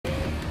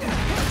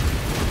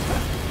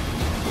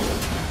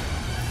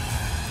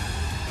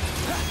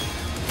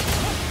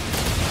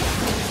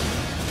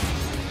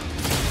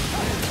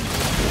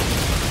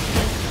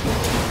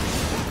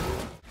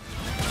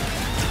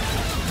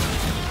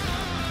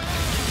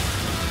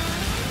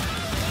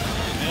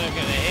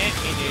not gonna hit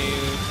me,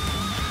 dude.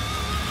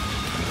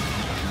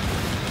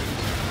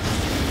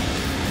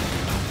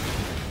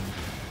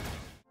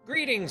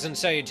 Greetings and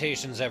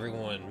salutations,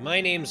 everyone.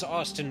 My name's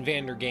Austin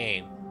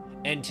Vandergame,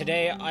 and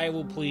today I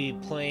will be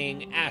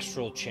playing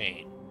Astral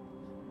Chain.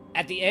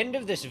 At the end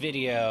of this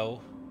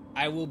video,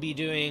 I will be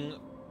doing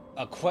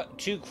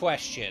two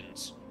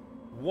questions,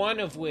 one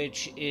of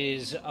which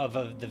is of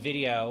the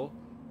video,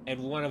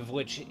 and one of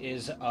which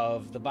is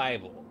of the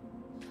Bible.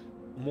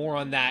 More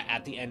on that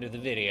at the end of the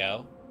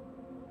video.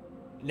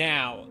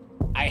 Now,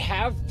 I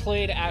have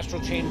played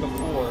Astral Chain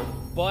before,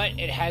 but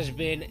it has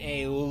been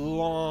a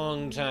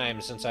long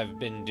time since I've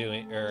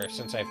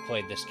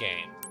played this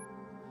game.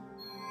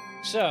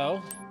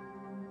 So,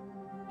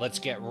 let's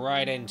get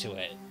right into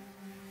it.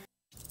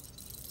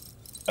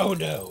 Oh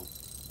no,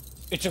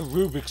 it's a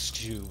Rubik's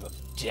Cube of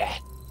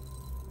death.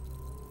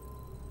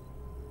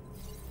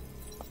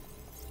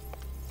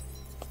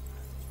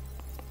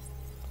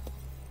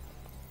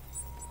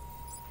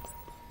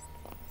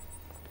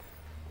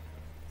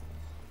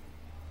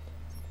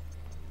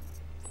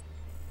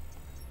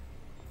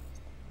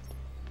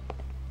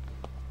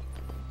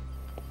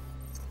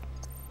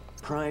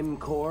 Prime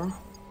core,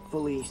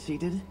 fully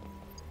seated.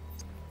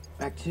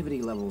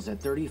 Activity levels at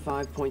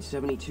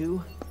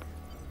 35.72,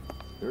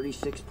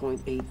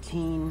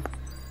 36.18,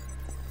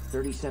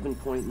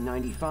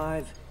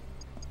 37.95.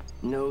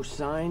 No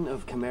sign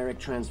of chimeric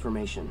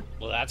transformation.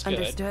 Well, that's good.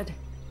 Understood.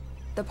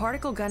 The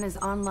particle gun is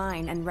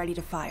online and ready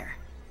to fire.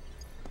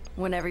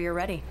 Whenever you're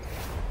ready.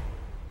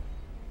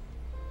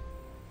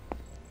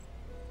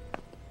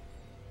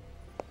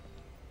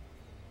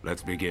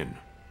 Let's begin.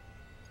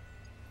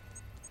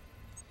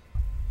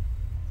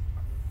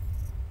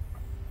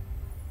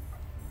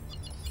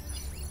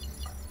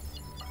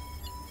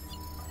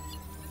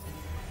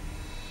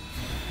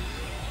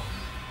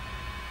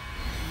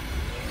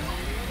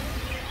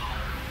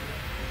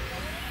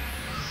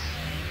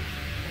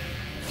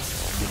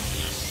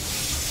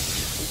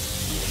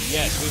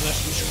 Yes, we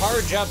must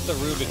charge up the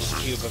Rubik's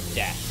Cube of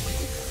death.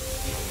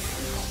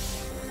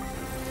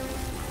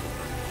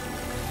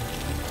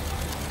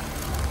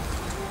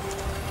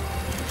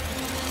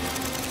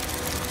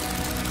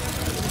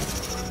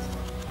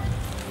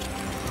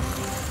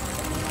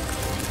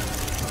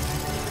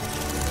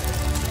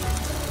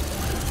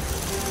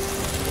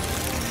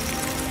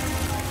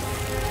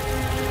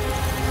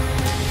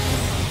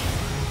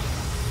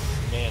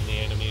 Man, the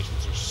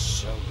animations are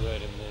so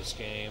good in this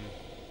game.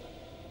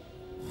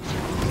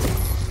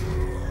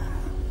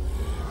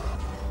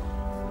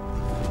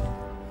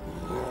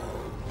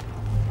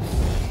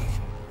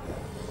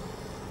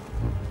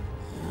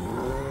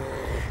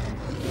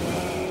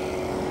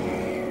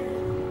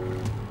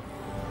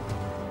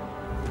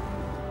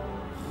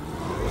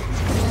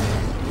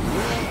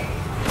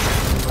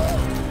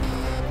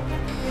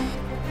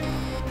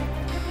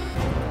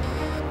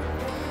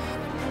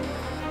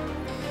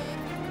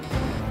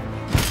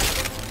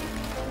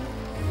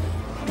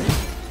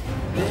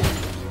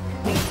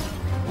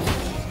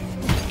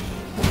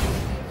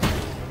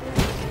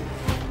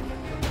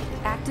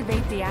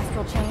 Activate the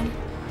astral chain.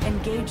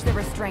 Engage the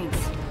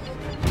restraints.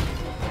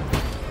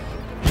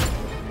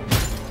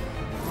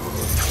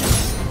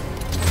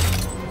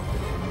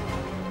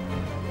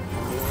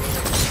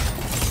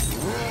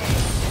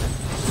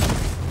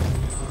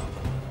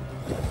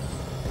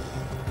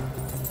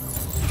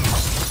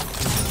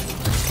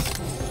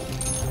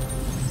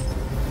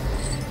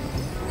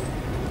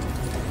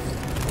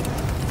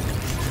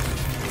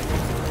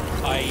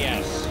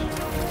 Yes.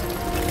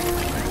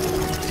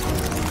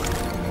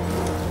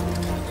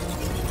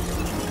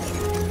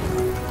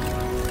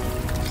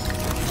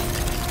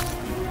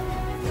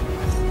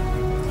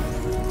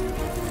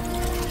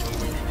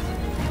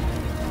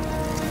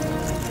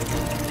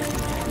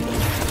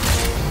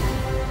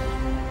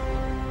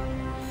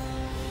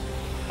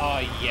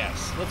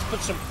 Yes. Let's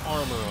put some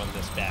armor on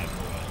this bad boy.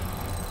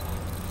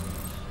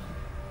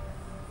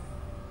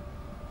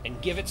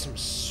 And give it some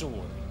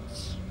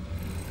swords.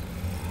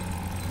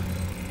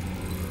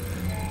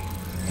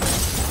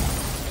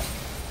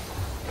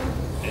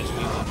 As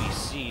we will be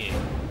seeing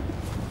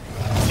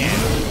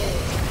now.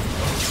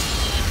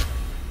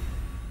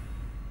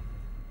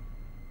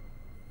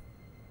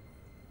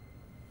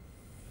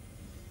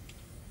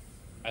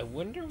 I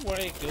wonder why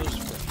it goes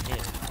for him.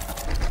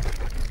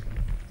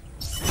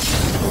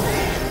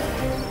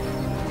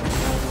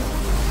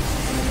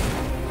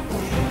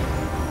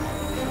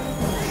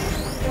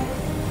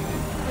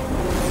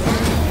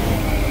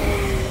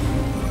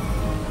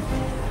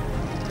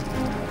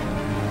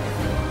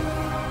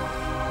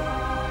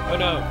 Oh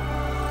no!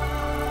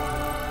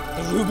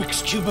 The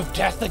Rubik's Cube of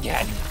Death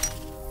again!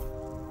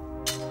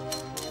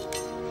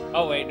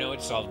 Oh wait, no,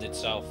 it solved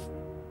itself.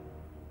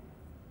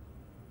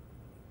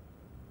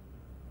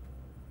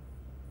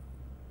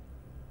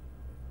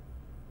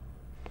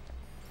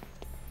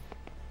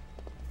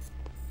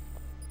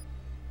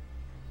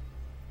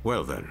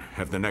 Well then,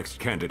 have the next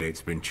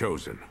candidates been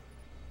chosen?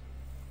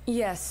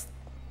 Yes,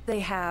 they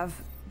have,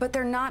 But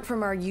they're not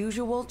from our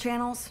usual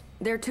channels.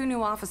 They're two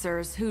new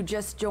officers who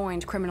just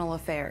joined Criminal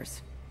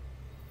Affairs.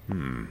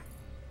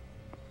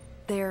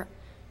 They're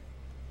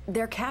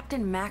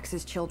Captain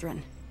Max's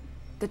children.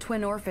 The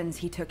twin orphans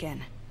he took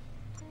in.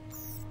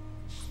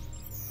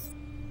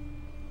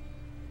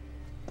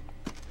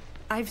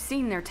 I've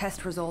seen their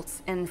test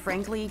results, and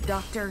frankly,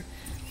 Doctor,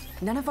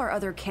 none of our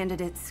other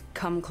candidates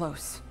come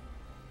close.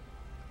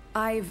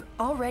 I've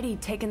already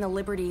taken the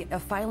liberty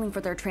of filing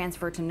for their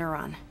transfer to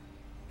Neuron.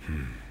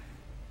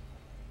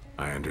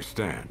 I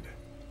understand.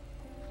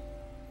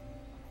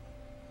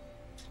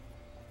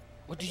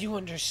 What do you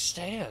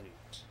understand,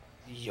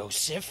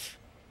 Yosef?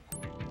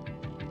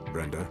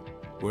 Brenda,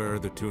 where are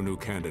the two new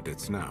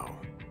candidates now?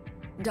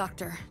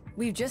 Doctor,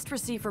 we've just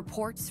received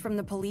reports from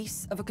the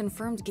police of a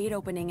confirmed gate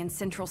opening in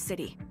Central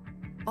City.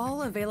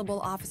 All available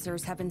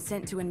officers have been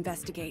sent to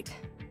investigate.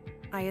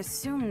 I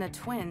assume the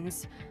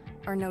twins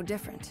are no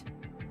different.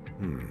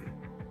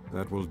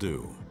 That will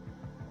do.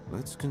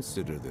 Let's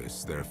consider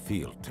this their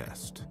field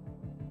test.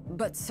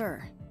 But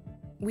sir,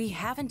 we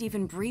haven't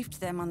even briefed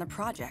them on the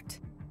project.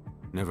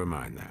 Never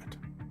mind that.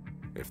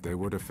 If they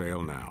were to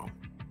fail now,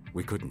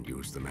 we couldn't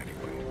use them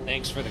anyway.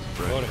 Thanks for the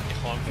Brenda, vote of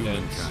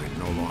confidence. humankind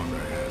no longer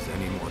has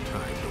any more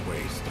time to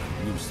waste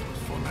on useless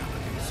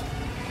formalities.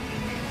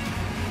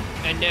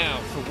 And now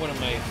for one of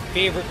my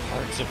favorite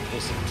parts of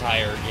this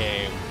entire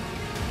game.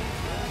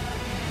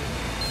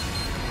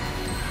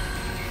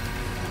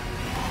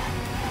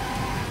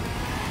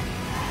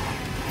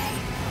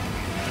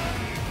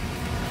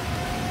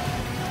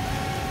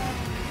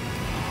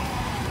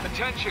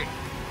 Attention!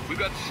 We've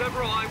got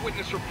several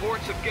eyewitness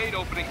reports of gate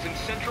openings in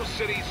Central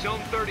City, Zone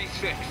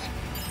 36.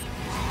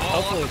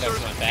 All Hopefully that's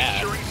officers, not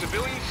bad. ensuring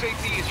civilian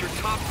safety is your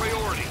top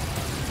priority.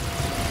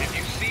 If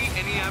you see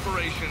any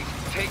aberrations,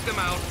 take them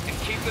out and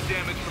keep the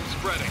damage from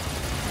spreading.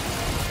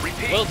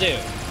 Repeat. Will do.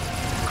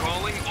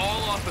 Calling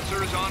all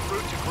officers en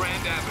route to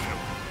Grand Avenue.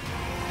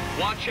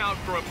 Watch out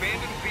for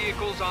abandoned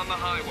vehicles on the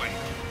highway.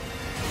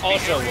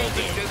 Also The area will has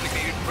been do.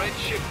 designated Red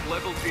Shift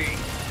Level D.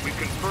 We've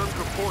confirmed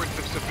reports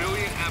of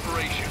civilian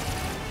aberration.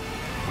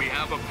 We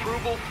have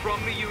approval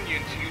from the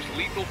Union to use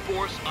lethal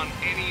force on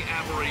any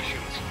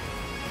aberrations.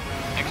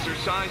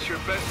 Exercise your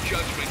best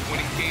judgment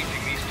when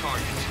engaging these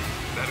targets.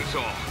 That is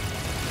all.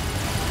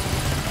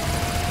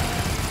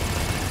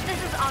 This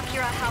is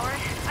Akira,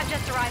 Howard. I've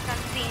just arrived on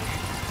scene.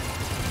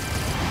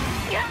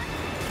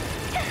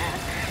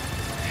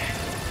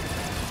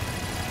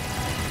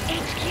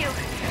 HQ,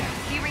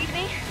 do you read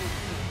me?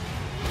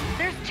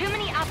 There's too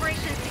many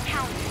operations to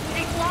count.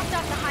 They've blocked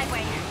off the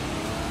highway.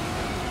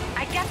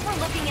 I guess we're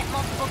looking at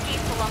multiple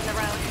gates along the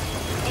road.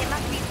 It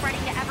must be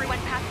spreading to everyone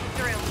passing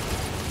through.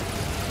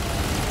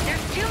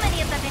 There's too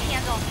many of them to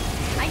handle.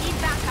 I need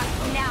backup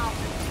now.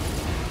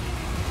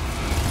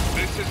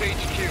 This is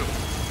HQ.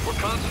 We're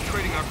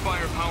concentrating our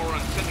firepower on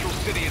Central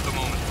City at the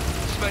moment.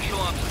 Special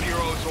Ops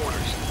Bureau's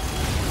orders.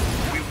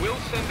 We will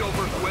send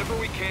over whoever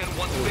we can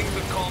once things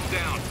have calmed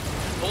down.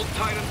 Hold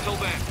tight until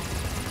then.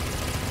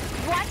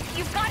 What?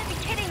 You've got to be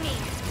kidding me!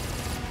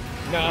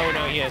 No,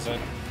 he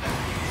hasn't.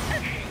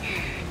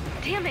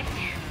 Damn it!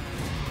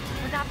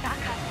 Without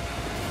backup,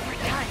 we're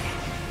done.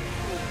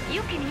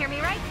 You can hear me,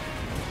 right?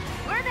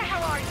 Where the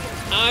hell are you?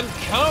 I'm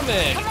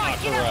coming, Come on,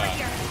 get over Akira.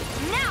 here!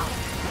 Now!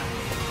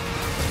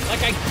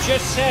 Like I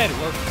just said,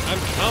 I'm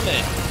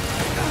coming.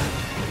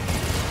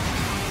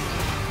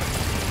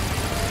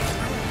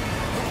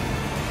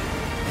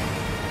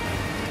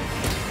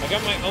 I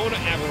got my own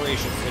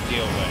aberrations to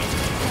deal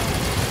with.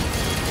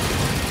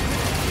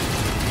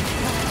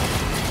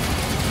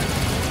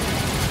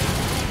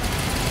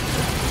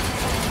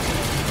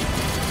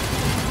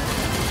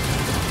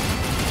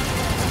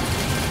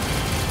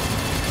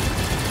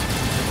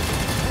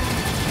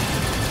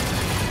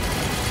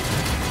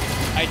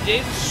 I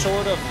did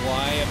sort of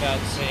lie about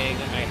saying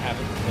I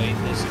haven't played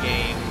this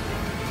game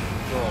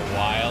for a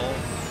while.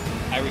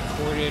 I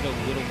recorded a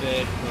little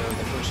bit for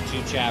the first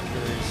 2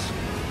 chapters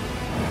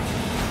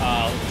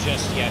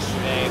just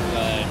yesterday,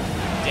 but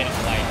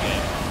didn't like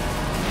it.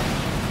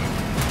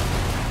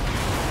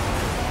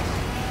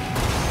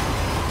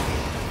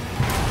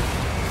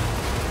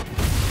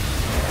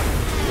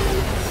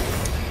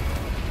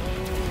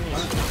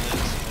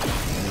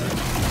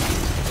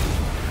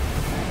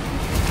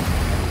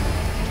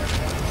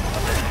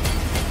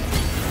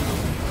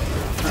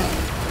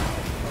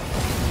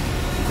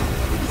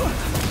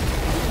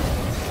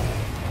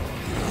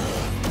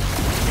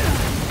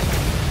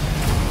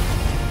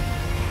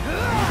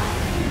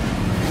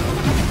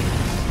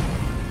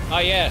 Ah,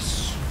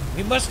 yes.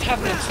 We must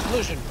have an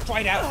explosion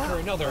right after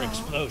another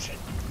explosion.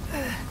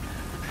 I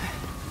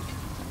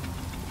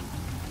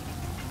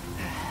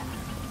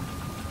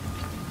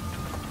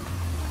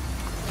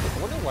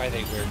wonder why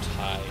they wear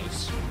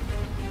ties.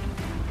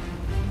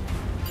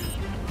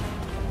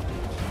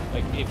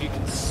 Like, if you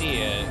can see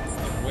it,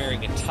 I'm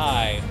wearing a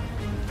tie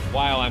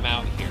while I'm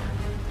out here.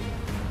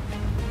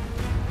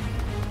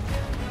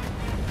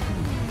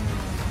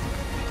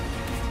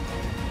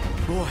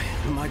 Boy,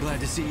 am I glad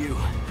to see you.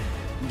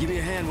 Give me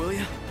a hand, will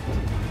you?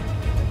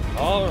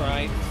 All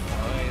right,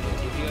 fine.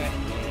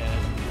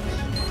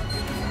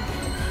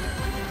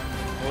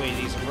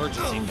 destroy these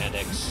emergency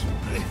medics.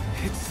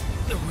 It's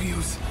no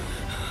use.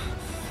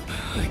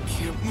 I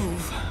can't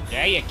move.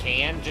 Yeah, you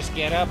can. Just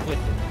get up with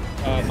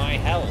my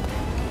help.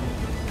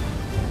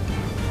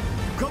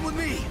 Come with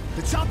me.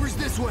 The chopper's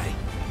this way.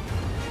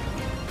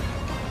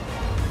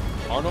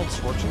 Arnold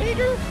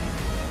Schwarzenegger?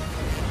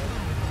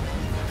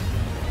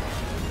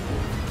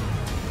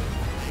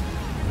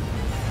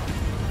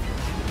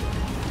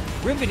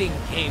 Riveting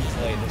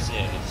gameplay this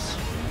is.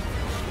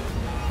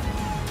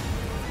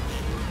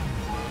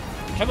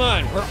 Come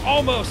on, we're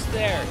almost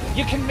there.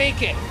 You can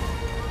make it.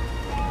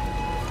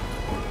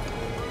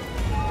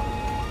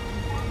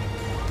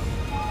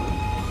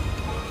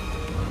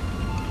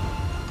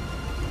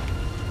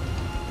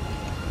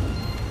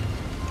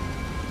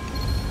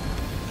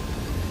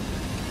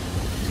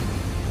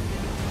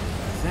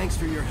 Thanks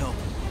for your help.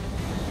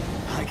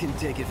 I can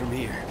take it from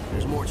here.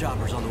 There's more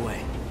choppers on the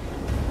way.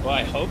 Well,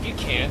 I hope you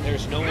can.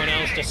 There's no one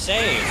else to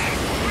save.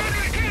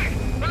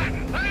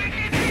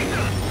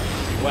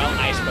 Well,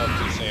 I spoke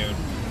too soon.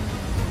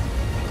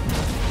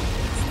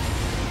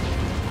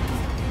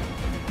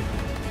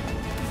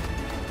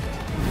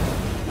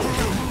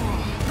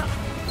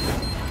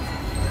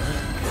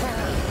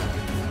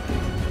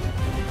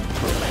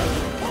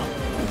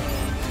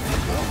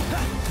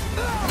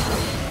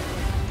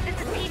 This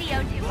is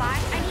PD-025.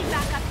 I need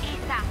backup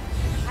ASAP.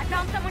 I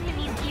found someone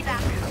who needs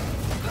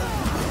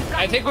evac.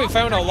 I think we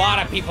found a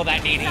lot of people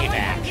that need Someone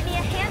evac. come give me a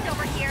hand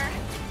over here.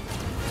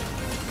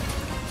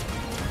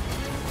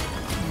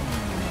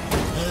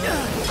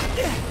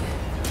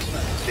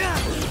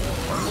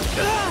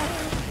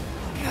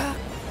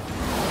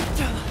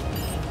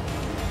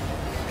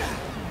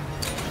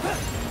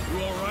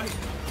 You all right?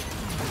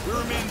 You're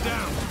a man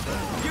down.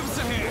 Give us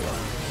a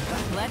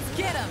hand. Let's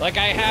get him. Like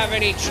I have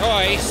any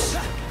choice.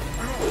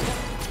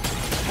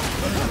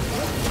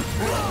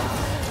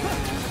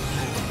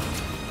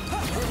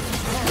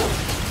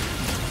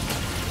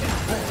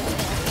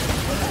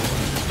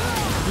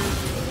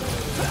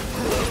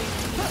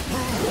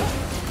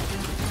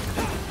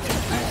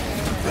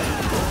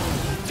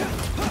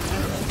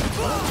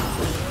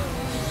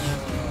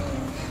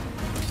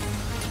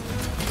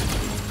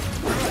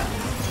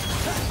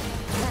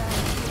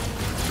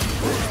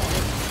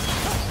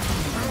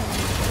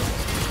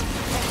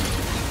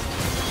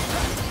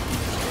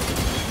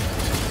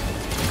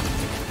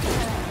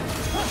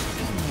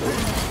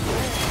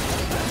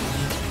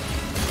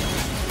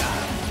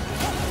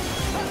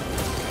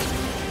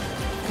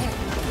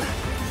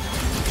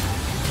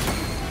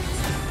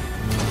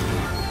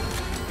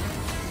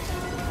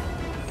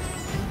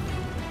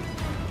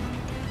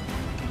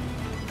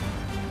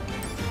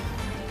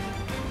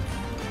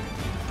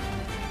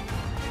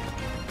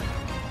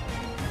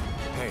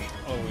 Hey,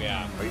 Oh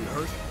yeah. are you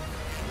hurt?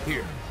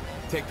 Here,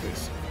 take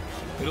this.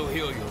 It'll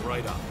heal you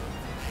right up.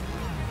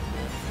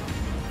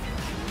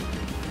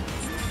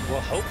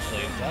 Well,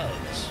 hopefully it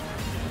does.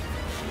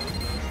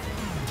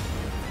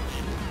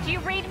 Do you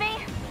read me?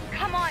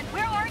 Come on,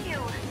 where are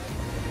you?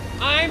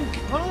 I'm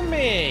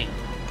coming.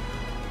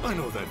 I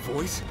know that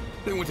voice.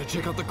 They went to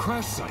check out the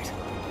crash site.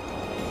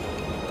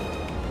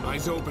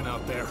 Eyes open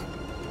out there.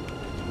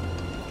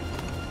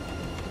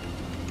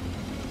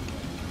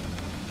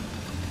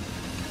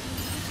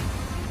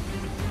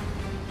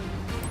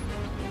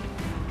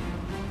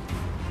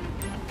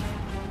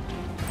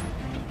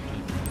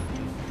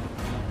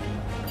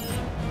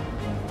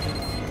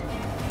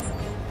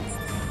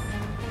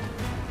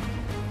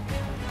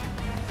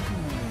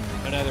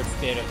 Another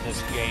bit of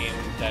this game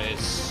that is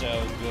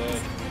so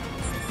good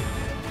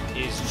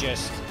is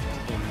just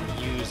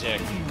the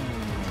music.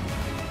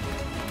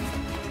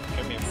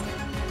 Come here.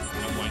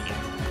 I wonder.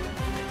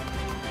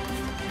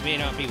 It may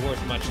not be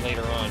worth much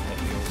later on, but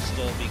it will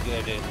still be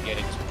good in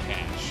getting some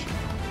cash.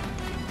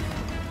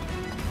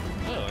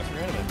 Oh, I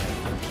forgot about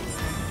that first.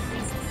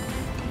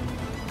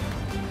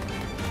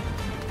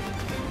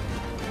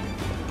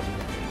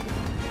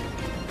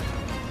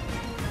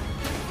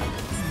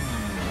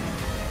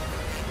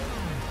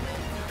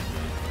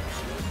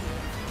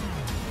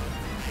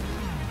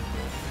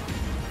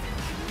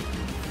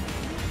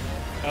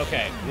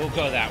 Okay, we'll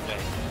go that way.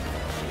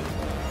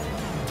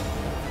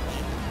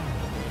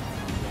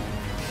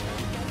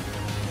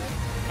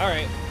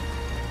 Alright.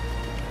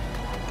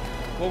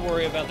 We'll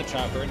worry about the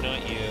chopper,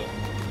 not you.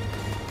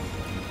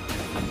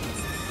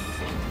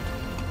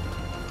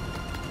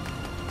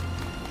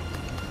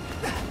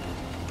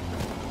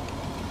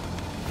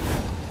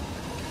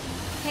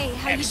 Hey,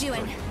 how you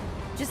doing?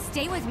 Just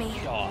stay with me.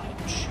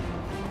 Dodge.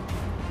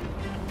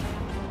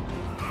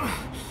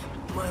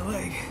 My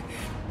leg.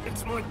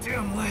 It's my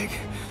damn leg.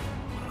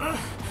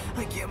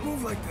 I can't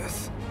move like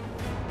this.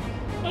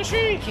 Oh,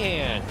 sure you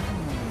can.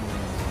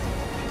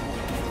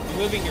 You're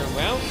moving your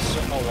mounts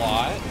a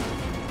lot.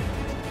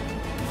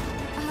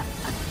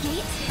 A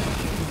gate?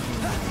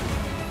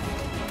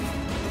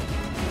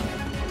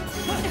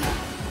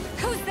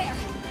 Who's there?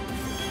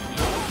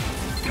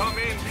 Come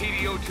in,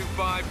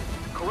 PD-025.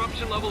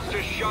 Corruption levels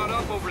just shot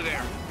up over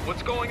there.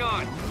 What's going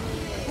on?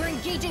 We're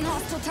engaging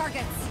hostile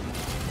targets.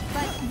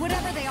 But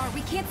whatever they are,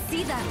 we can't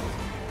see them.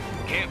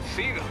 Can't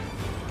see them.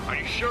 Are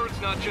you sure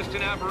it's not just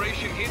an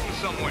aberration hidden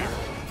somewhere?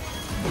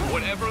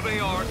 Whatever they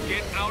are,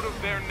 get out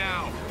of there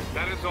now.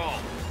 That is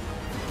all.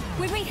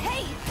 Wait,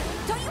 hey!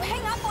 Don't you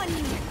hang up on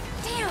me!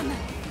 Damn!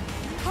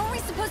 How are we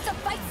supposed to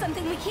fight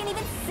something we can't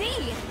even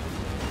see?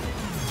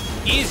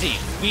 Easy,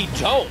 we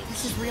don't.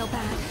 This is real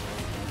bad.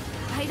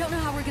 I don't know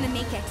how we're gonna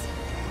make it.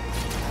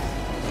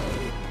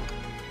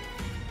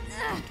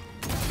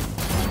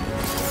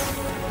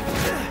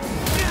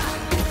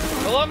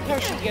 I love how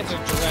she gets a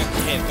direct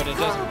hit, but it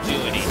doesn't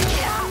do anything.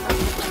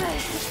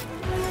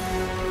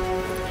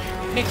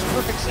 Makes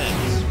perfect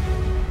sense.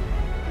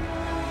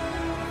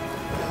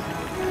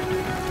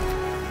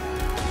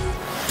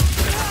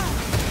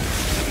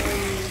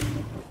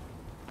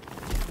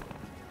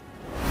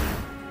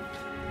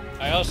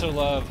 I also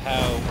love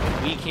how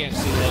we can't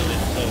see them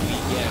until we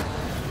get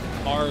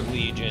our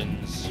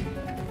legions.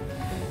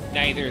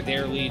 Neither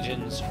their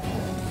legions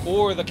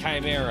or the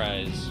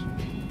Chimeras.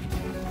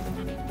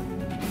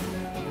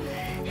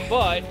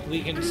 But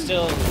we can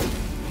still...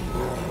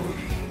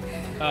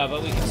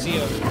 but we can see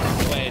them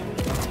when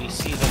we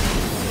see them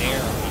with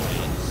their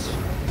eyes.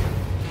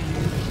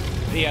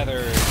 The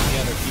other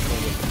people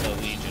with the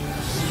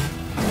legions.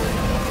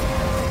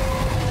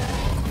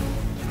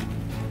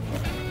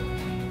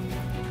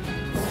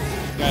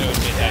 Gotta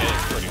admit, that is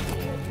pretty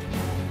cool.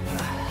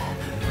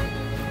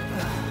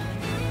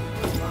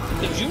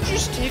 Did you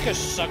just take a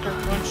sucker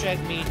punch at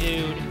me,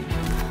 dude?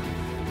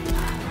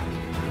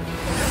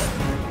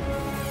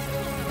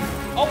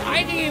 Oh,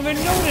 I didn't even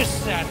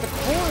notice that! The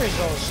core is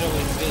also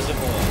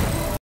invisible.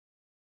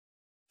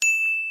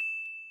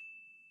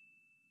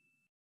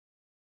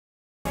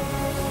 At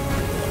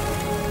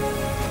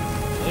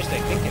least I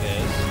think it is.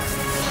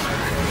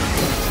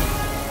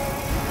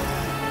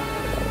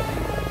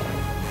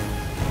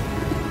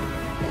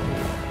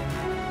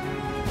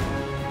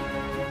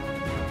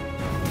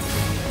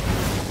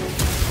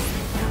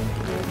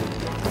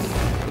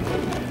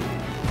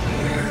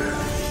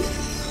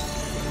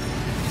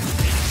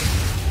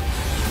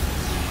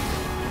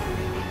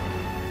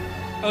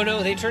 Oh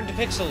no, they turned to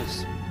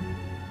pixels.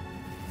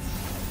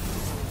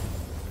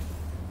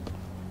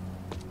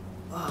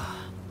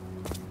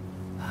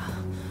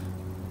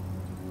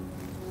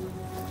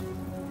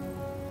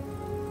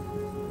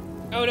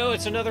 Oh no,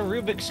 it's another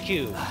Rubik's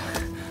Cube.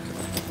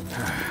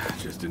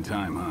 Just in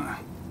time, huh?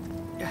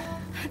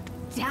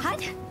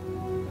 Dad?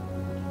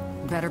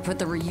 Better put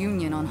the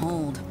reunion on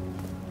hold.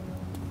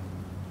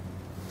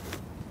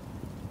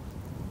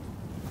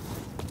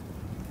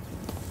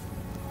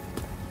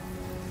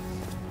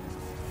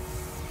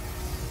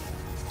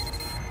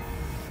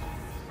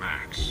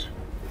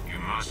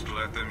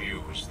 Let them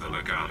use the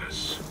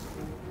Legatus.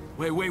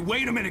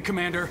 Wait a minute,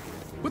 Commander!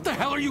 What the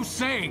hell are you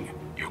saying?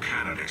 You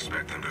cannot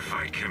expect them to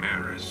fight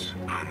Chimeras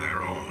on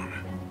their own.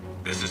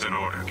 This is an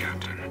order,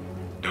 Captain.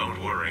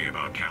 Don't worry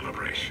about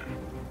calibration.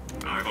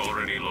 I've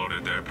already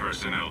loaded their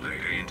personnel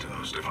data into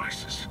those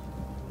devices.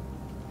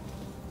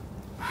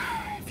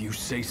 If you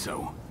say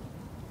so.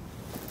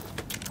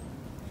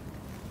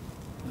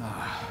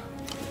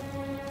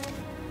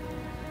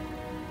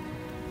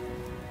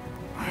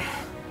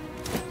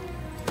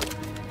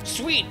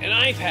 Sweet, an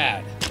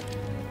iPad!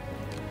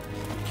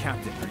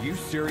 Captain, are you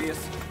serious?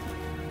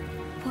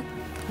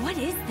 What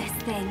is this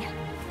thing?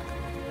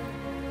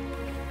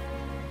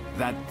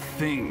 That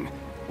thing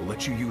will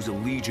let you use a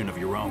legion of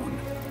your own.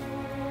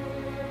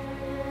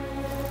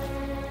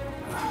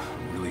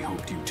 Really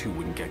hoped you two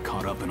wouldn't get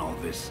caught up in all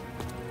this.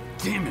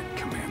 Damn it,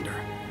 Commander.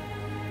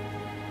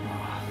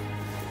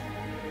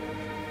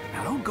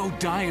 Now don't go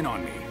dying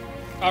on me.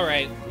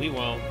 Alright, we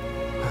won't.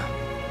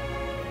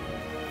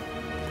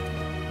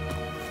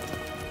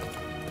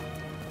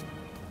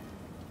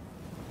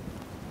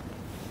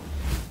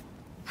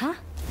 Huh?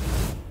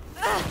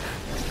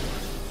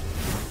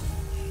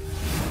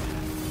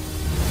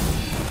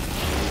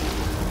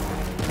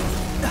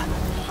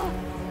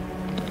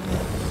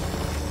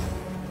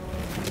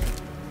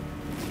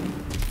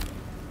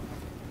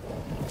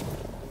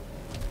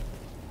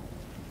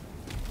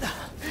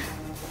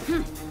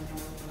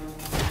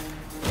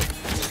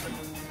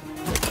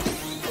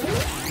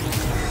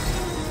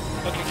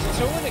 Okay, can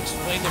someone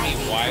explain to me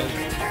why...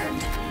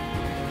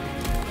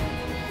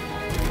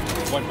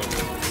 One moment.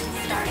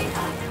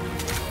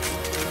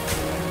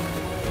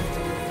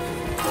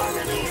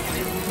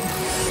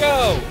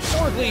 Go!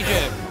 Sword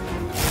Legion!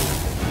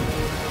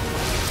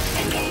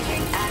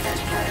 Engaging asset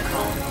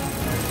protocol.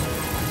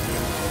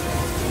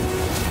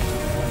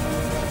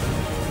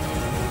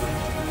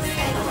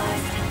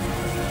 Stabilized.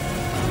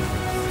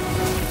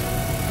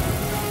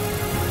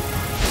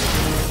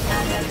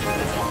 Asset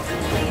protocol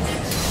complete.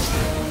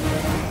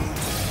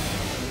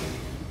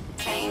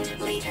 Tamed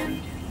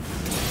Legion.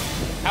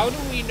 How do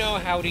we know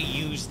how to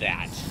use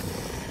that?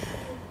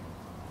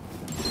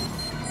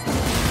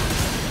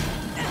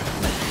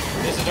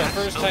 This is our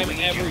first time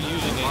ever using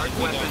it, and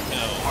we don't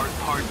know.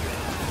 Hard.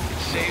 It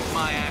saved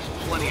my ass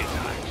plenty of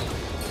times.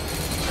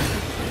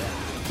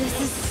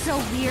 This is so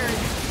weird.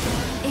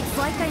 It's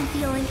like I'm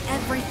feeling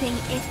everything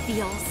it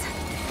feels.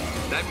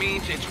 That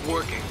means it's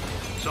working.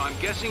 so I'm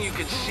guessing you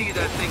can see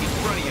that thing in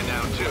front of you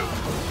now, too.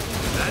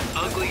 That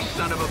ugly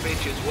son of a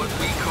bitch is what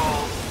we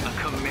call a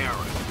Chimera.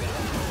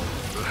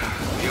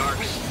 The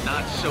Ark's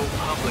not so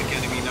public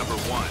enemy number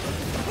one.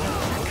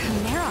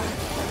 Chimera?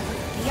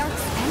 The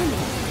Ark's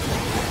enemy?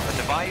 The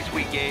device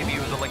we gave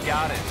you is a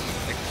legatus,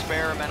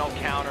 experimental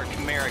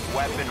counter-chimeric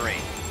weaponry.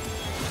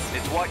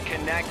 It's what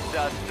connects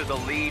us to the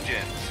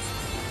Legions.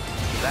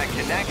 That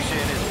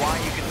connection is why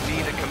you can see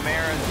the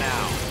Chimeras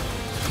now.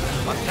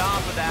 On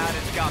top of that,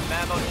 it's got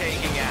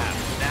memo-taking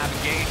apps,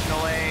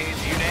 navigational aids,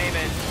 you name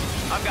it.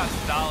 I've got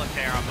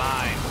solitaire on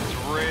mine. It's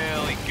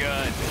really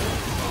good.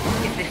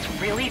 Is this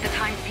really the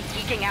time to be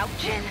geeking out,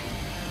 Jin?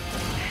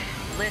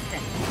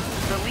 Listen,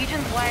 the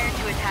Legion's wired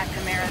to attack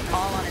Chimeras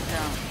all on its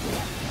own.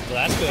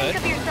 Well, that's good. Think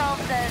of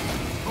yourselves as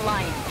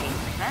lion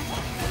tamers, huh?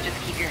 Just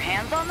keep your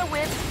hands on the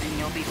whip and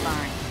you'll be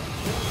fine.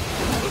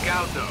 Look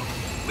out, though.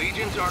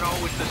 Legions aren't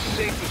always the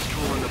safest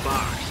tool in the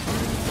box.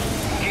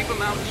 Keep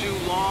them out too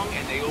long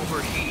and they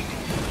overheat,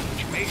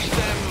 which makes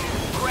them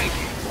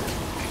cranky.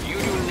 And you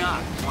do not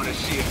want to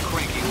see a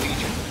cranky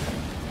Legion.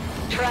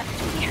 Trust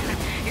me,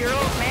 your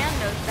old man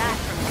knows that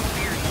from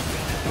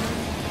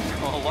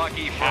experience. Well,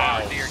 lucky for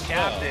our dear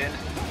captain,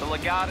 the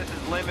legatus'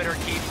 limiter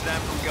keeps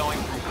them from going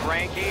from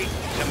cranky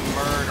to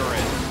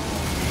murderous.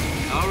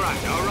 All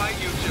right,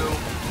 you two.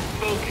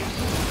 Focus.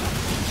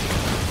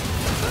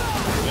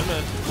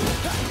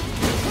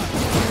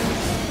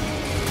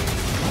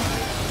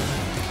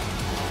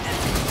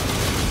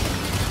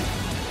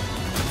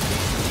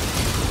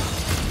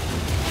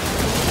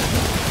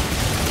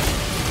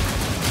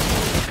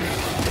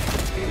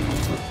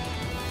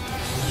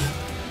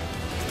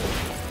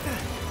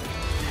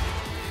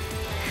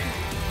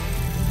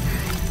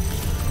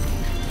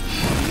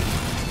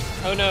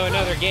 Oh no,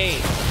 another gate.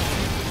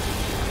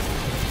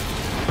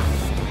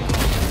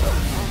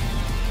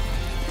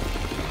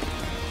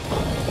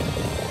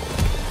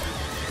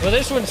 Well,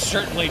 this one's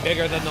certainly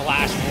bigger than the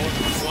last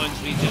ones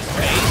we just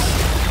faced.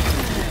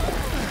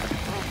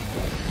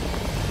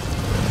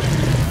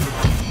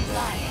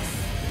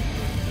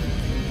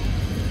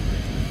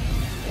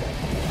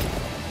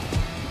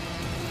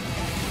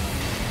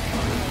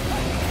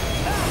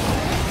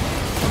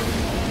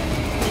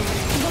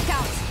 Look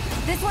out!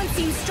 This one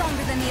seems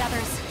stronger than the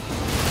others.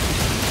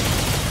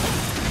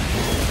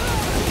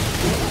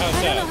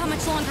 I don't know how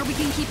much longer we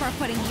can keep our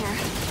footing here.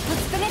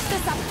 Let's finish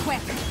this up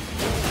quick.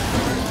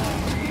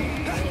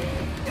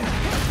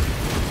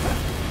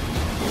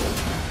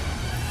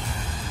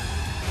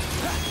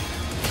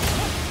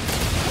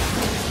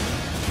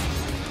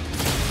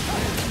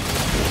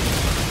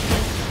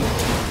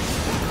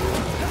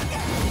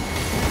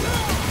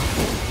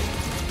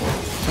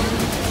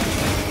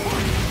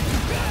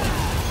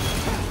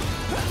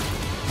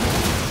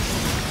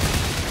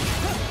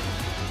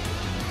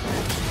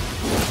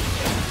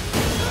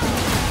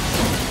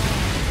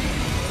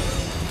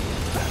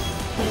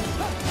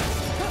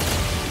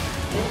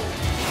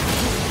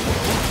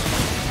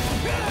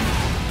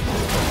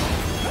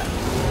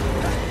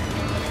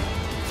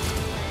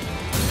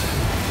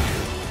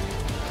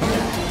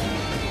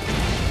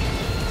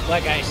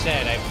 Like I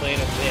said, I played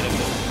a bit of the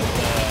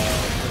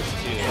first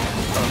two.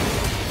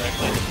 Or I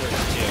played the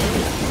first two.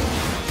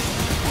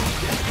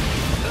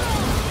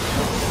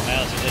 I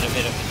also did a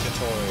bit of the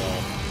tutorial.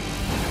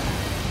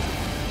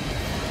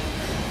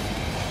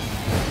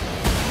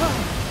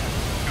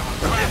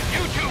 Crap,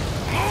 you two,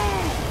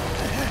 move!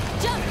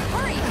 Jump!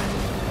 Hurry!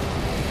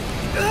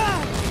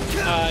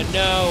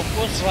 No,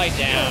 we'll slide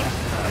down.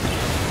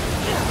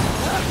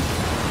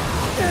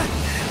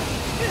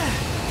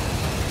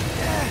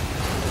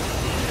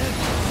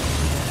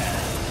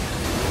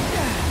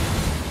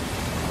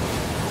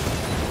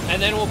 And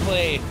then we'll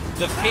play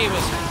the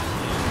famous...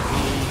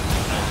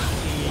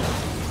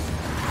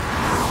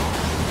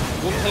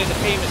 We'll play the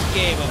famous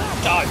game of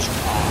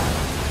dodgeball.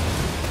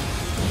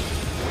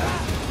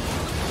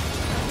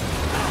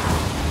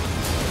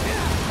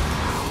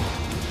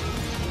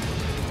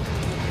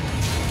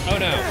 Oh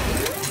no.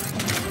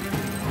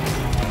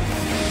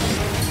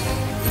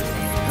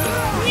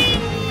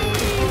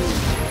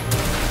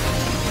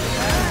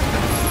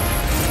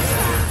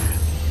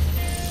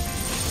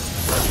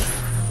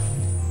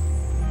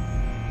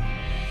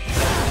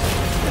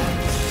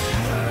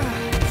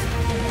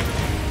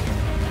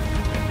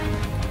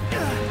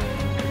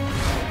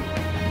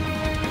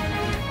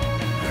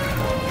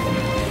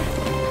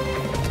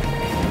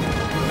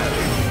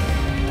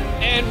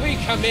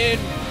 Come in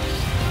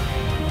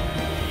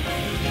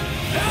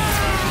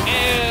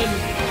and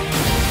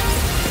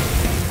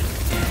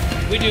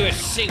we do a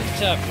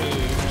synced up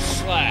move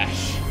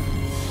slash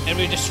and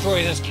we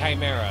destroy this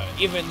Chimera,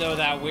 even though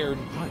that weird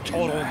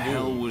total What the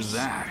hell moves. was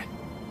that?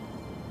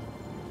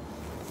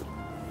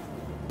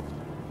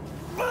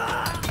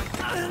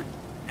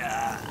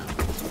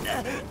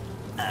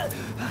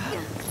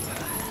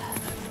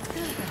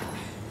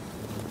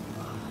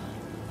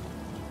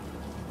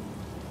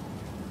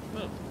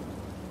 Oh.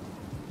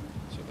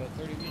 So about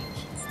 30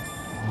 minutes.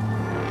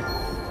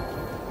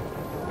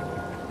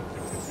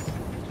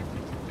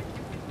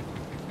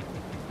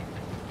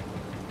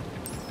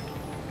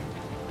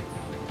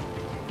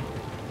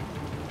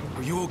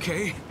 Are you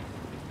okay?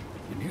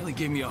 You nearly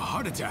gave me a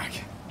heart attack.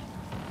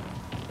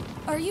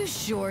 Are you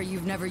sure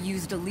you've never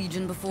used a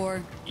Legion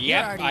before? Yep,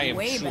 You're already I am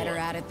way sure. better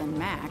at it than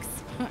Max.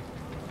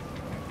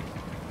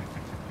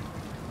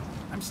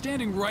 I'm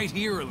standing right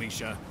here,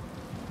 Alicia.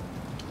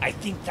 I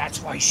think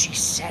that's why she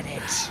said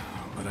it.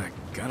 But I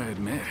gotta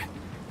admit,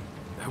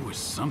 that was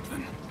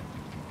something.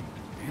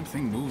 Damn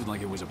thing moved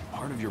like it was a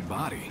part of your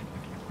body.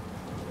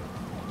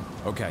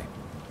 Okay.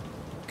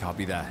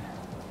 Copy that.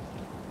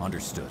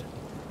 Understood.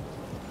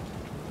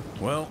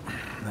 Well,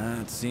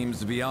 that seems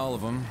to be all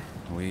of them.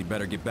 We'd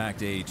better get back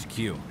to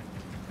HQ.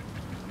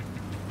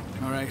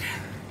 All right,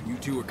 you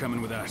two are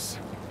coming with us.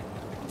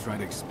 I'll try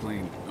to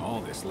explain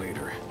all this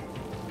later.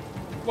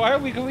 Why are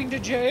we going to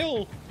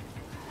jail?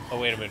 Oh,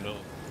 wait a minute, no.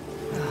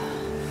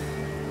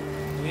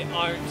 We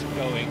aren't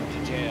going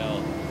to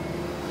jail.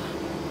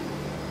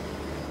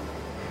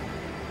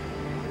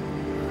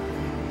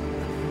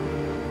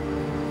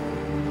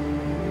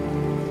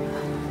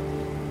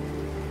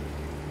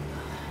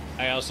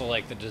 I also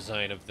like the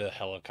design of the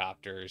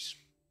helicopters.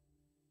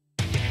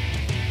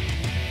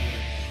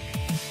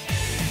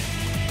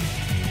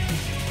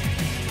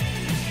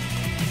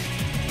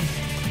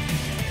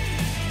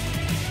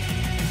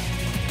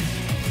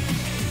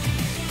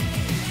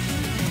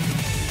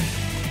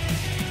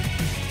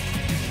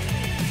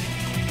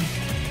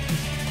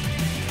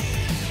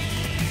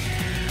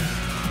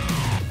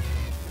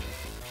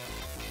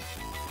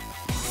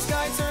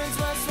 Sky turns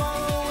west,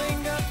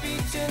 swallowing up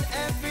each and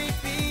every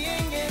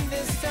being in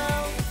this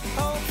town.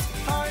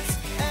 Hopes, hearts,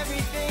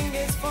 everything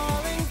is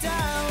falling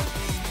down.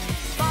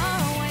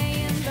 Far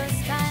away in the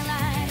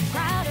skyline,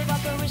 crowd of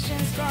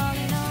apparitions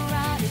crawling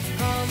around.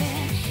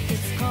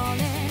 It's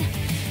calling,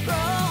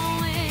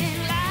 growing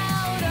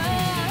louder.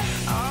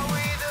 Are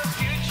we the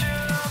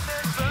future of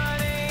this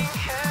burning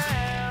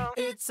hell?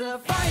 It's a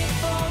fight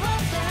for a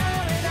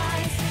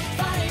paradise,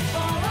 fight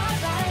for our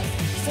lives.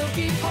 So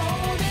keep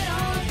holding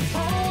on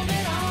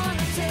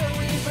until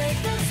we break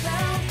the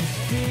spell.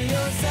 Free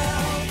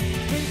yourself,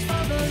 reach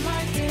for the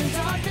light in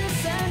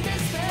darkness and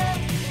despair.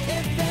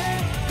 If there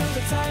comes a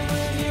time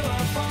when you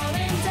are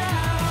falling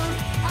down,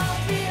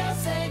 I'll be your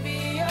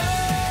savior.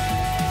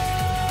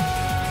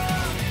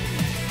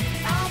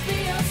 I'll be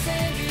your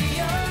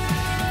savior.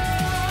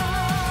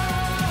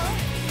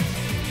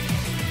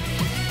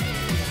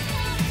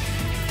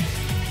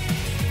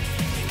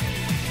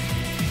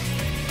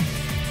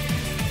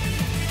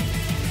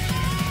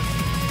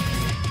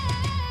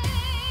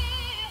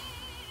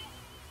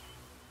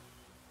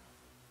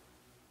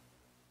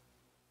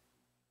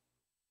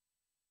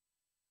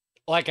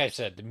 Like I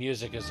said, the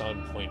music is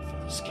on point for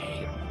this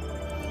game.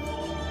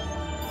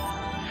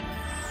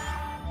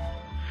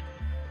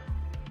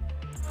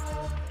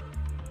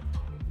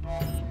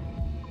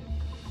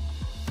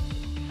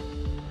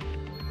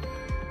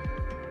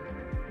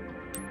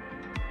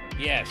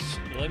 Yes,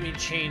 let me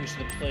change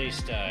the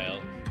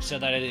playstyle so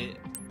that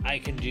I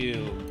can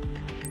do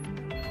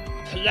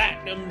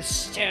Platinum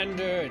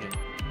Standard.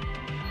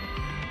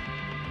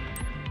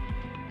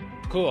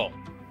 Cool.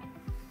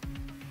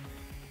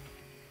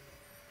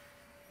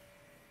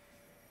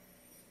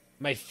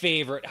 My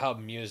favorite hub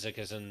music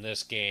is in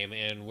this game,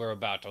 and we're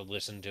about to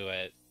listen to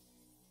it.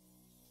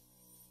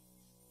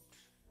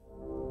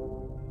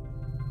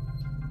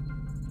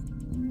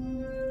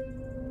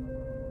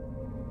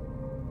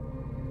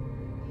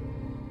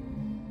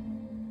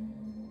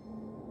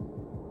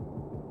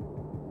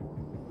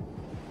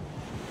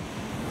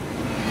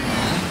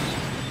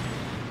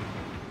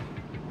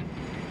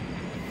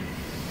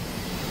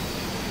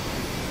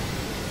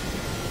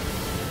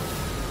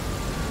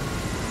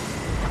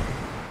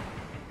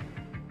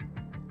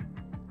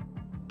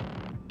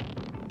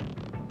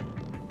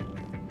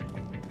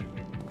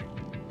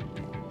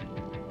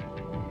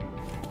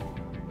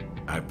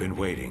 I've been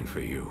waiting for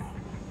you.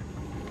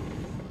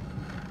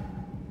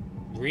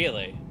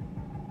 Really?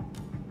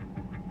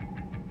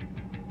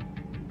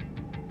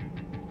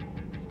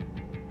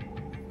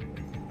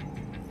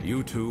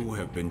 You two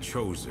have been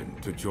chosen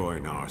to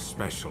join our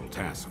special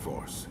task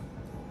force,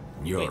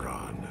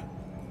 Neuron.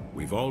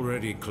 We've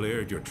already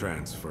cleared your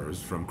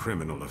transfers from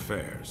criminal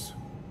affairs.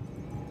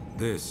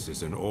 This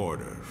is an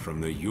order from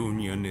the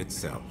Union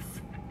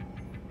itself.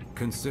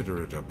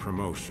 Consider it a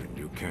promotion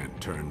you can't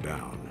turn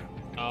down.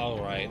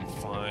 Alright,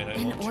 fine.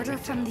 An order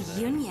from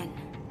the Union.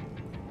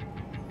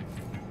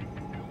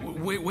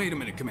 Wait a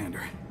minute,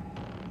 Commander.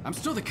 I'm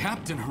still the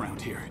captain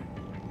around here.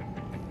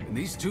 And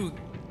these two,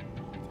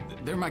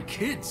 they're my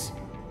kids.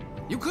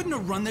 You couldn't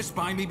have run this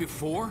by me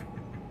before?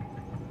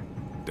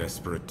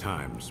 Desperate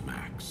times,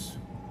 Max.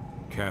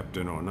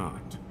 Captain or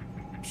not,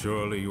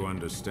 surely you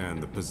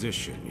understand the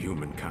position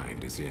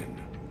humankind is in.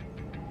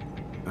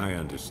 I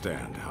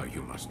understand how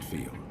you must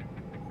feel,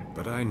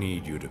 but I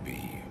need you to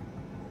be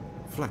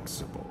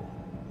flexible.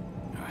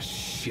 Ah,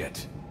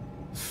 shit.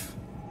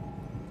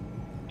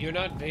 You're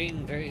not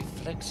being very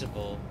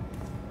flexible.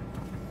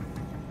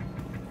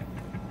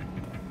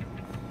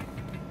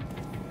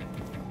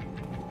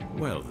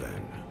 Well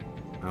then,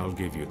 I'll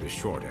give you the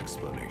short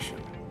explanation.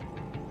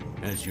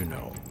 As you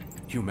know,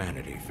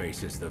 humanity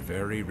faces the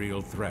very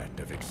real threat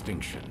of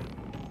extinction.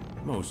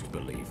 Most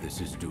believe this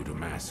is due to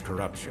mass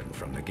corruption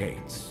from the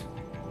gates.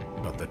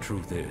 But the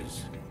truth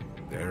is,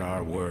 there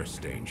are worse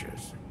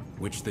dangers,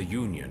 which the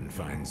Union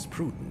finds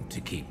prudent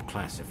to keep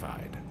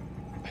classified.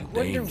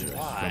 Dangers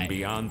from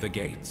beyond the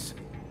gates.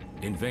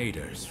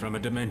 Invaders from a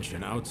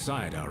dimension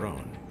outside our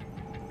own.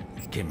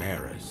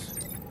 Chimeras,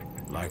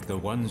 like the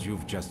ones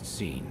you've just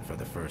seen for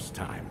the first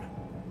time.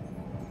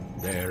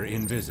 They're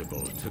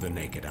invisible to the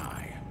naked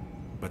eye,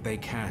 but they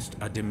cast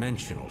a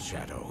dimensional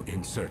shadow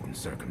in certain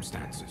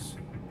circumstances.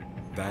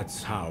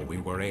 That's how we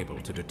were able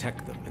to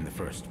detect them in the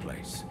first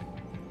place.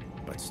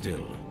 But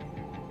still,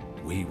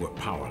 we were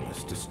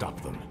powerless to stop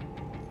them.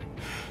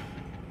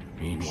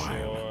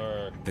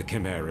 Meanwhile, the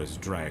Chimeras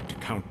dragged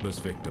countless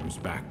victims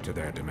back to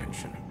their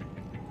dimension.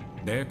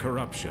 Their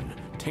corruption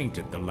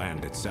tainted the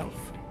land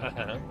itself.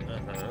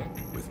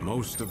 With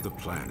most of the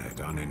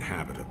planet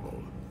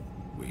uninhabitable,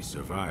 we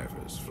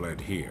survivors fled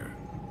here,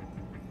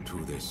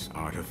 to this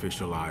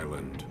artificial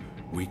island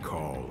we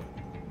call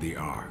the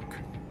Ark.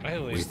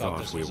 We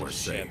thought we were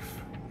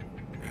safe,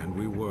 and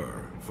we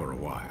were for a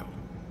while.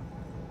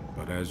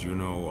 But as you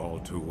know all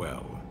too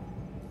well,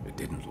 it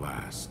didn't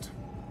last.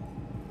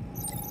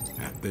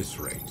 At this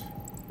rate,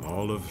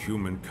 all of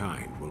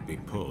humankind will be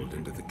pulled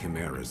into the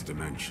Chimera's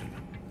dimension.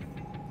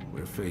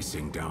 We're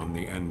facing down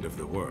the end of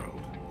the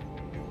world,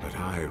 but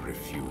I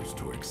refuse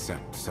to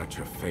accept such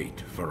a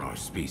fate for our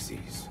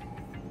species.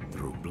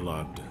 Through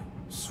blood,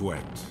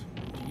 sweat,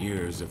 and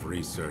years of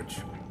research,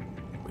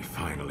 we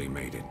finally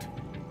made it.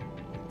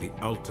 The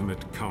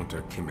ultimate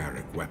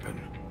counter-chimeric weapon.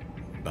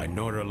 By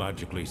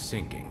neurologically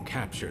syncing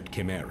captured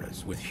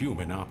chimeras with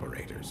human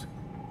operators,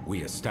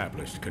 we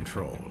established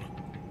control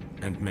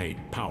and made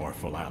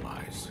powerful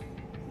allies.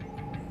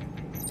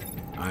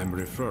 I'm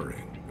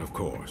referring, of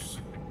course,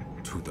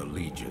 to the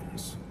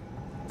Legions.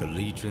 The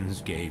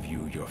Legions gave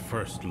you your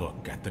first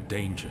look at the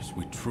dangers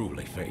we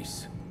truly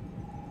face,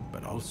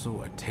 but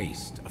also a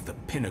taste of the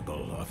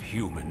pinnacle of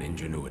human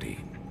ingenuity.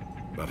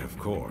 But of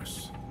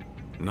course,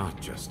 not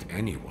just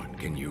anyone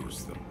can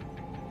use them.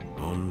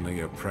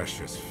 Only a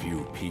precious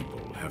few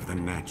people have the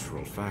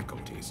natural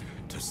faculties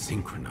to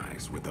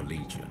synchronize with the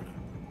Legion.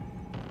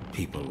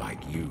 People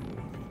like you.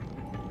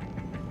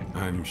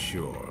 I'm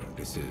sure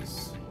this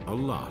is a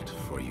lot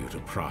for you to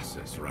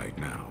process right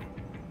now.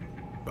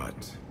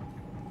 But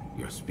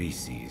your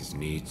species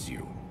needs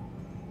you.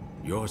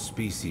 Your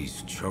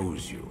species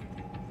chose you.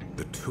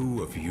 The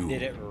two of you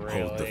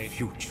hold the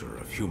future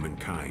of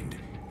humankind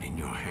in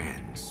your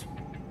hands.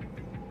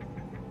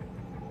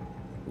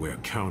 We're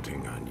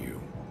counting on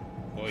you.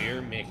 Well,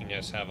 you're making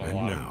us have a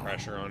lot of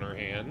pressure on our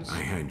hands. I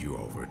hand you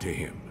over to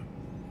him.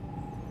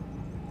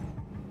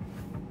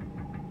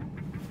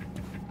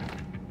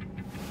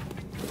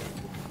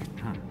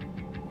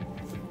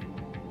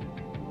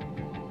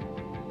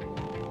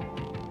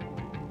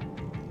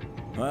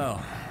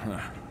 Well,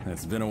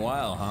 it's been a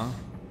while, huh?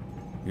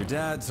 Your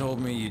dad told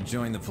me you'd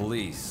join the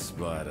police,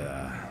 but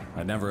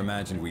I never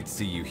imagined we'd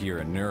see you here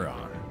in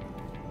Neuron.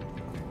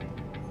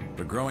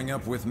 But growing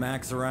up with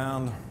Max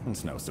around,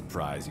 it's no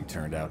surprise you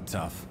turned out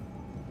tough.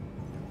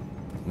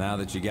 Now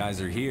that you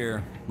guys are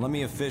here, let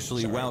me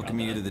officially welcome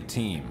you to the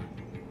team.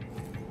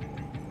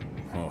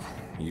 Oh,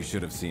 you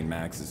should have seen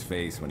Max's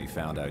face when he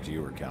found out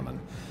you were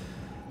coming.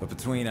 But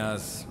between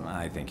us,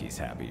 I think he's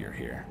happy you're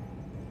here.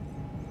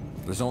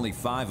 There's only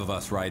 5 of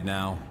us right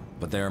now,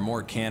 but there are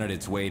more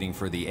candidates waiting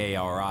for the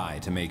ARI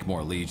to make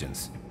more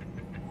Legions.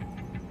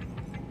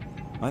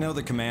 I know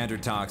the commander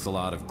talks a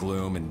lot of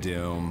gloom and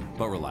doom,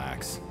 but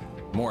relax.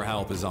 More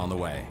help is on the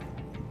way.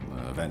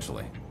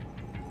 Eventually.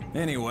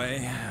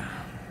 Anyway,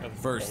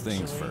 first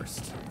things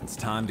first. It's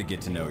time to get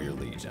to know your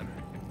Legion.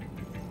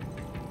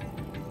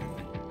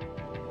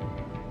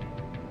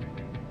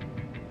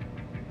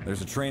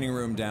 There's a training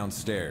room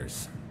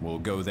downstairs. We'll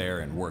go there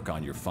and work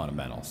on your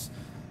fundamentals.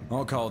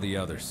 I'll call the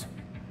others.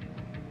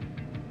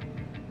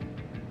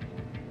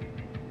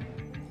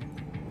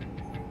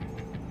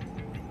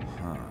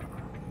 Huh.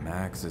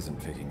 Max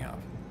isn't picking up.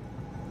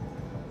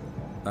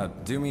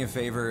 Do me a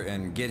favor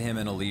and get him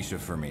and Alicia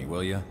for me,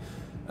 will you?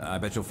 I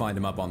bet you'll find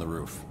him up on the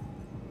roof.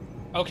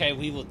 Okay,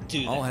 we will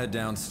do that. I'll head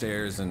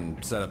downstairs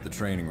and set up the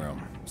training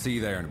room. See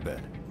you there in a bit.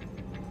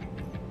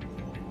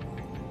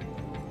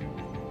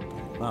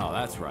 Oh,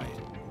 that's right.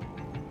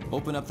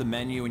 Open up the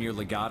menu in your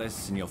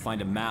Legatus and you'll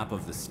find a map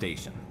of the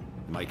station.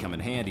 It might come in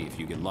handy if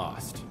you get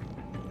lost.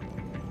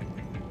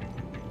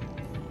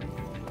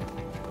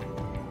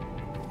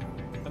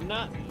 I'm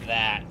not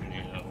that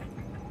new.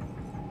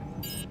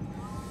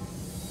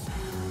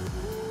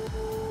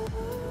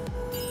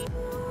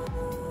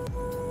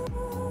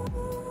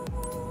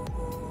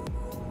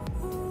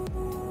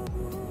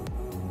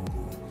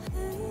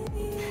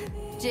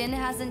 Jin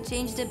hasn't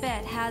changed a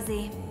bit, has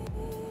he?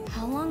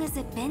 How long has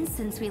it been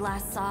since we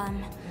last saw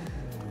him?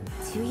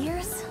 2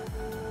 years?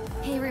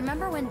 Hey,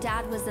 remember when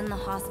Dad was in the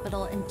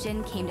hospital and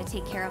Jin came to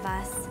take care of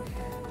us?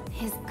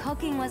 His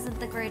cooking wasn't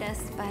the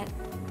greatest, but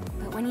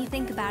when you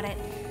think about it,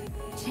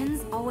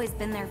 Jin's always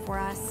been there for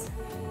us.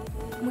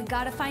 We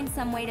gotta find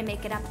some way to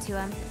make it up to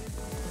him.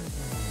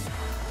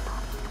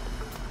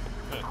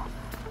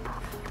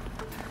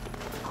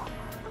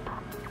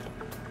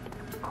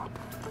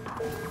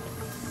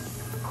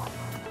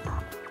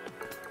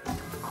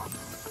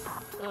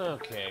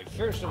 Okay,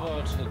 first of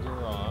all, to the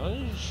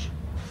garage.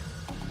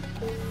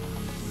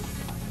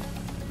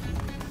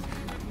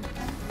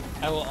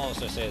 I will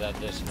also say that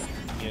this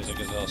music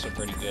is also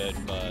pretty good,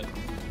 but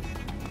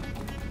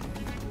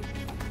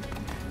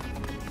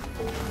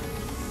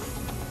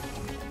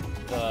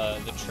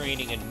the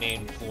training and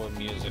main floor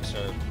musics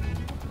are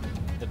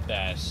the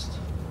best.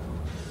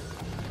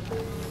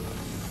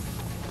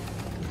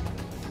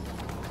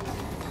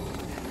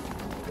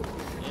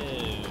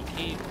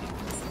 Okay.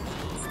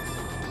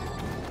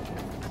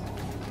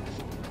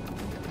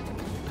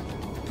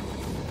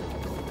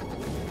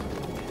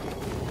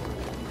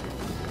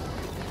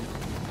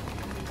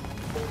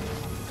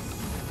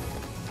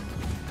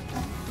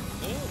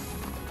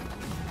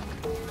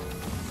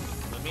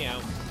 Let me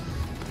out.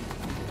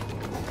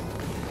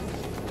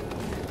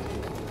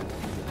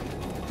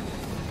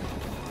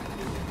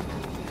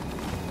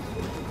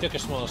 Took a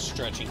small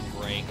stretching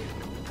break.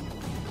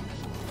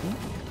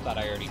 Thought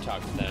I already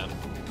talked to them.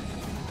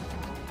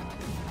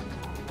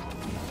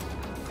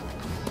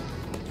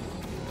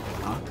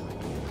 Huh?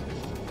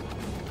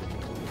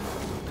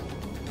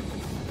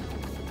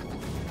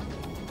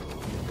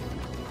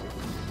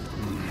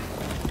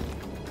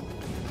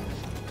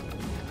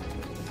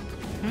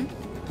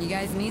 You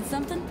guys need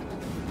something?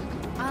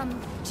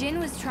 Jin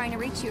was trying to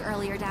reach you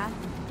earlier, Dad.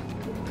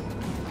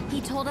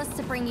 He told us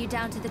to bring you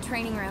down to the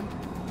training room.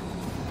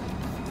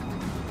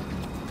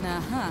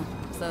 Uh-huh.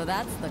 So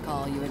that's the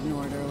call you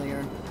ignored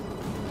earlier.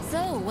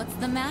 So, what's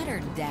the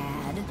matter,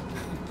 Dad?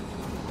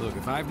 Look,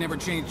 if I've never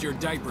changed your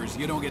diapers,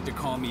 you don't get to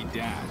call me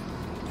Dad.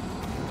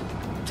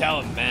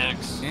 Tell him,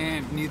 Max.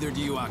 And neither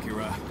do you,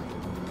 Akira.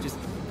 Just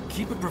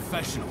keep it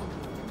professional.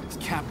 It's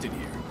Captain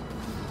here.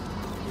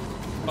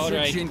 I'm sure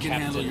Alright, Jin can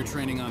handle Captain. your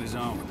training on his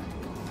own.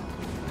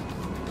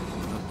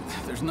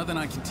 There's nothing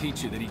I can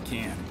teach you that he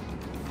can't.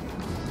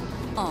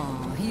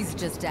 Aw, he's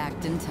just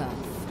acting tough.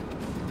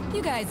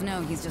 You guys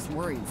know he's just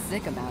worried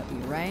sick about you,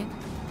 right?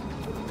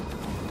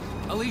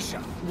 Alicia,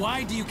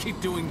 why do you keep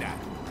doing that?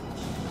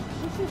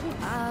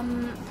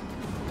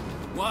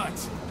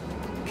 What?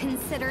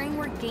 Considering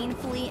we're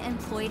gainfully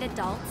employed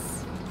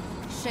adults,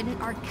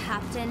 shouldn't our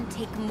captain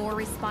take more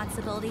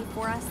responsibility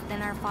for us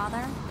than our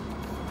father?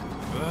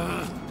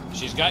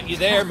 She's got you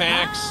there,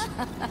 Max.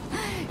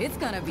 It's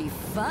gonna be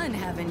fun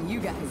having you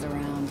guys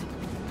around.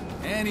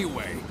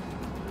 Anyway,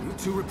 you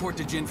two report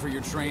to Jin for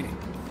your training.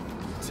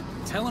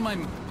 Tell him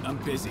I'm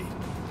busy.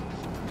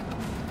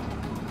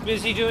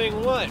 Busy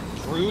doing what?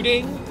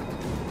 Brooding?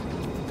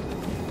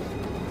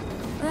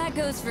 That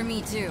goes for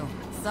me too.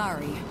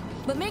 Sorry.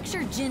 But make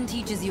sure Jin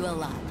teaches you a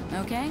lot,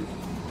 okay?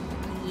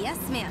 Yes,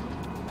 ma'am.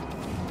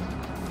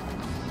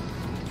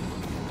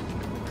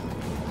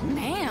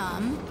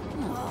 Ma'am?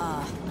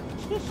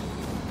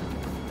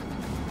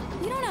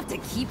 You don't have to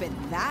keep it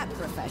that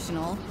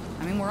professional.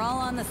 I mean, we're all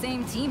on the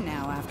same team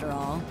now, after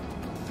all.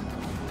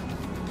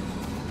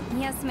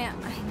 Yes, ma'am.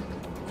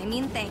 I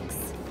mean, thanks.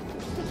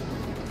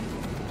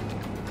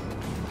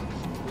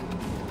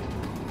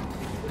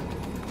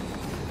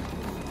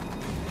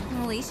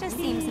 Alicia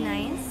seems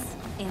nice,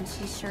 and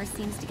she sure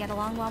seems to get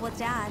along well with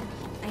Dad.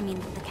 I mean,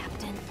 the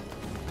captain.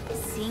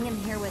 Seeing him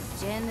here with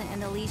Jin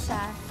and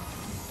Alicia,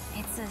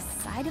 it's a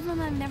side of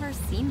him I've never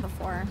seen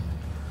before.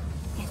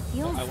 It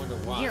feels I wonder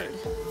why. weird.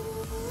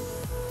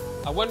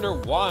 I wonder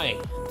why.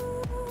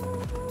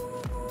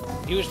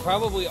 He was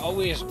probably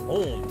always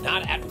home,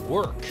 not at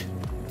work.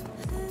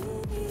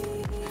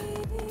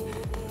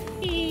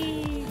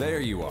 There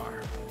you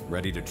are.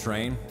 Ready to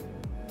train?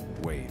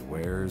 Wait,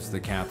 where's the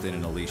captain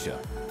and Alicia?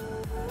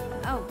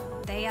 Oh,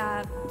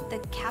 the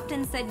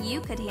captain said you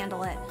could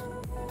handle it.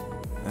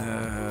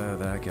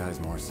 That guy's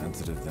more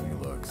sensitive than he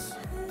looks.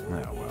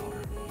 Oh well.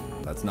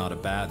 That's not a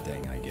bad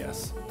thing, I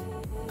guess.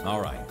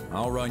 Alright,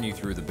 I'll run you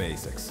through the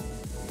basics.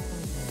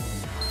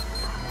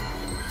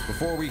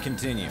 Before we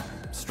continue,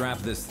 strap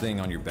this thing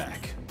on your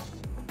back.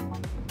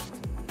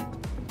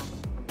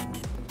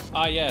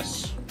 Ah,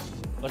 yes.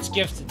 Let's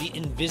gift the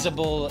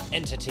invisible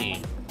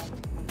entity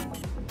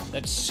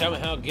that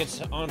somehow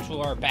gets onto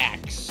our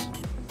backs.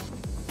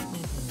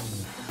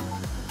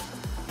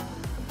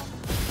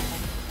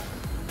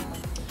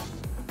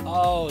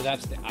 Oh,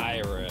 that's the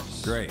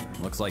iris. Great,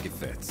 looks like it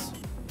fits.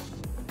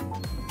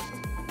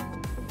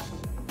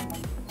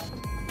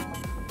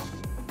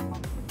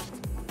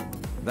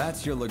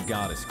 That's your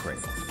Legatus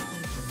cradle.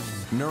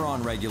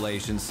 Neuron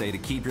regulations say to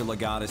keep your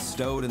Legatus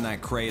stowed in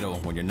that cradle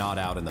when you're not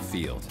out in the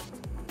field.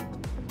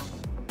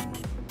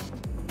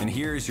 And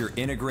here's your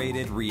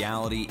integrated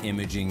reality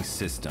imaging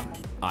system,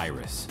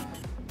 Iris.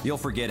 You'll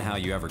forget how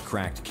you ever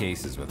cracked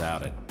cases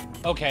without it.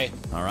 Okay.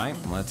 All right,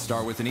 let's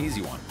start with an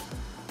easy one.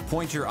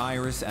 Point your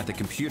Iris at the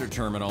computer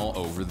terminal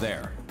over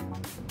there.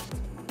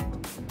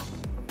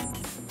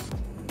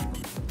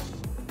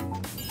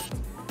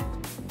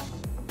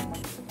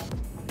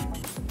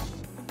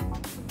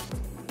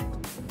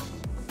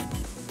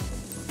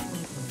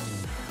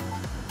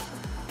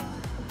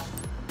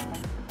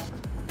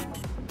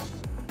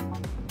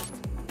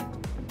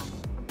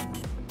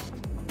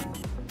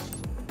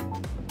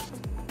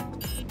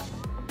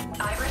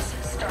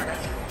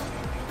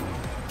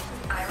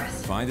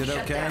 Find it Shut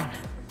okay? down.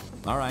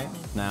 Alright,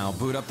 now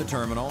boot up the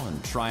terminal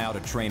and try out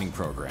a training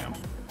program.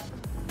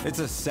 It's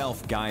a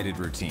self-guided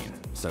routine,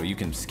 so you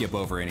can skip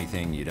over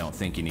anything you don't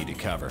think you need to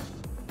cover.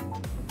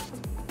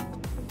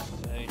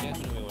 I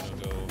definitely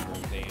want to go over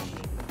evasion.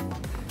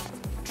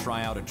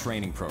 Try out a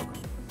training program.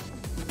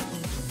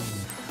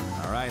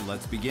 Alright,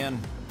 let's begin.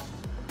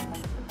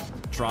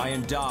 Try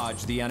and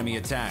dodge the enemy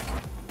attack.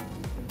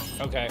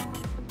 Okay.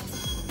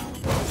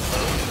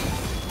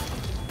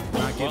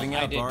 Not giving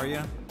Well, up, are you?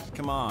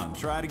 Come on,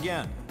 try it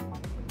again.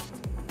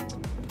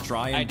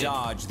 Try and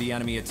dodge the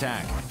enemy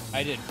attack.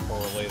 I did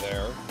poorly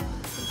there.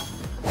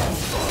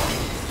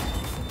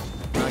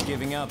 Not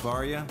giving up,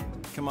 are you?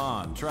 Come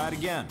on, try it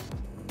again.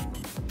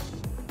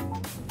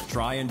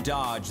 Try and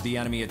dodge the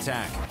enemy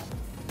attack.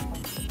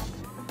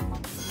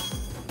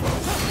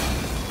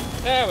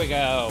 There we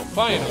go,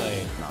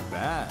 finally. Not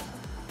bad.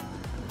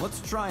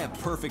 Let's try a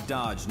perfect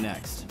dodge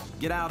next.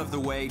 Get out of the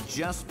way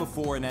just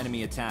before an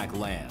enemy attack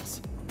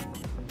lands.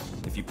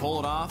 If you pull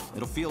it off,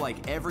 it'll feel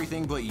like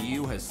everything but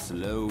you has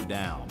slowed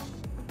down.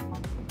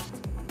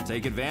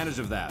 Take advantage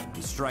of that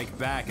and strike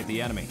back at the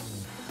enemy.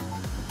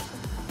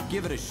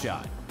 Give it a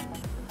shot.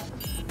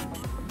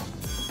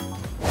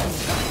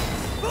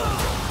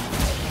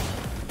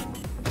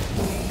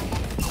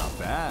 Not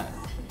bad.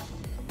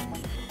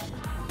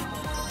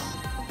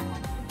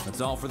 That's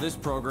all for this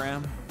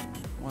program.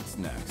 What's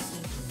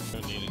next?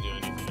 Don't need to do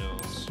anything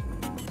else.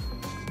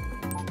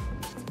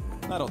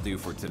 That'll do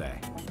for today.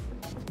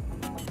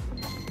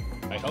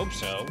 I hope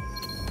so.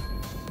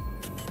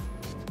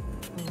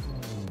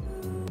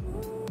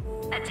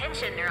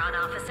 Attention, Neuron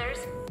officers.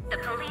 The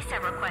police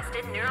have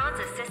requested Neuron's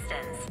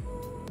assistance.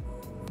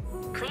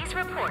 Please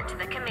report to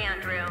the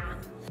command room.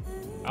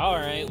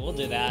 Alright, we'll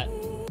do that.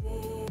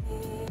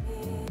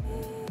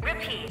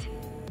 Repeat.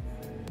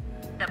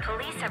 The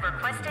police have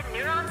requested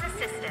Neuron's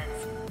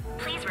assistance.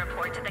 Please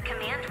report to the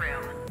command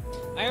room.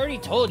 I already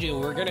told you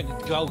we're gonna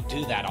go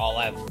do that,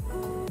 Olive.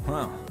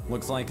 Well,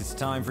 looks like it's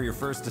time for your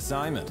first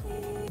assignment.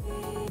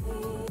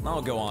 I'll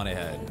go on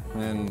ahead,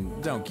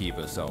 and don't keep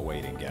us all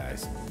waiting,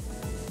 guys.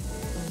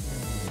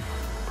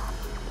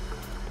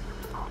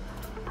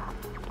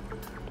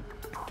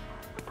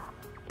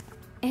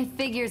 It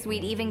figures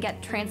we'd even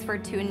get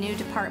transferred to a new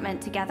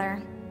department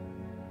together.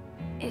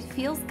 It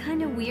feels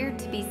kind of weird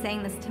to be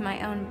saying this to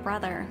my own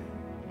brother,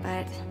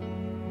 but,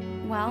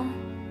 well,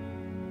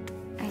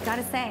 I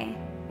gotta say,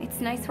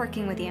 it's nice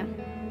working with you.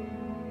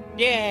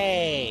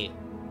 Yay!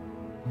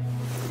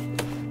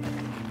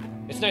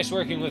 It's nice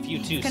working with you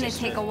too, It's gonna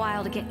sister. take a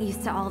while to get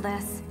used to all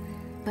this,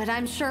 but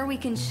I'm sure we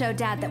can show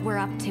Dad that we're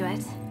up to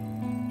it.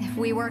 If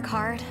we work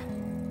hard,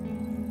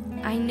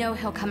 I know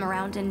he'll come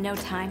around in no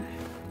time.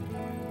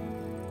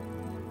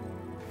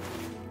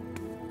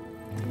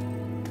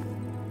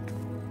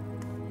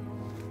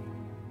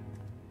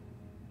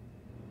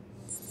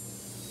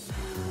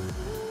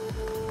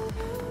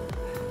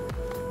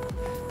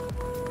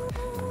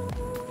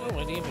 Oh,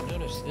 I didn't even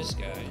notice this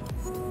guy.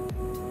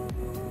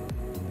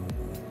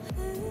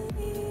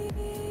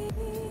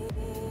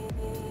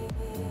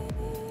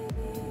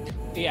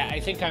 Yeah, I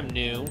think I'm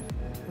new.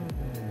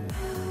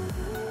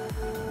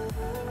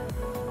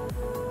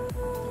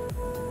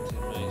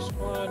 My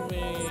squad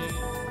mate.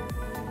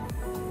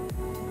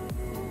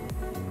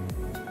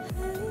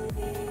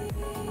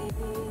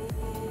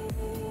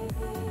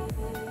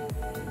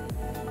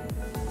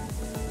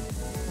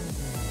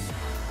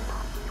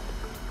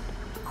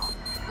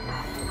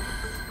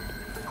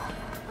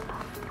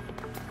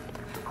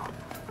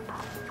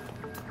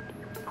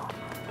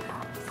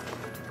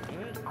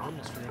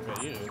 Almost forgot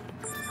about you.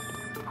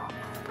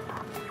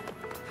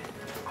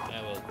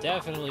 I will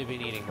definitely be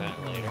needing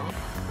that later.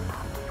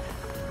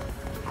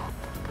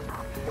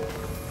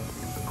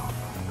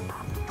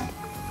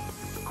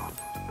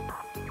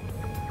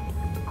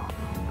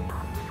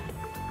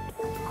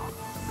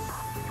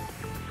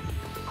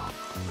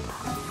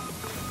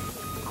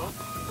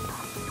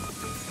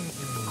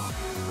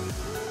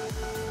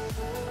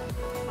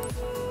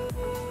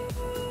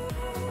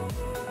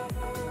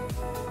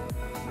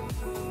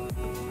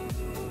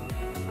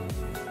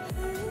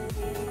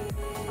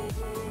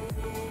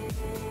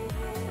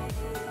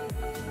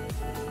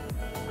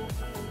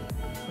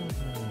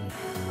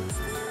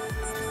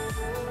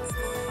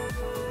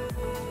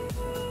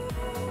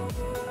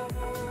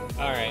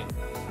 Alright.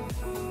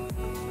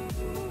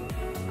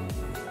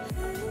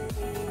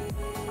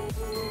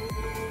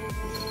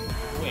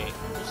 Wait,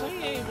 was I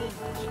able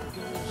to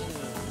go to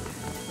the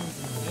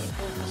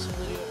medical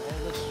facility all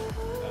this?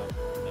 Oh,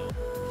 no.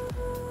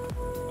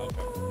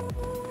 Okay.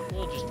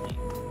 We'll just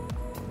leave.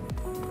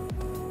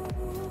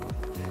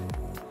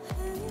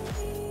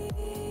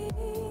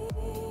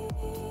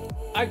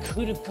 I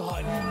could have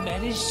gotten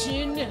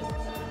medicine?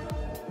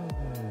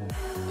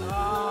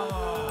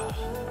 Ah.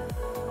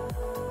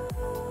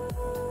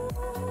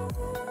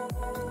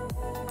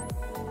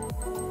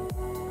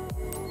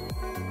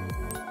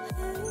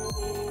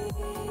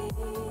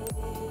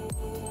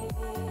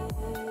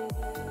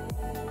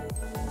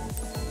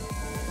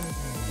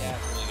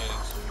 Definitely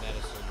getting some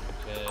medicine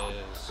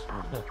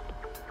because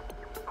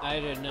I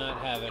did not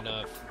have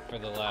enough for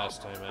the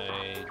last time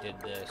I did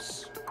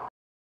this.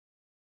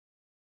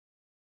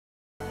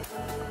 Well,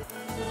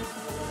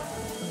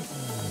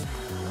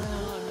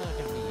 I'm not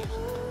gonna be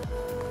using it.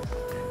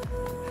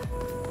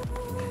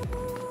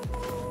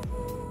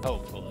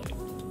 Hopefully.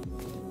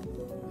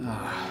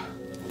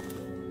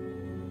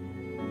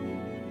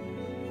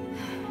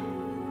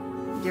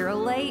 You're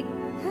late,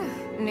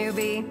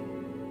 newbie.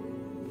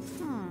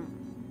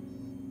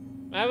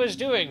 I was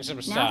doing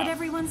some stuff. Now that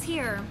everyone's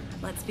here,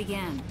 let's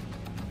begin.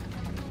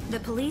 The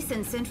police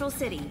in Central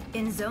City,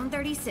 in Zone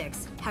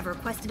 36, have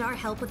requested our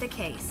help with a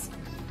case.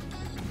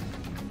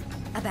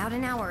 About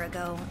an hour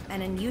ago,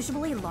 an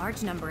unusually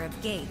large number of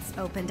gates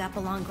opened up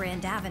along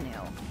Grand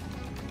Avenue.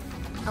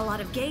 A lot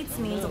of gates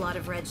means a lot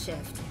of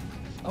redshift.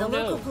 The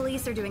local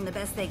police are doing the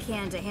best they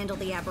can to handle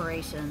the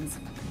aberrations.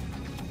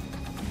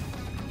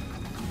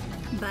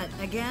 But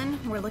again,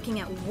 we're looking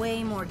at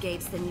way more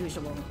gates than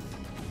usual.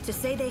 To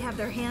say they have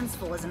their hands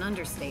full is an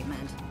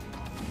understatement.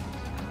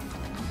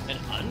 An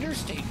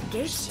understatement?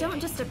 Gates don't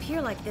just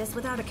appear like this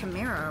without a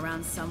Chimera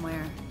around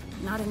somewhere.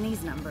 Not in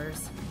these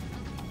numbers.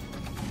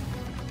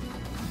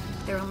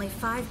 There are only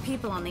 5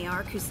 people on the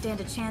Ark who stand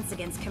a chance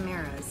against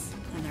Chimeras,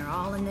 and they're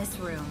all in this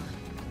room.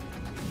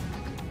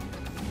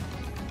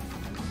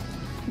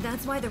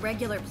 That's why the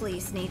regular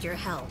police need your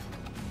help.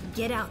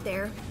 Get out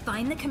there,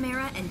 find the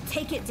Chimera, and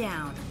take it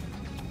down.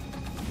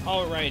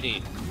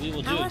 Alrighty, we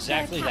will do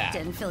exactly that. I'll let the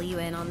captain fill you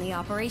in on the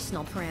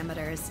operational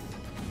parameters.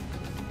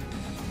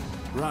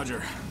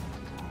 Roger.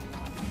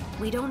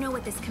 We don't know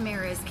what this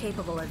Chimera is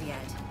capable of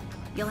yet.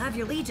 You'll have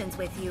your legions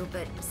with you,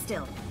 but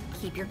still,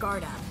 keep your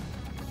guard up.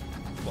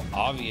 Well,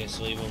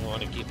 obviously we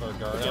want to keep our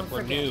guard up.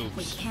 We're noobs.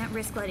 We can't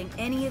risk letting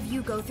any of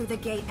you go through the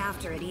gate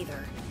after it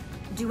either.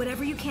 Do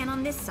whatever you can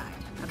on this side,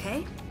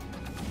 okay?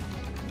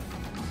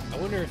 I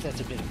wonder if that's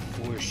a bit of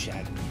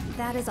foreshadowing.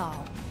 That is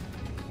all.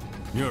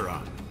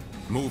 Neuron,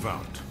 move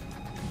out.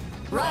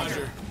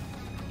 Roger.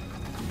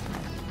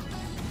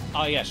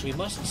 Ah, yes, we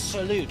must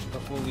salute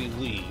before we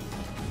leave.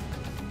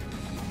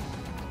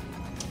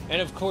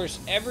 And of course,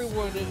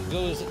 everyone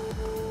goes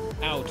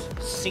out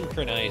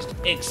synchronized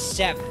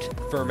except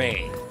for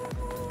me.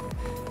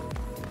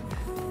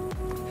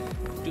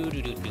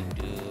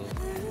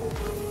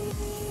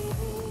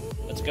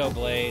 Let's go,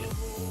 Blade.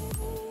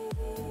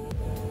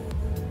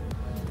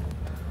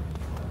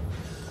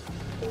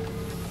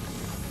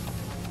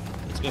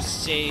 Let's go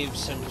save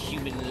some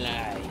human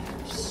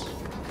lives.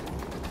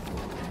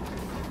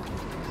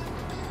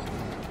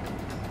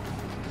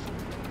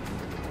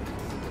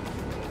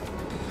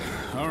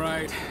 All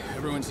right,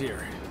 everyone's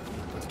here.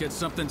 Let's get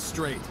something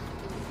straight.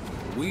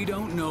 We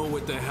don't know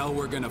what the hell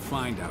we're gonna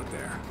find out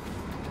there.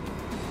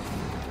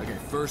 Okay,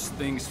 first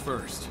things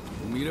first.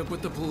 We'll meet up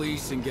with the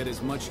police and get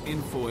as much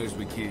info as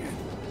we can.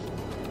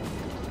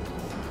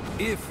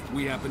 If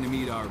we happen to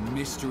meet our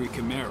mystery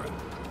Chimera,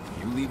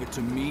 you leave it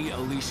to me,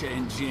 Alicia,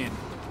 and Jin.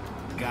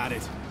 Got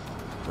it?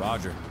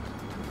 Roger.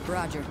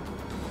 Roger.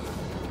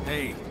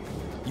 Hey,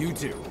 you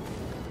two.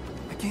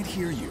 I can't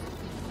hear you.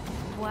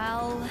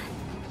 Well,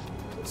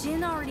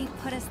 Jin already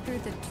put us through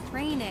the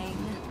training,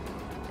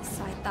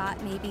 so I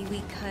thought maybe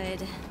we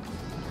could...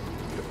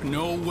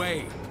 No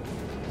way.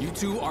 You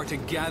two are to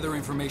gather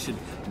information.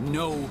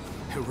 No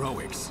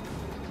heroics.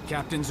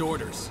 Captain's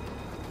orders.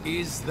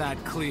 Is that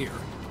clear?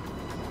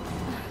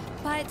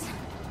 But...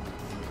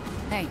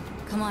 Hey,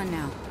 come on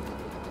now.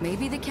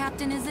 Maybe the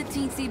captain is a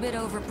teensy bit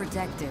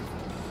overprotective.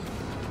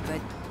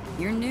 But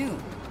you're new.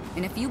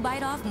 And if you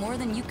bite off more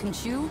than you can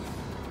chew,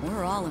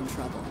 we're all in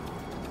trouble.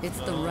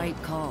 It's the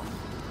right call.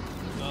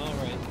 All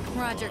right.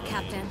 Roger,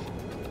 Captain.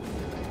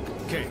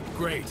 Okay,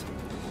 great.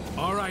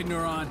 All right,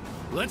 Neuron.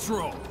 Let's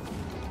roll.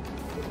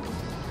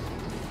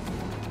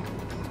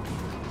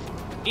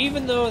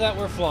 Even though that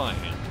we're flying.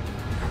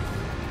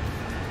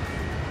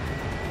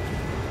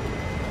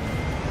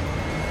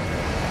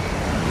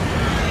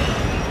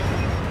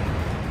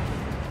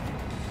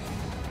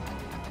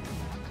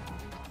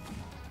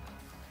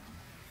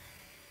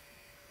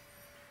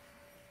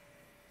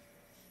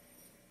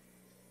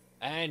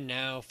 And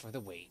now for the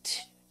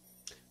wait.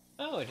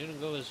 Oh, it didn't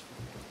go as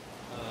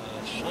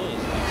slow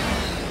as that.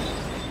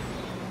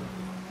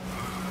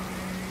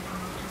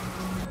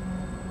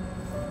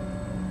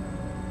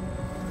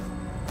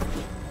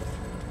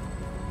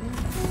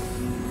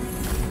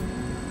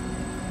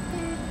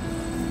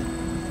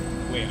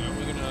 Wait, are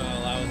we gonna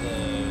allow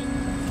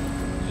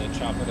the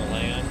chopper to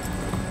land?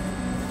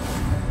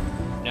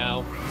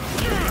 No.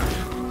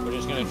 We're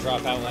just gonna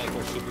drop out like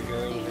we're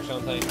superheroes or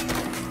something.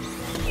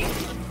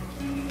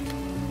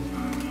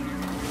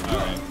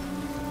 Alright.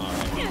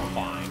 Alright,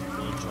 fine.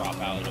 We'll drop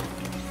out of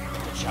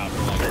the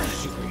chopper like we're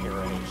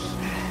superheroes.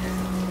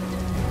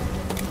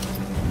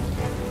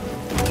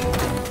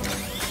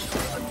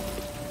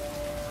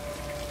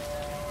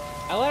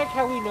 I like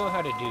how we know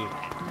how to do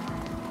that.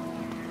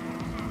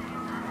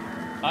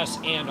 Us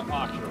and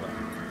Oculus.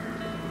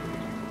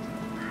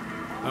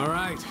 All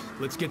right,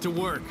 let's get to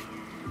work.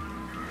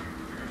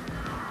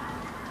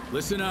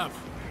 Listen up.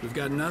 We've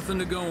got nothing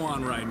to go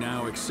on right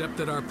now except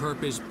that our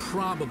perp is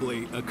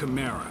probably a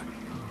Chimera.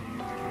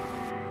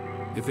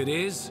 If it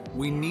is,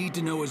 we need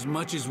to know as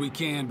much as we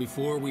can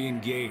before we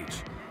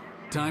engage.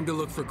 Time to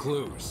look for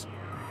clues.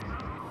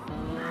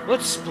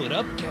 Let's split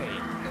up, Kate.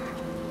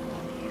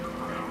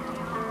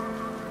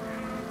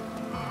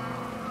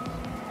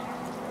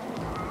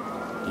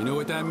 You know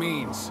what that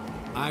means?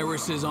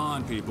 Iris is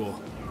on,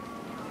 people.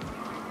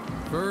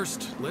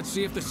 First, let's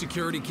see if the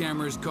security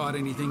cameras caught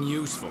anything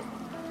useful.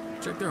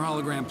 Check their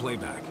hologram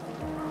playback.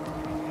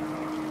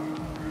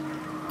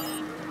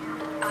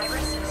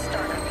 Iris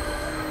startup.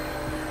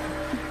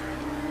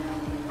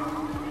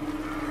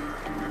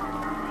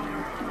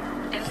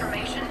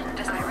 Information,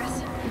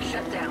 Iris,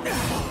 shut down.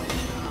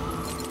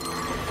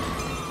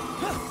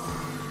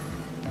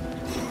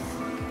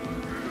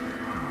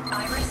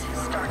 Iris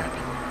startup.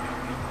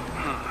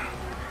 Huh.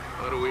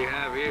 What do we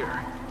have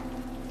here?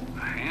 A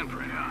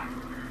handprint, huh?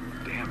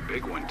 Damn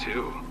big one,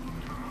 too.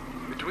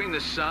 Between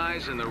the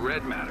size and the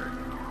red matter,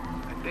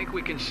 I think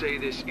we can say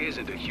this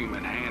isn't a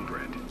human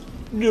handprint.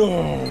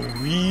 No,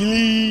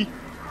 really?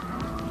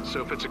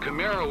 So if it's a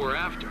Chimera we're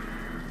after,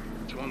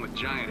 it's one with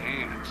giant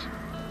hands.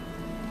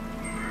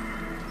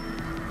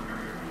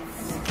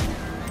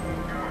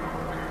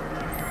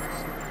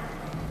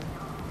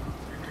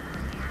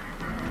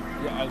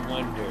 Yeah, I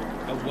wonder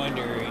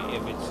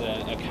if it's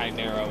a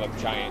Chimera with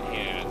giant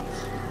hands.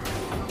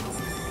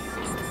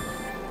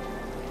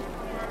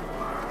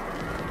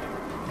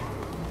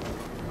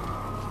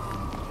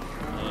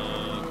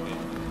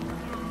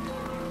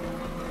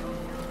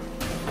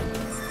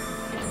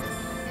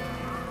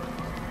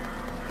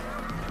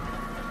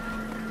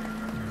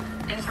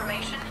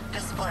 Information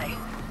display.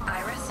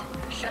 Iris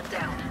shut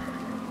down.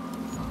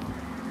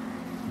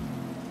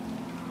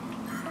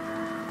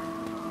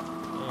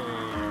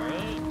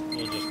 Alright,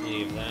 we'll just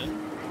leave then.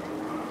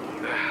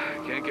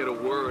 Can't get a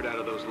word out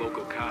of those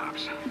local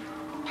cops.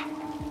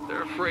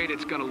 They're afraid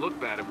it's gonna look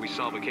bad if we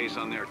solve a case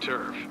on their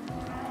turf.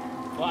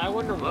 Well, I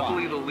wonder why.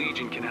 Luckily, the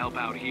Legion can help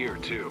out here,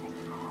 too.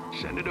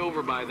 Send it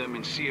over by them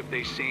and see if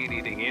they say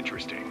anything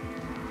interesting.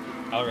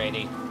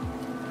 Alrighty.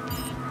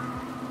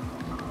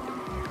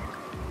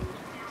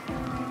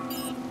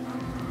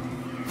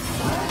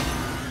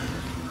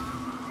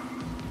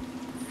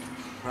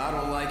 I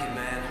don't like it,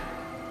 man.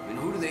 I mean,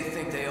 who do they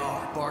think they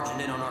are, barging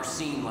in on our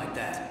scene like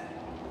that?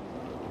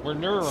 We're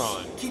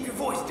Neuron. Keep your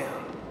voice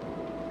down.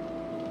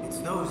 It's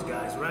those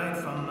guys, right?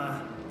 From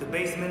the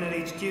basement at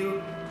HQ? No,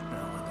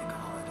 what they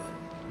call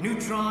it?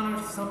 Neutron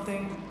or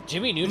something?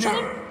 Jimmy Neutron?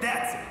 No,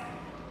 that's it.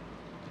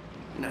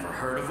 Never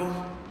heard of them?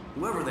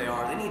 Whoever they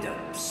are, they need to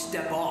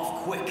step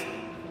off quick.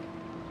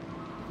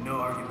 No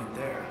argument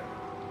there.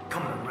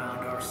 Coming around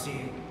our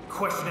scene,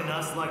 questioning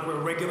us like we're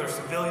regular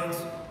civilians.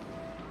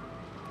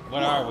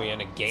 What are we,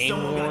 in a game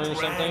Someone war got or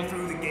dragged something?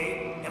 through the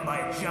gate, and by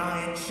a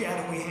giant,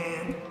 shadowy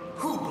hand?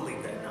 Who'd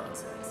believe that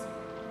nonsense?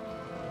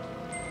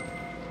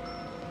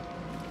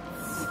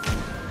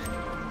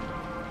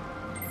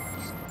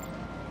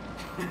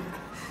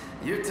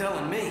 You're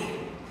telling me?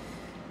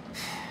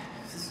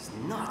 This is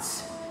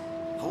nuts.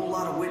 A whole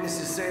lot of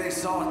witnesses say they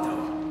saw it,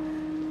 though.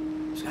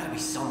 There's gotta be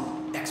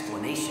some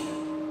explanation.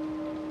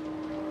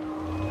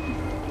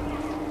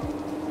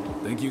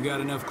 Think you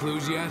got enough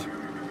clues yet?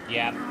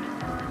 Yep.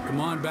 Come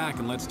on back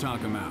and let's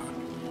talk them out.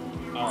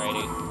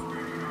 Alrighty.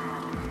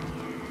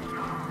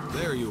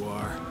 There you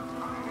are.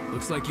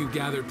 Looks like you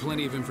gathered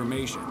plenty of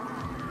information.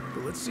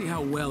 But let's see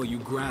how well you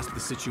grasp the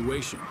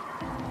situation.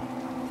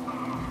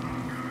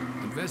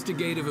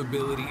 Investigative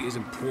ability is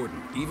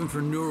important, even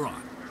for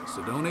Neuron,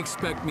 so don't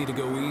expect me to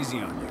go easy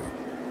on you.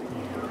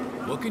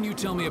 What can you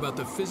tell me about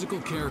the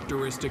physical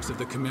characteristics of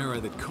the Chimera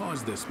that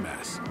caused this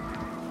mess?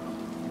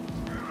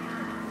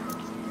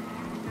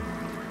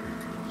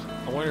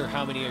 I wonder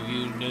how many of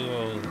you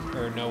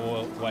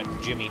know what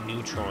Jimmy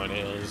Neutron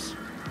is.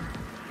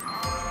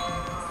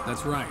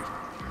 That's right.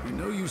 I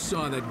know you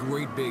saw that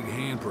great big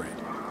handprint.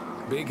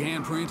 Big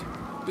handprint,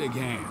 big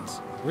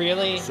hands.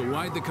 Really? So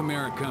why'd the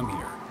Chimera come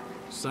here?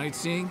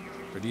 Sightseeing?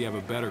 Or do you have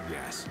a better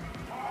guess?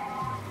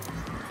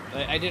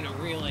 I didn't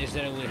realize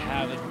that it would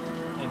have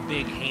a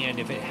big hand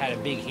if it had a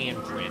big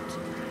handprint.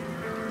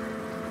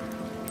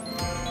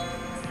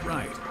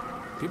 Right.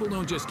 People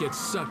don't just get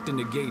sucked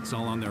into gates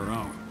all on their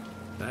own.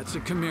 That's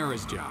a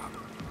Chimera's job.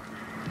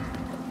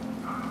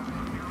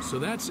 So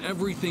that's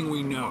everything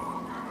we know.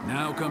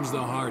 Now comes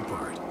the hard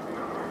part.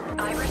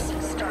 Iris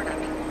startup.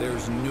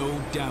 There's no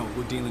doubt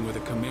we're dealing with a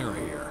Chimera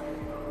here.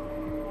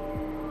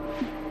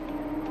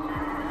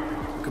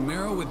 A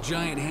Chimera with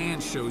giant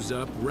hands shows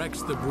up,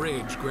 wrecks the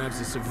bridge,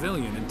 grabs a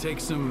civilian, and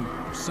takes him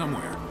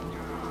somewhere.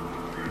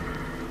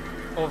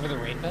 Over the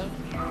rainbow?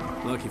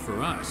 Lucky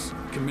for us,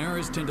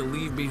 Chimeras tend to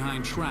leave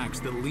behind tracks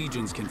that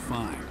legions can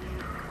find.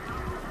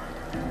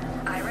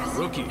 Iris,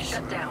 Rookies,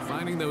 shut down.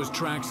 finding those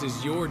tracks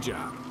is your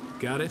job.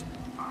 Got it?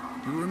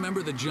 You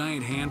remember the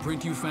giant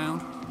handprint you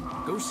found?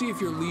 Go see if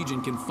your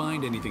legion can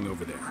find anything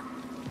over there.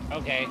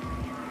 Okay.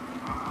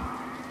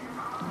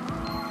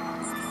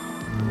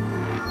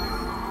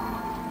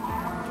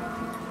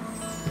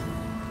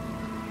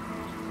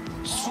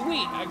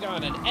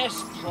 got an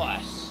S+.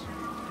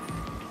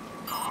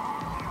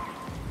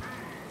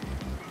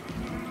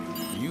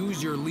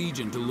 Use your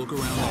Legion to look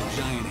around that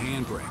giant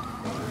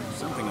handprint.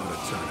 Something ought to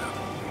turn up.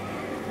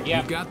 Yeah.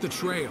 You've got the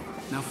trail.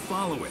 Now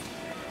follow it.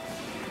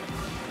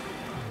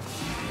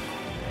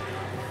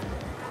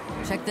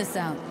 Check this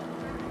out.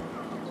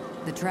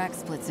 The track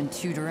splits in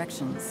 2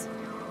 directions.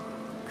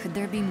 Could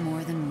there be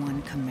more than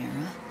one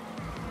Chimera?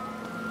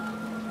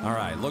 All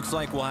right, looks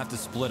like we'll have to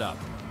split up.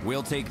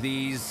 We'll take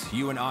these,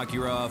 you and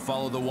Akira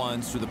follow the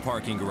ones through the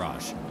parking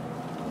garage.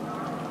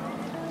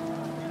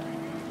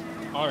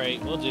 All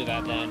right, we'll do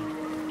that then.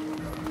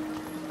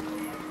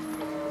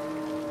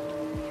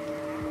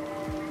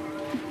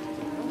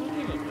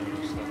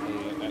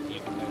 You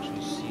can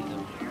actually see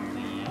them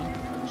leave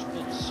for a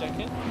split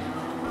second.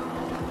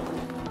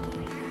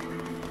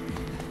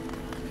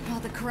 Oh,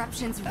 the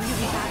corruption's really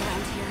bad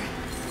around here.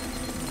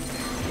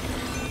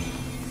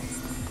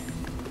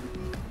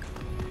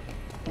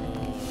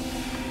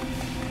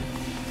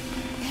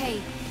 Hey,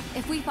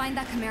 if we find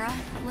that Chimera,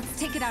 let's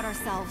take it out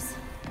ourselves.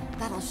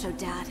 That'll show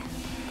Dad.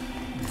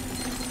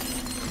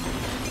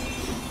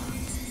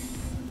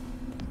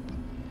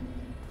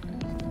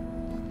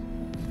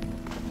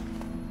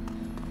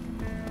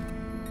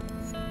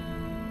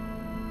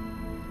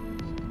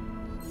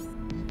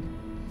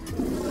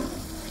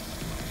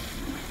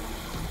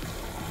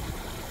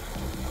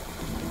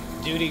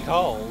 Duty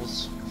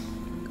calls.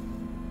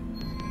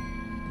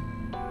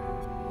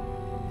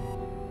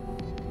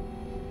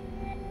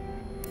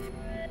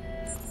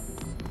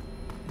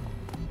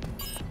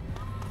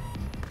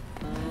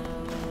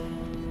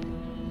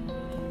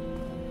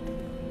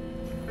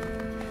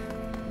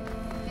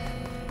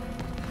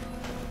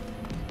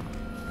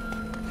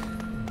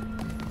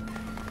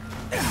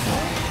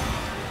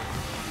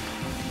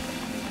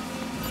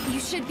 You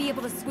should be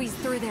able to squeeze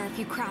through there if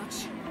you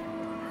crouch.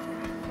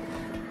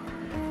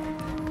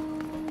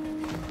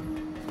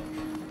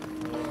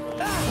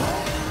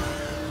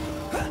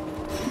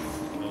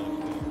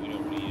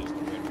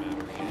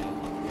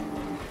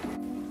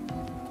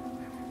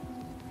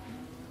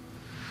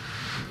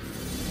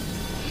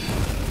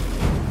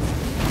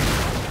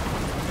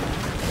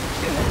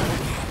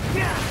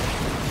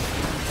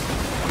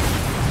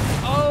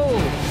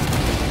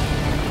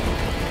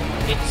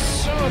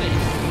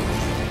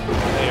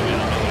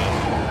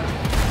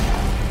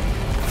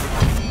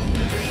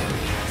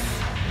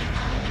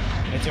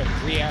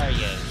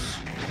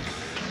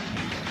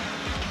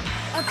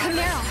 A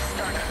Chimera!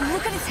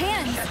 Look at his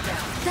hands!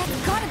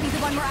 That's gotta be the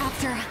one we're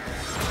after!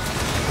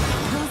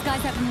 Those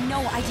guys have no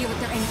idea what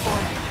they're in for.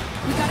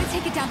 We gotta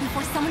take it down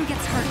before someone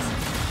gets hurt.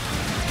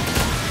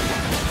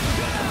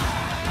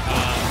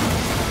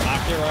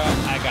 Akira,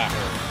 I got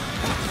her.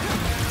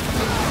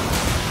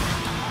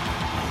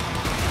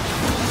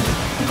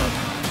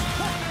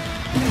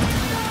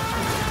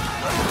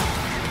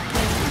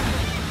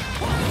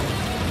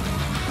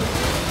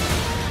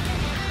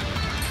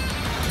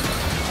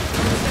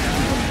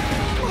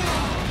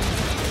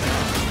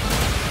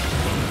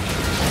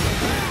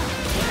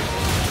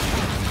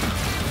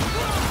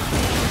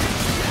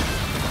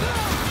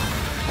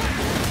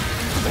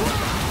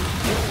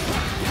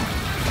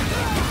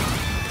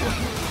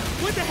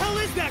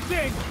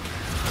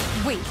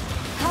 Wait,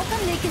 how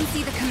come they can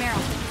see the Chimera?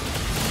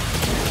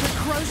 The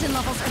corrosion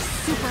levels are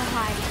super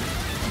high.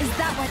 Is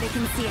that why they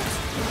can see it?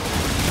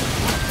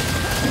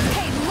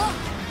 Hey, look!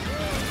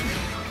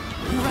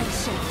 Right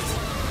shift.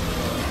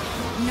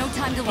 No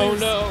time to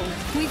lose. Oh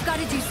no! We've got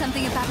to do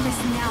something about this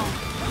now.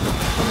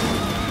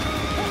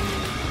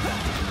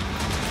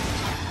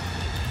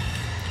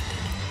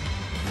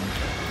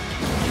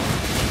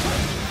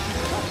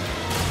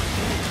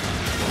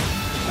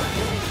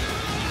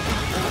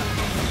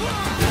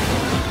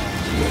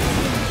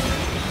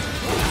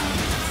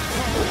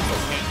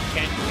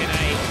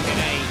 Can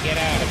I get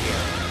out of here?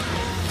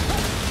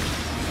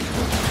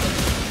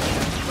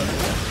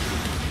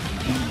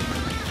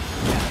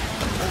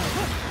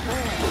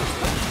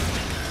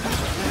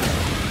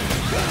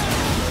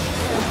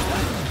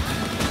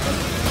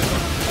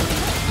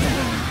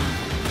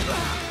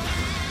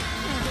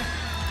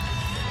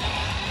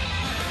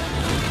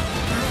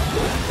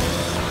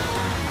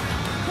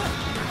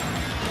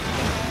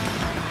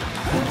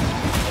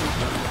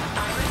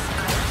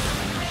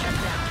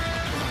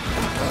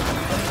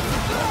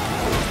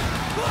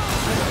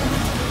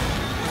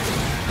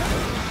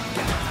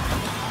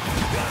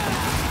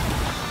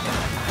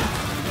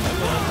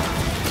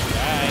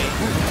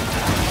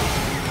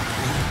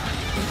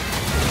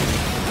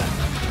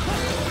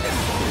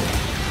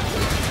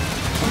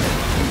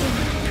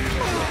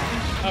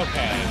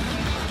 Okay,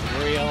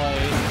 really?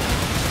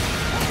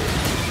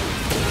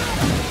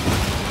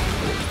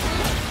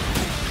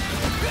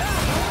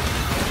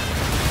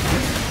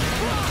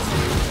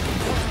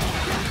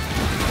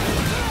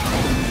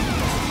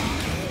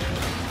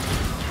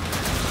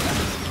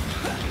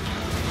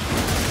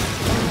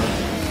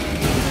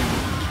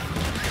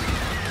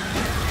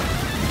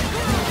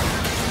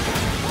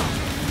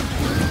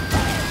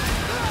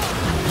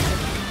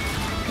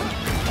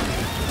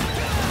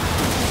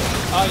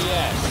 Oh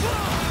yes.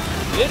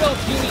 little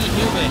puny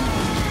human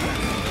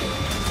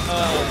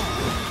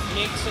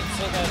makes it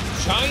so that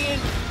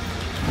giant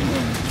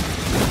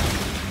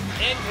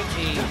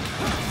entity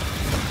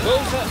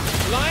goes up,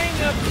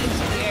 flying up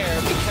into the air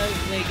because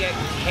they get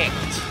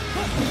kicked.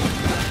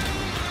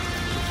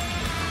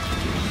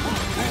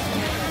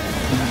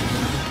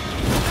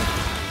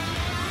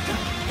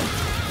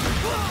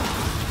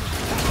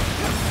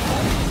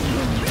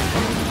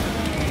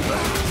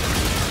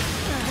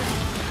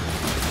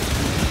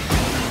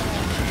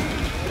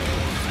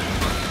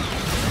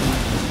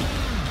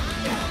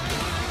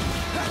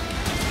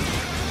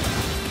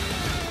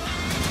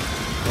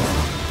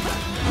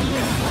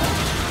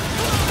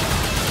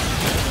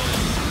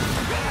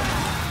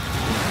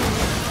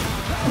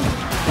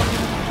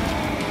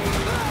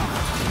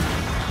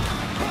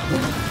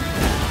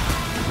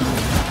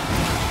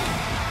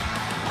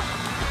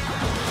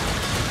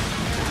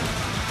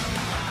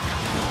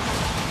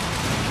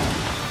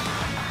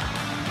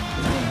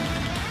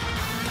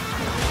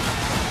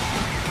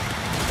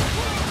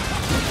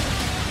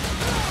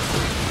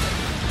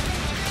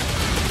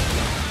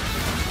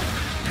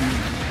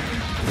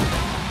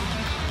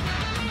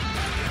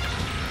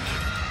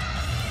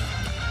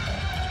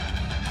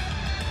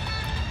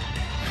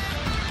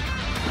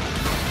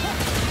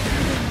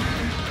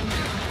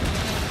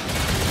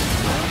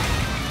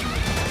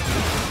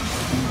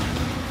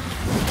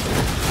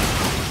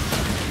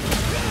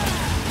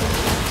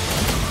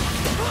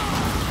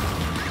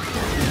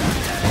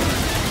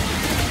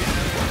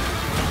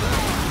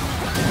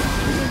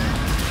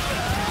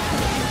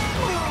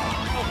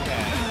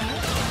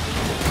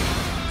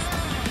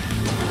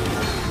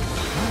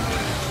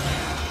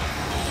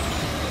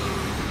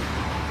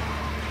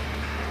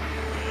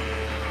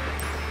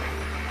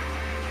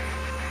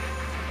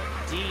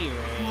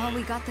 Well,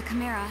 we got the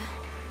Chimera.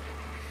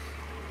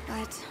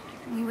 But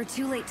we were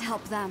too late to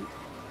help them.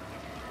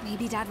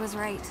 Maybe Dad was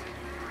right.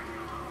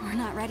 We're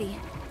not ready.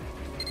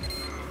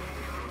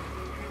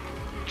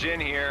 Jin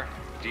here.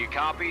 Do you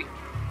copy?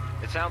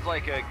 It sounds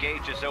like a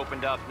gate just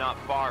opened up not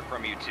far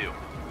from you two.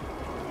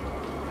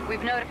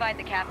 We've notified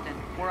the captain.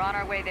 We're on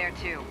our way there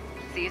too.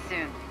 See you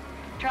soon.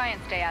 Try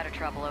and stay out of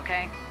trouble,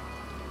 okay?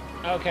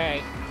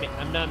 Okay.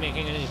 I'm not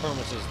making any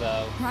promises,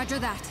 though. Roger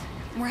that.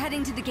 We're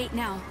heading to the gate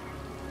now.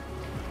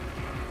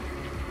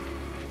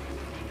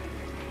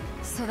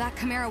 So that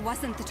Chimera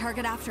wasn't the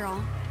target after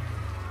all.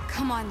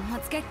 Come on,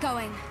 let's get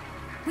going.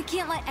 We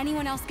can't let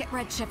anyone else get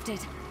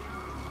redshifted.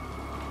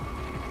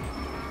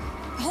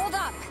 Hold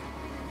up!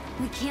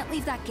 We can't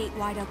leave that gate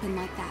wide open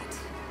like that.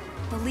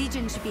 The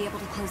Legion should be able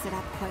to close it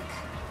up quick.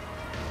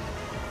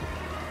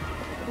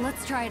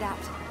 Let's try it out.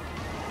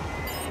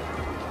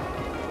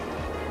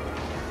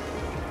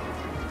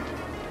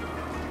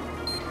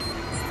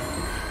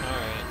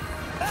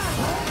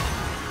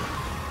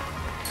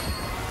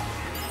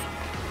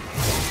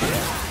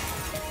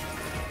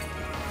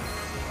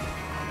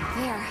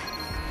 There.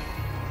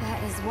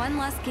 That is one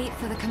less gate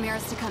for the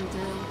Chimeras to come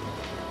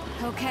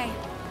through. Okay,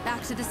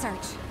 back to the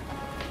search.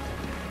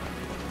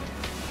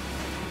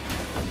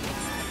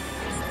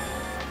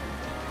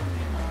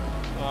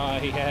 Ah,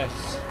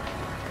 yes.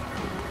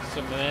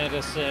 Some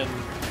medicine.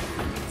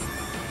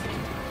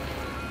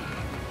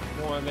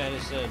 More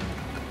medicine.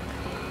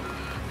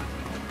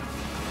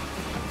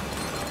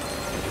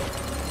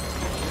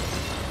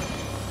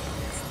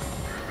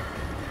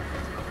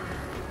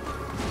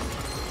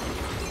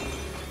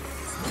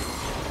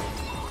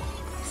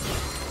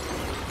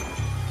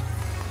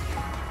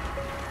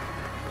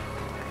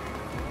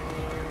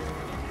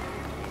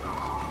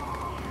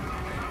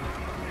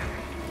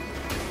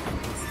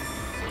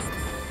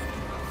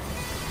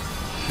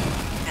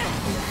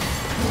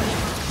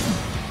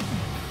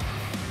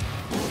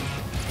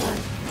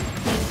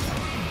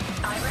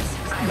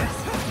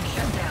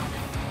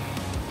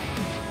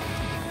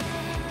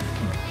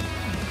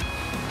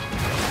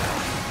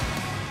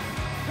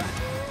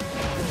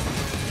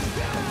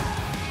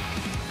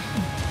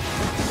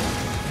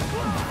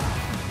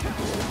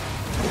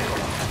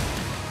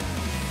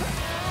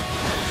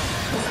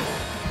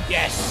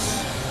 Yes!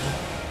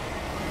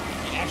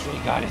 I actually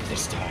got it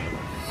this time.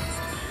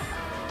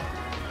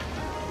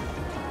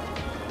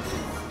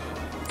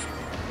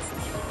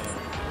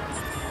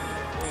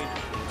 Wait,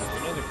 there's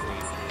another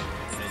crate.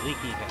 And a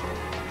leaky guy.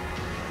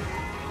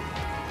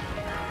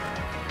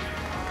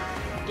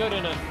 Good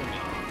enough for me.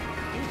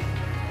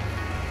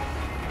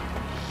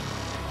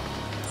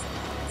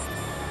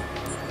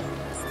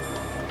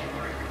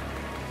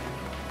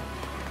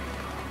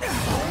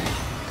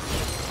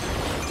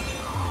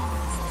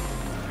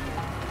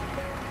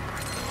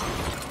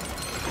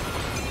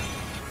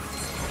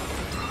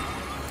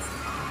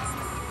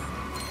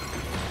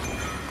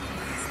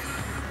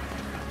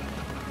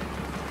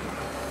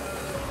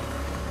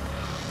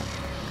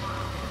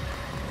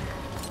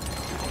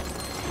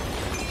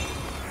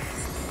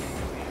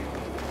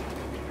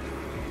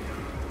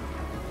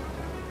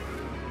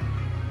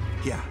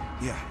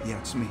 Yeah,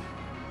 it's me.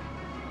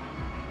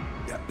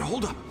 Yeah,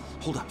 hold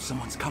up,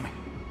 someone's coming.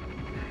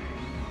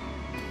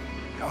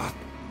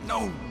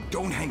 No,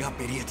 don't hang up,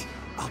 idiot.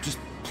 I'll just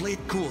play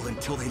it cool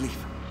until they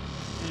leave.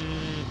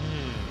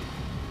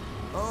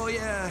 Oh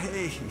yeah,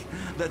 hey,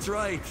 that's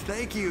right.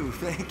 Thank you,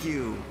 thank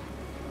you.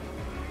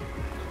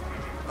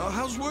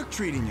 How's work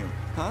treating you,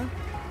 huh?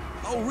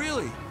 Oh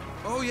really?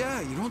 Oh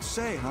yeah, you don't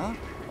say, huh?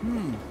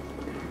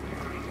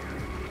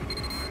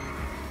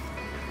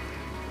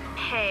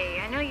 Hey,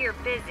 I know you're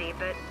busy,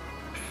 but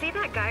see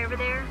that guy over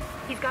there?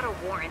 He's got a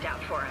warrant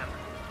out for him.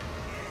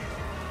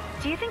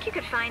 Do you think you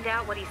could find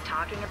out what he's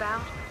talking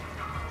about?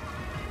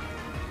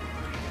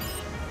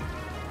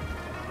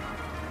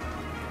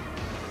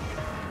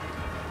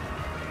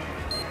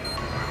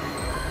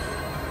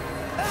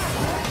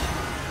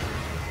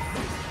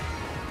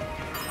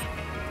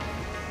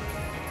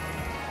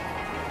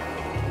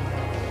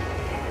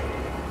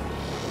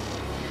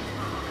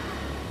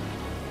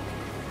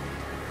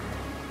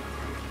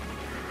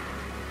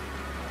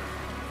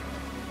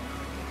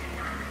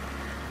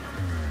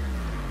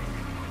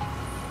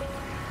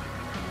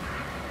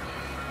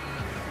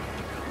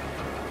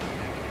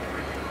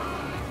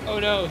 Oh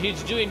no,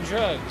 he's doing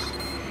drugs.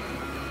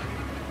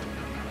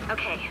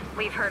 Okay,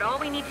 we've heard all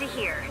we need to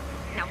hear.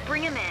 Now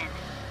bring him in.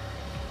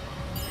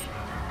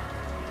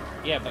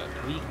 Yeah, but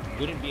we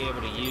wouldn't be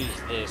able to use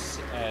this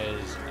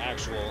as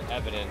actual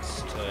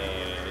evidence to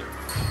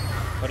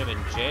put him in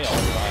jail,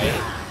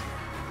 right?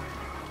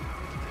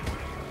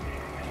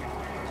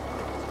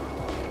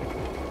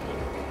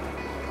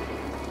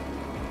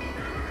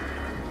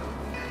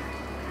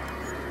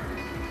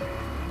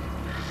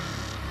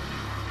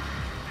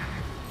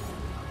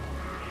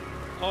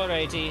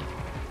 Alrighty.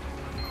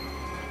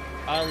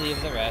 I'll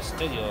leave the rest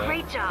to you.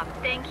 Great job,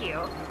 thank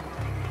you.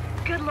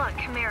 Good luck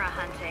Chimera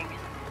hunting.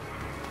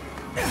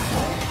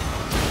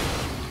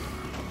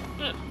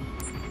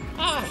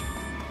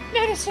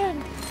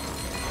 Medicine!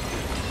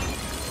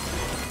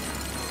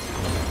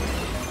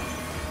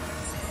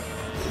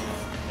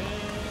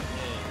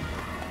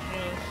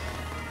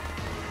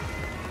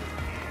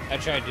 I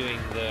tried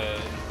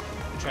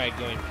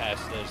going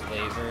past those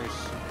lasers.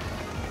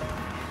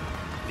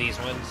 These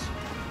ones.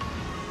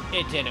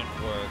 It didn't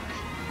work.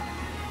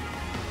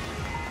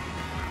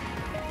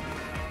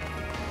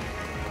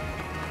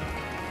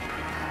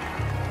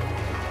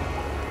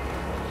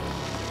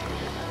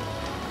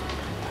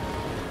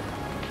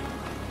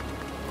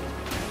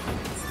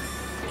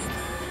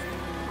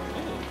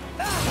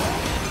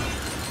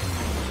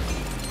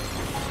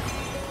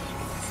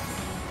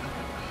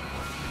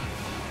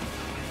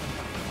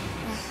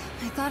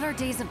 I thought our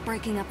days of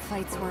breaking up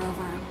fights were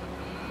over.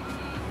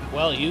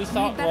 Well, you thought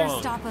wrong. We'd better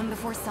wrong. stop him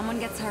before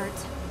someone gets hurt.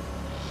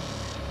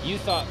 You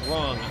thought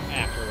wrong,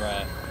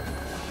 Accurate.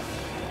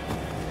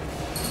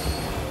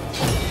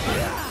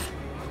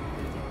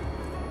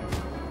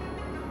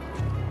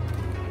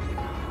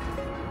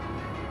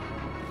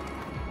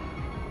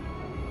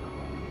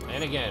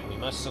 And again, we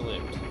must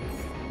salute.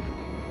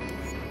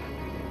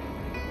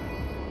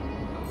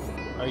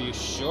 Are you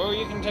sure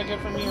you can take it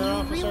from your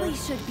officer? We really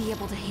should be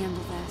able to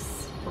handle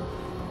this.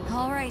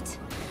 All right.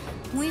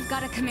 We've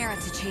got a Chimera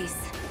to chase.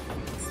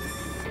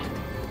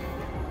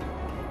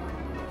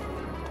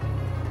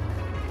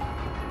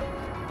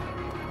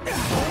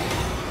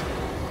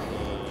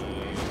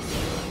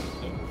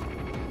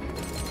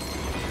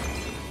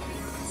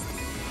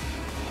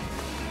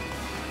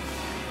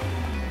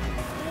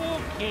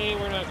 Okay,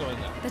 we're not going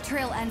there. The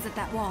trail ends at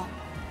that wall.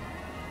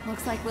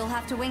 Looks like we'll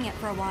have to wing it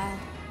for a while.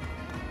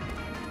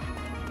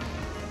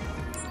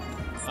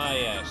 Ah,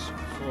 yes,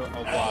 for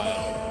a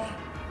while.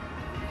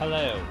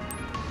 Hello.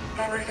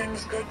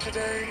 Everything's good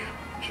today.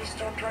 Just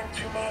don't drink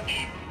too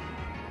much.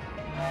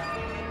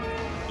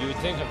 You would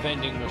think a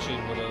vending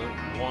machine would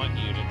want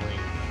you to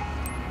drink.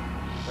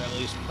 Or at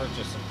least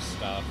purchase some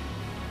stuff.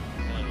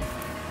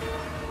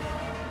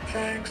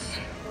 Thanks.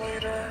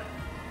 Later.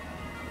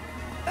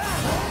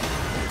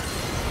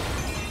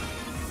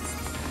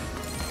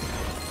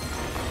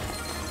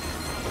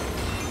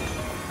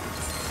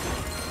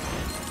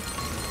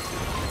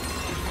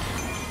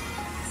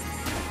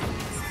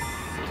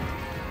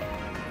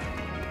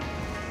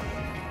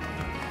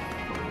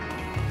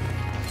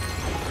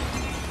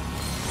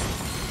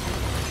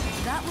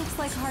 That looks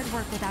like hard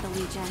work without a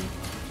Legion.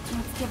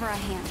 Let's give her a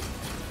hand.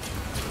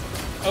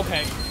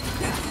 Okay.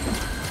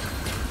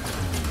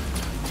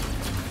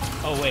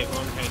 Oh wait,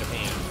 wrong kind of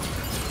hand.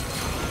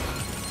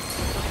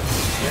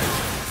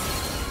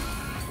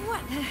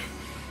 What?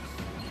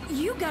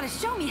 You gotta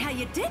show me how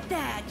you did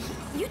that.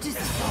 You just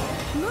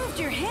moved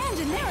your hand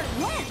and there it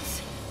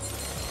went.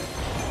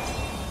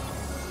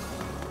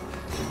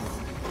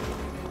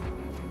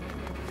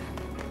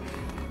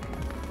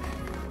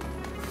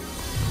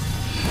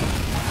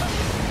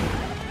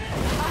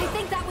 I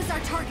think that was our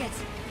target.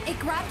 It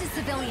grabbed a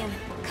civilian.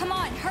 Come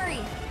on, hurry.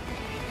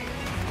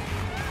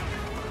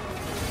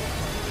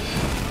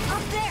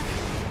 Up there.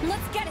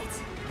 Let's get it.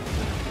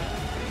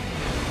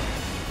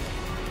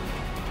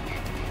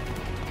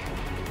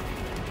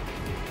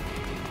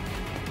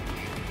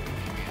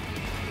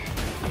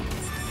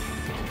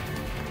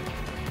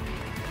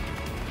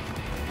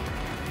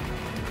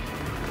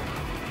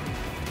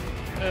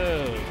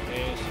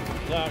 Okay, so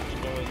we're not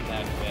going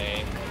that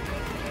way.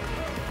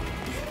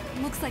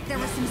 Looks like there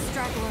were some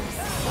stragglers.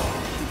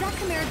 Did that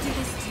Chimera do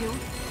this too?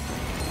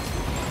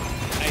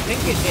 I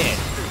think it did.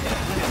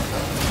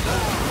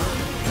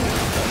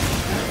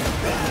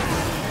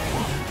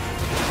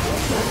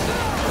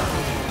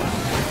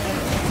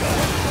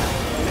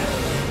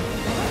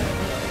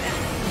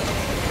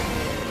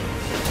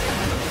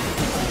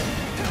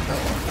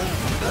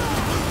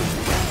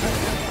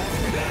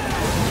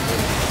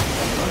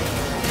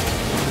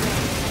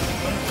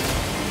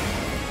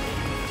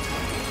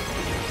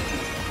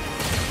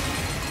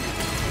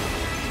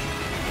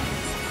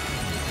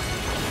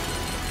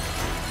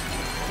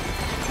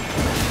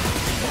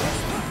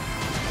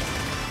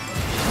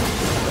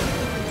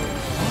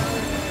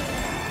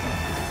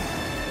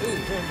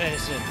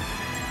 Medicine.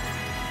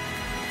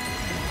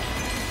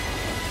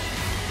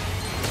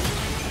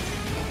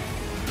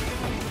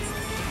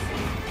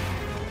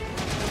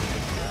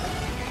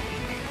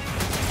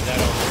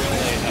 That'll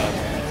really help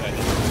if I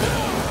didn't know.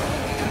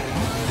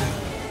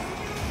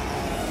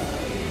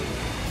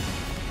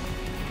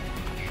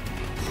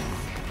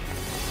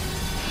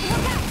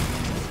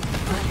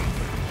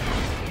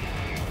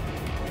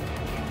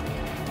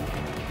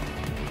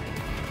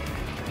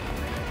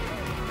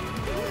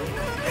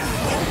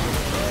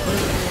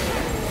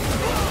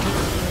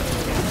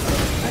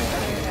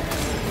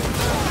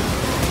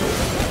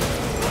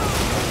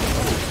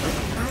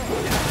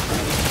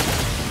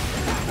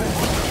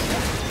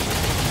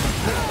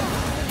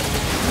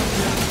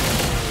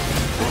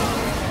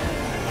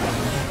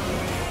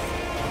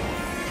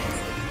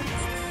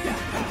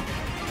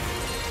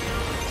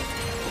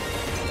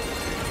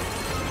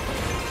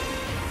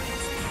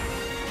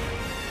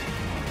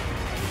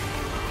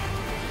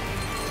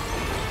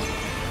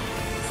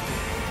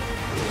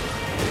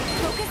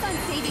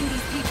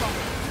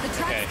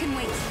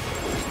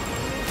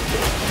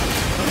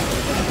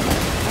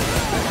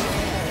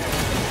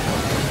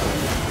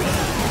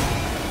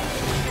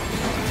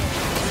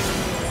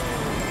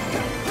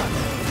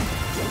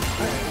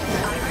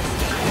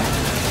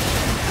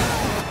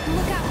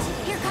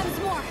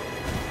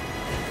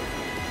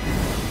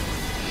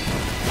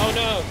 Oh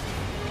no!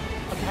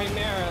 A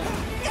Chimera!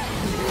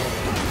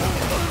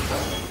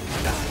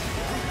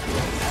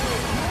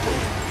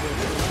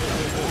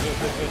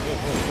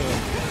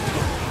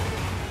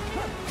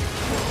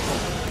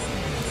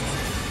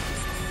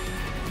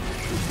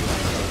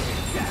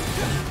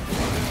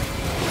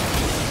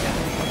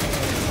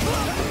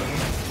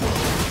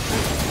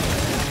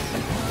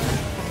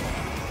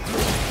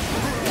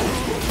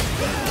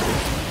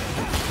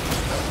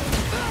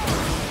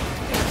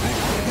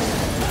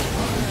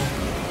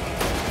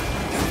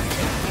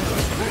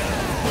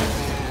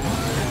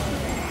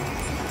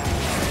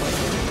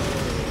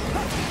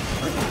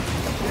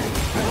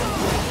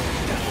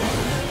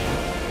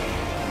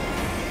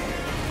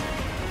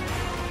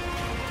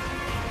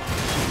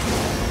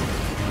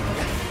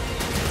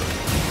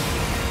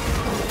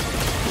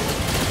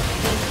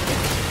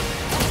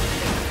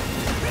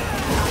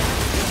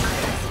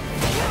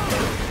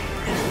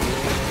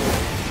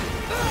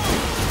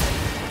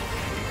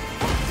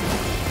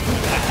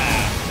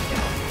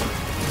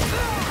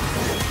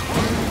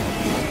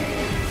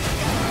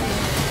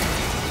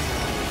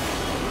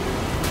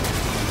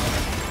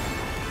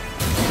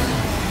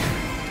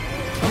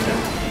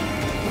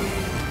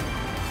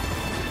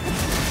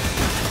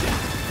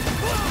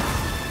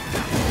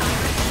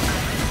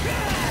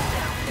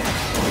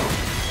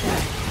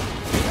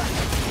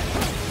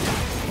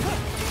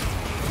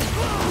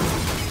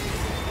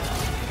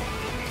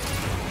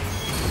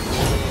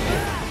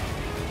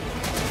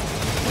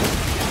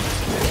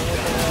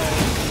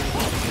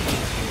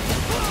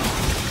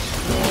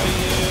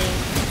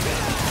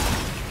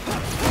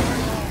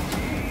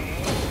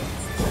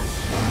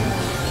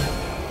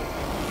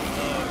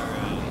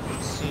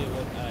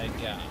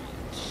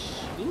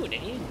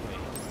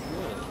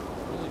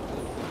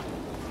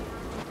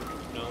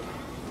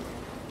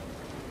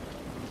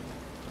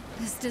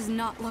 Does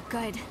not look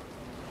good.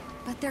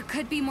 But there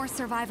could be more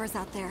survivors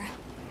out there.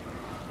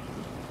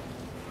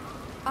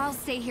 I'll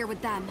stay here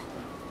with them.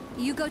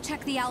 You go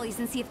check the alleys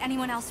and see if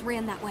anyone else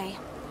ran that way.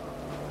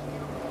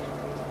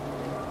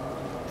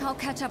 I'll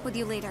catch up with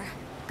you later.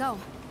 Go.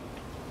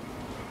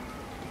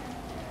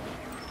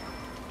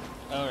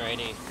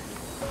 Alrighty.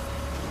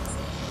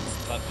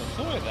 But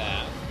before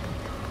that...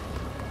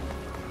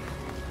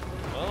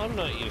 Well, I'm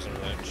not using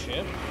that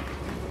ship.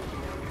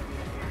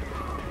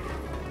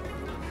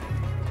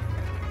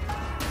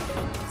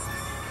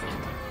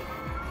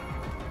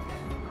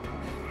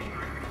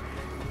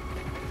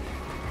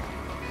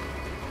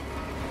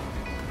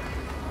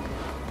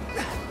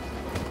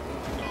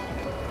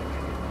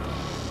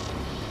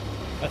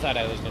 I thought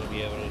I was going to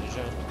be able to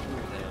jump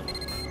through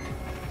them.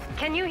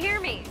 Can you hear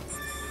me?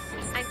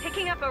 I'm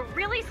picking up a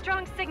really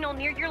strong signal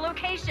near your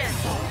location.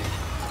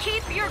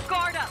 Keep your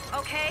guard up,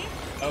 okay?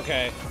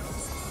 Okay.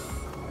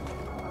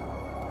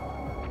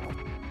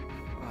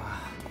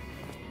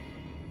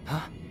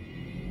 Huh?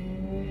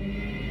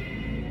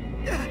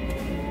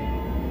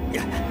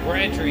 We're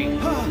entering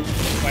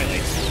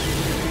Twilight.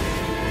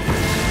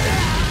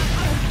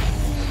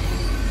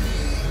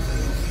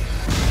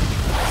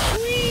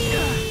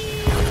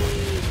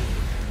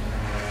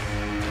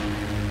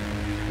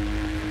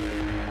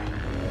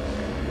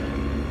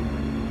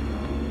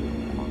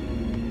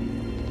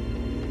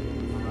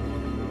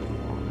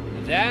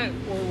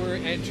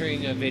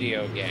 entering a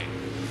video game.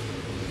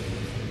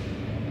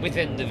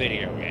 Within the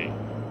video game.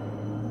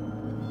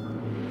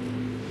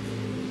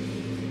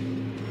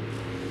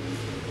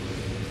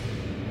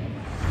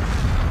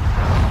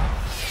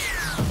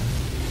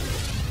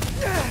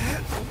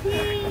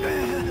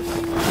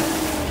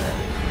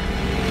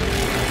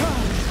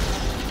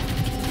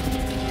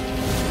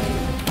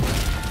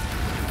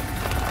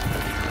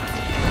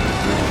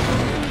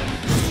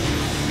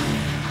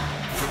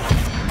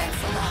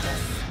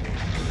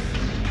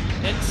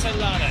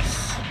 Enchiladas.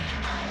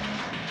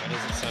 Why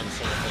does it sound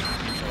sort of like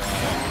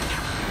enchilada?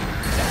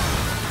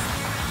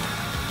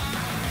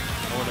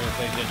 I wonder if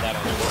they did that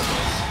on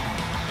purpose.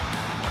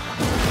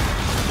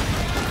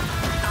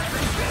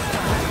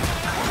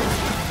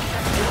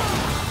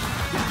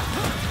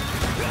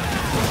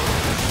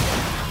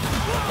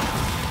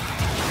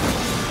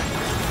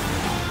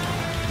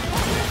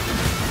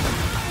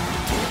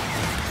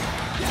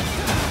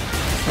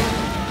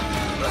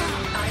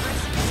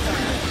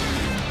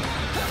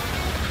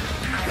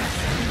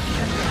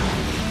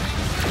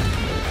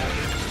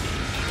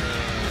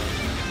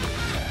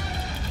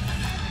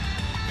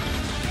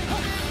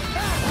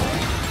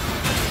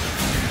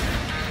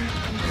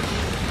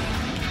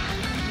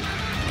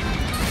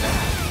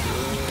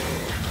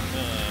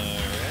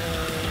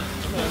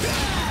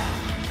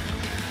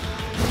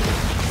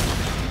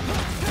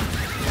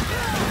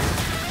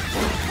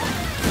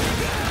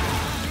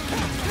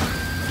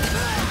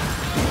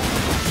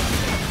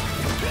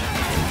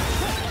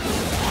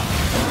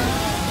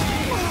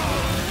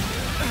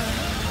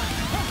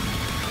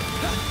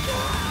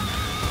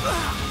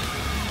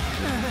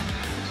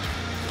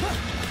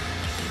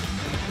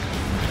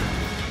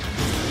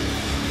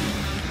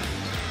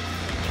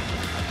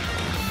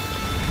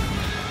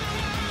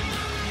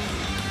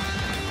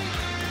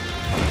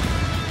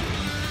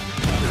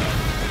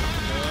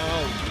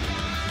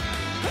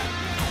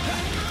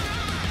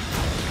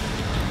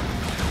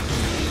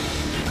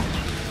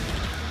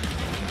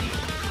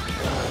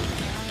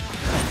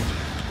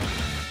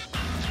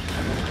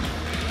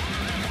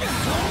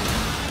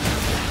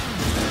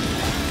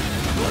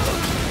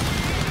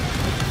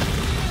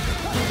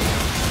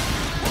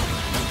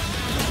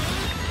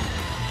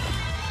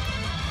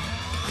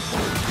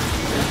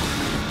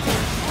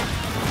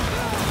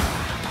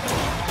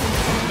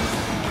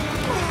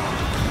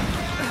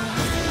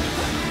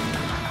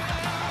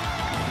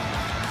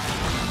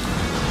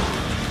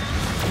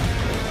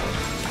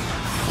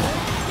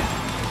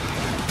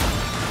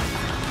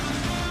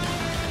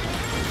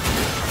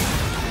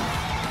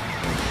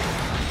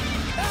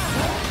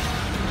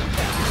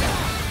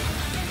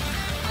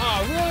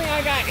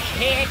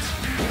 Hit!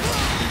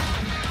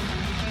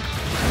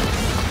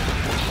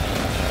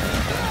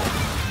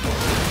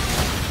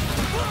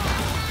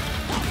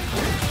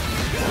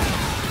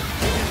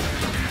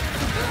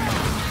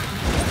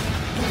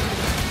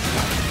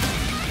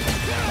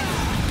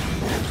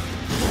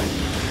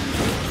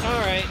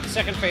 Alright,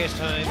 second phase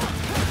time.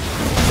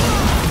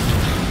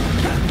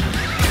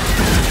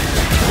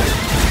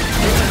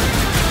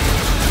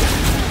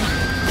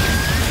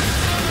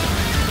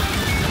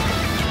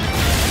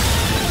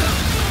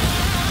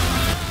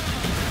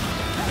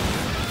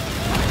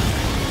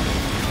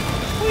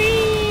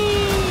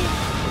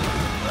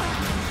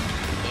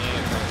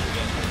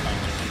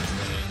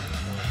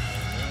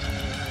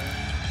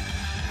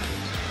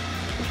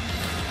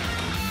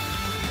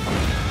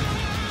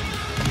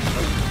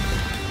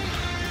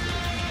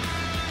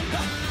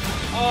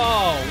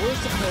 Oh, we're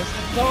supposed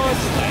to dodge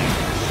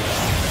that.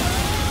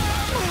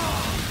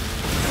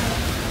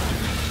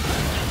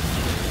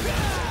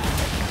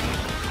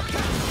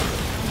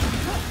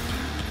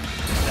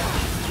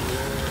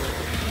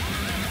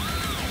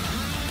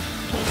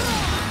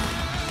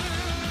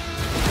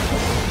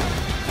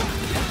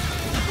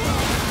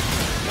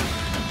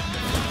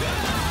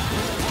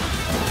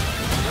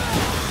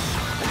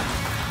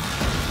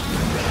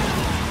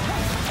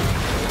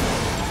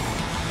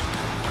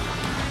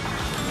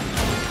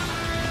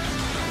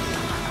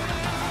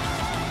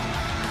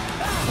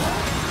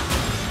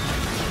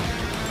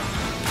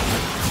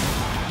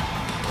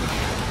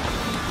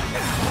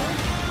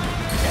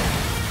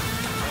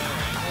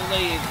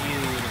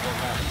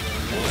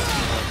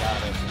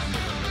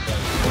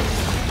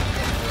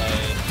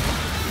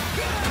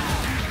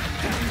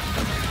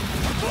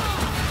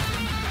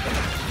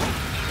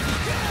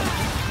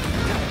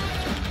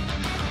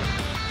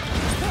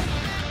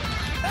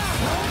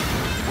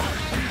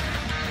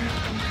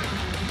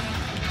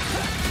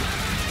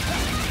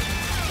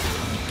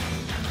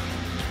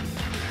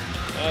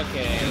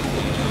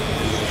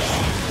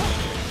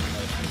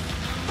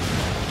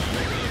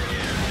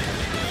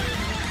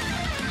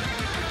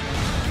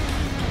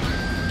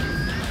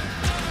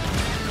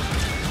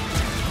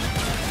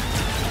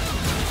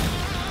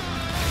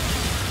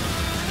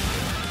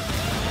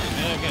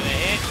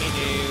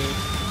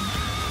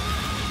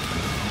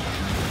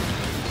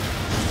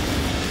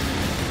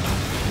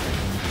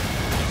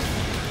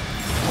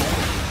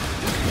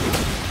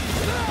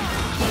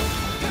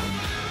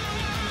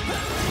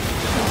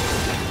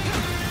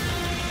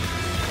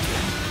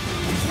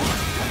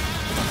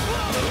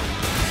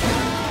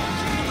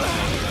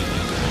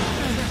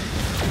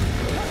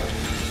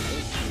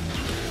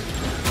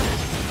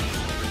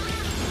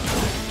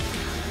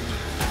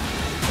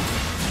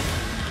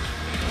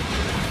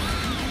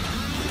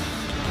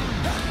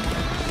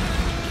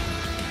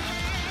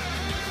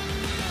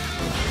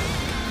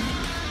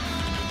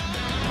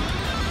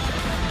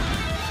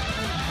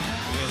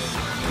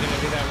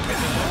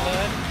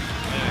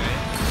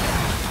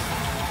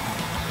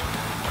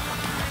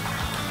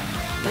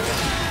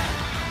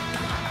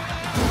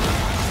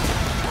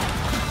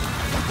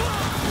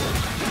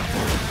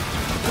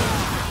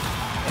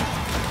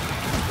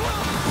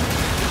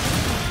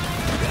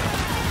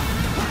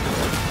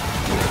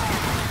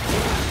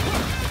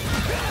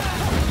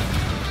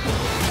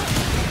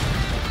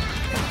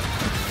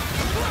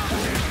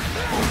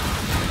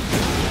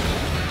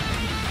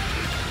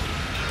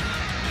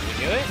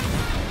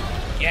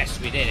 Yes,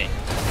 we did it.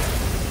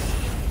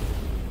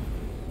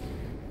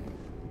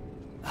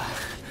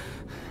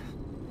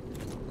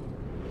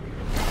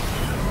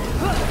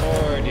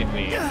 Or did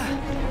we?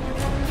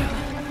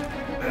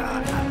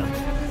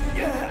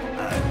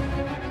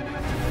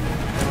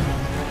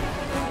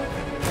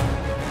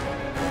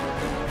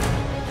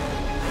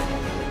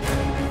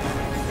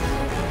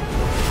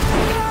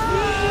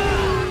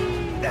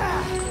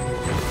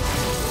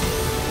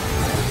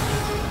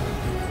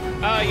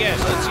 Yes,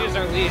 let's use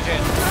our Legion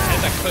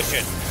as a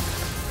cushion.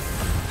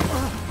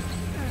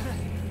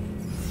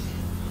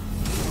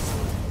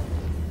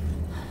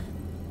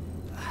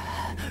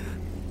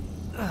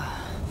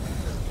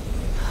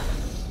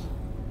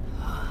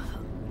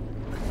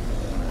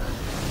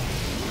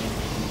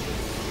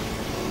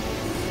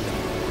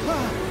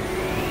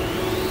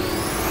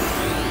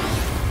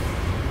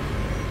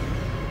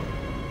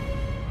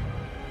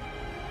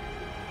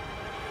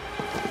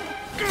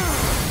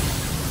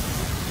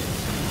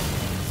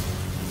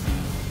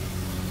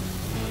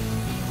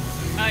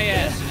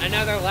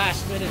 Another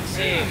last-minute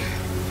save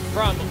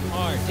from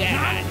our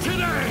dad. Not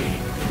today!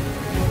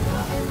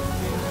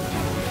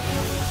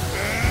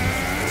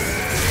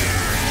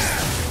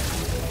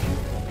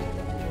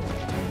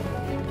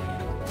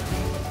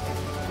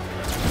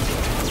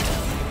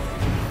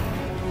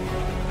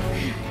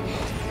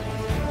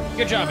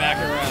 Good job,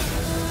 Akira.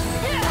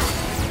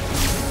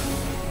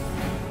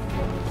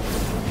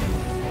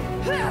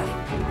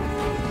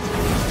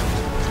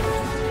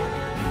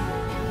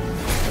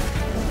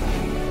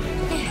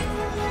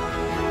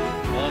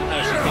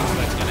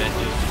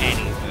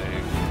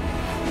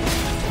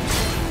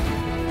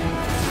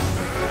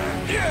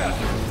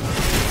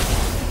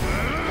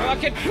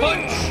 Rocket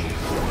punch!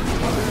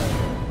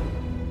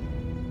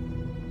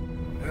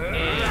 And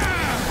an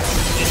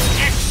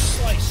X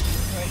slice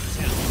right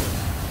down.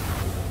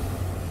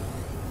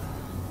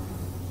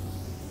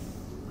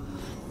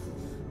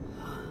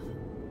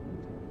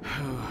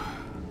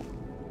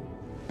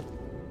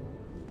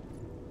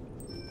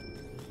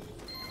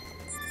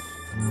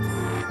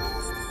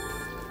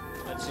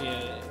 Let's see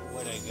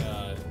what I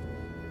got.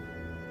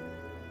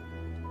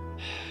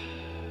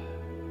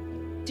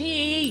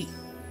 D!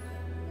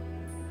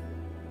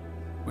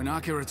 When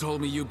Akira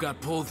told me you got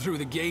pulled through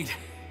the gate,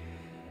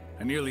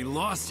 I nearly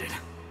lost it.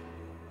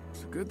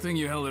 It's a good thing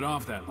you held it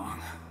off that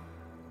long.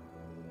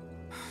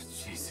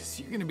 Jesus,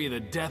 you're gonna be the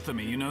death of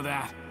me, you know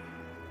that?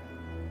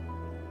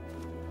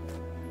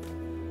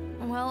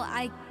 Well,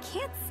 I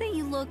can't say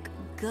you look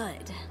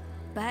good,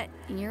 but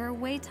you're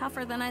way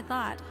tougher than I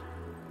thought.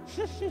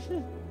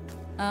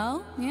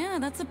 Oh, yeah,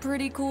 that's a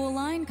pretty cool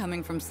line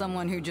coming from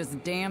someone who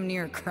just damn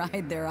near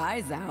cried their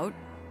eyes out.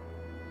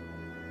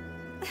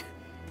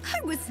 I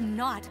was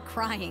not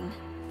crying.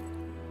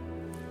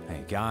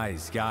 Hey,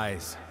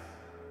 guys.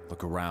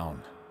 Look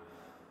around.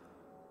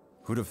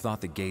 Who'd have thought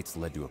the gates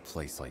led to a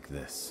place like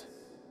this?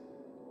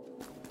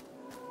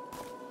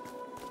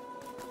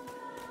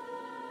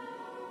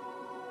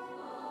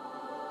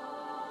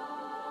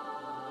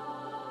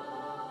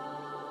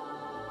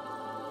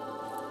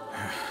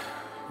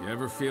 You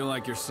ever feel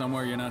like you're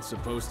somewhere you're not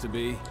supposed to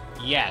be?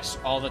 Yes,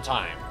 all the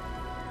time.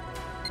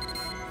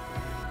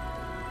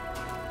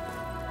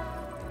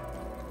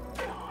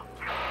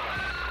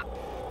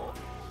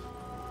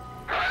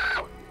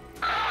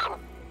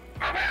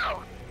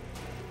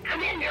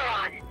 Come in,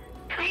 Neuron.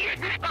 Please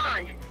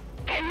respond.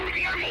 Can you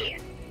hear me?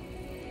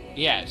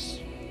 Yes.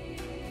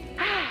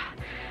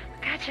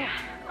 Gotcha.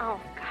 Oh,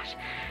 gosh.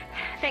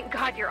 Thank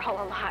God you're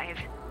all alive.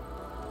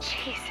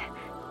 Jeez,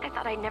 I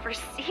thought I'd never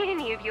see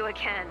any of you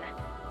again.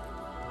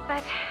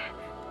 But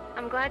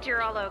I'm glad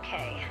you're all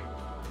okay.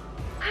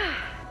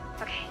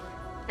 Okay,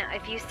 now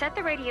if you set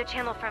the radio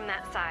channel from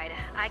that side,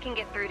 I can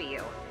get through to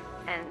you.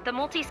 And the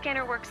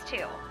multi-scanner works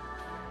too.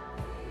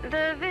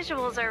 The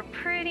visuals are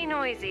pretty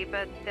noisy,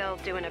 but they'll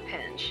do in a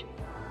pinch.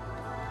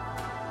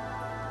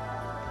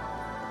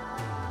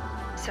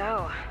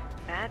 So,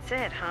 that's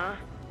it, huh?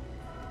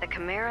 The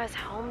Chimeras'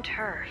 home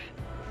turf.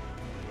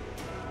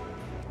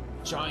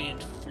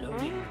 Giant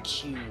floating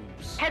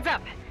cubes. Heads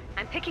up!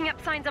 I'm picking up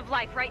signs of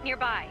life right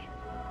nearby.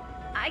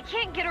 I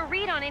can't get a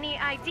read on any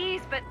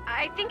IDs, but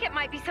I think it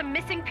might be some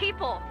missing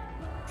people.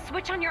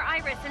 Switch on your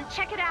iris and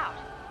check it out.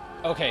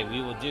 Okay,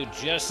 we will do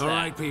just that. All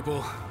right,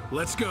 people.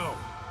 Let's go.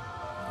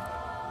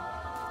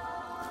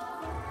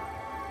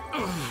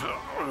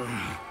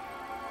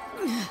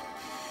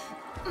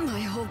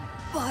 My whole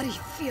body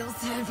feels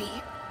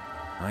heavy.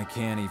 I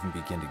can't even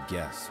begin to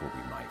guess what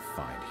we might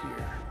find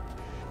here.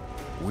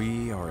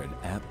 We are in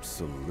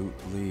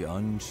absolutely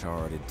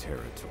uncharted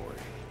territory.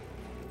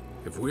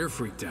 If we're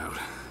freaked out,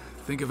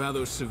 think of how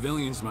those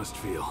civilians must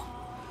feel.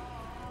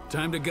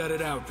 Time to gut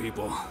it out,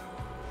 people.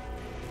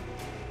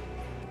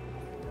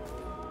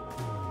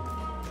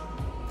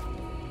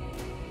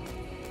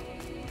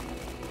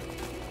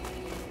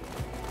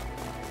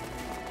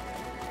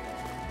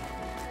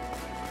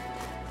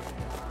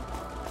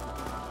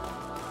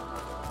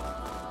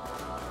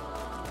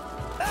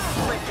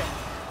 Listen,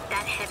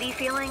 that heavy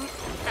feeling,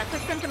 that's a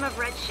symptom of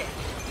redshift.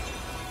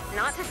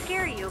 Not to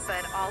scare you,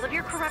 but all of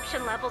your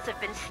corruption levels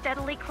have been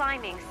steadily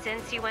climbing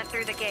since you went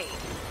through the gate.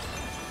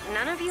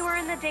 None of you are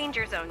in the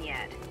danger zone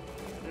yet.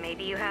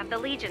 Maybe you have the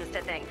Legions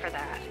to thank for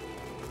that.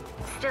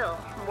 Still,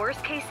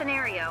 worst case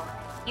scenario,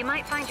 you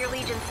might find your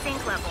Legion's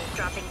sync levels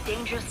dropping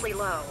dangerously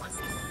low.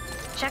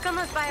 Check on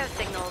those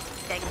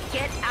biosignals, then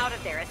get out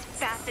of there as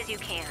fast as you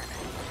can.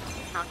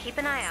 I'll keep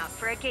an eye out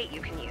for a gate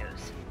you can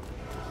use.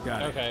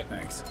 Got it. Okay.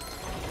 Thanks.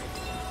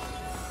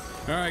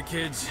 All right,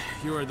 kids.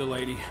 You heard the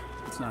lady.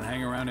 Let's not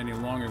hang around any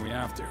longer than we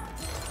have to.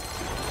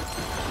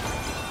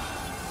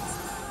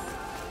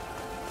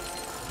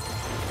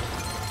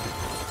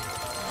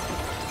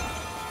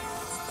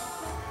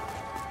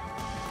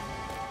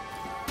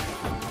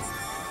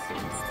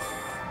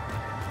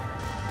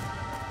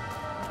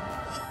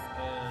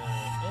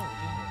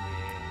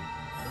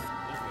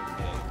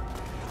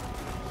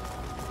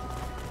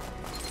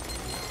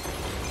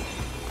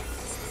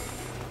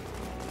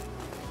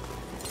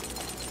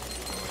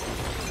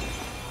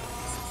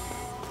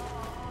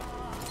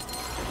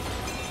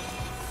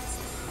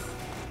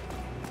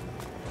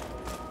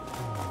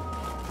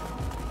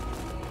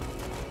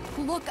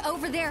 Look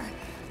over there.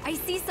 I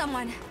see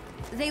someone.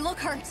 They look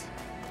hurt.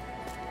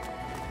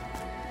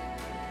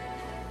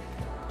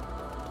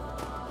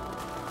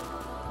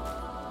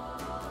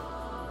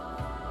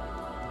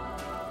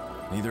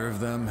 Neither of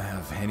them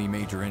have any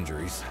major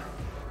injuries.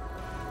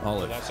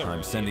 Olive,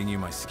 I'm sending you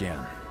my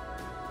scan.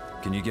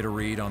 Can you get a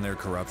read on their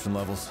corruption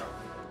levels?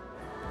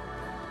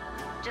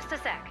 Just a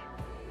sec.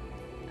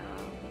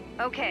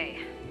 Okay.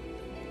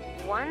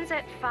 One's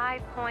at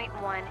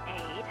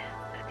 5.18.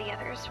 The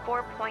other's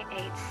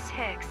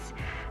 4.86.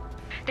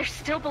 They're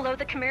still below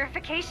the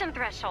chimerification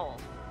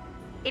threshold.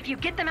 If you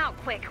get them out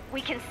quick,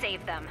 we can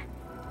save them.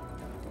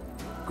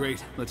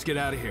 Great, let's get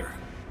out of here.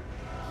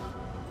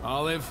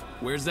 Olive,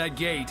 where's that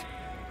gate?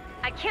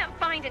 I can't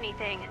find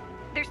anything.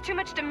 There's too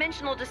much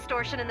dimensional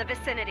distortion in the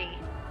vicinity.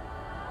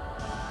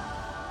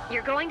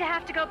 You're going to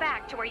have to go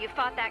back to where you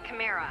fought that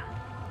Chimera.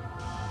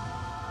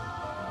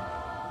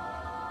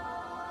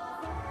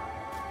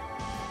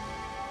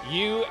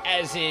 You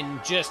as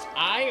in just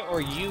I, or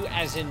you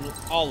as in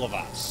all of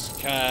us?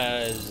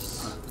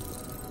 Because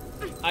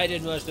I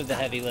did most of the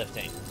heavy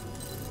lifting.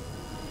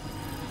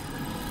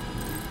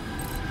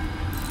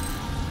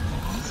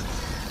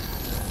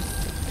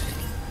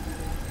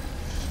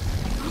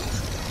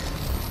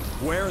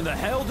 Where in the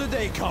hell did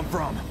they come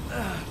from?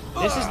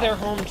 This is their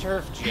home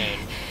turf, Jen.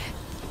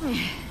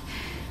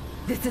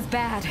 This is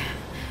bad.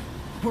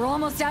 We're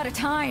almost out of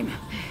time.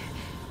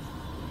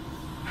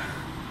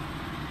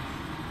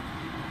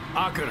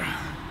 Akira,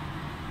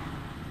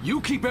 you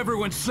keep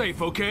everyone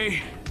safe,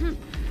 okay?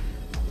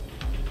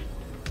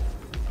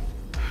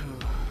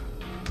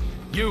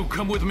 You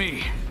come with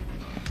me.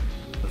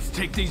 Let's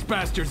take these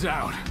bastards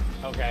out.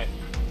 Okay.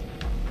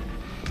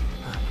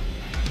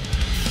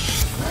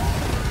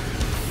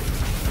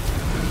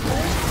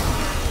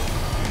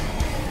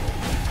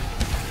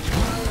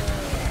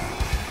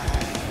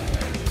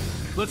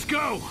 Let's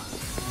go!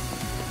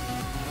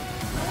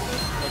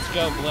 Let's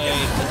go,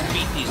 Blade. Let's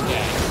beat these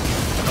guys.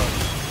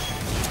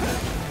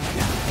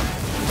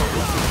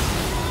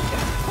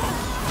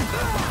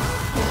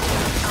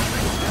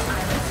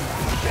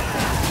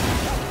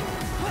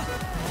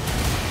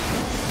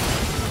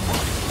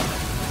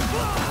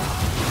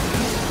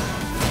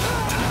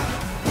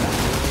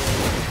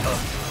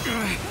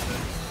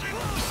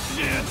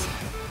 Shit!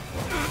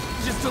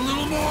 Just a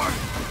little more!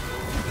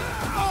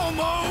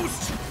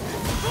 Almost!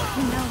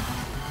 No.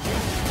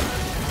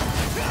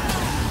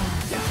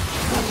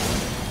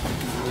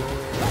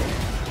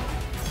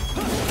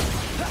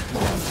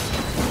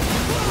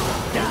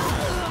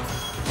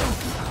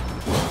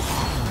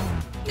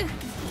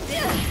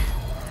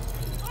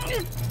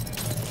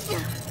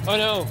 Oh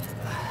no!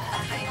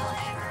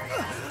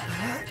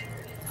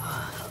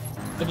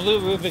 The blue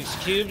Rubik's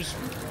Cubes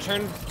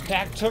turned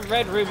back to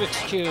red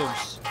Rubik's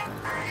Cubes.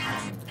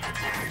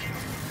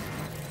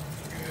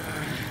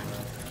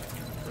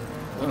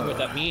 I wonder what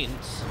that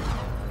means.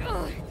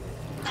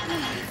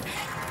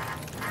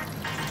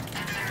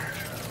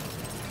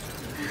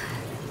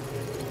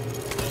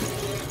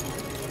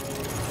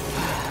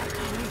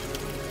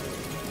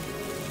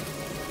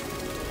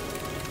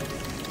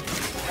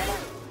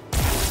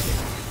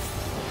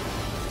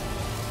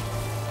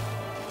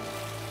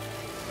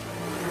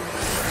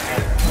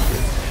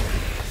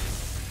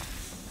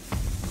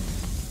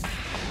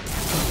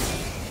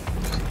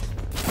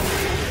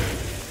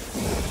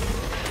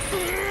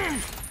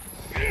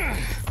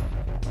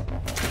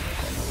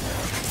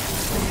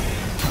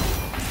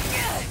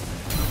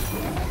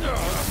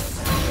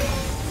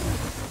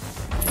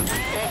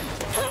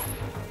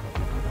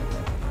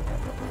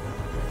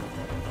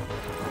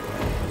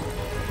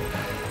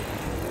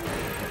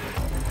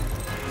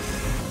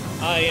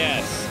 Ah,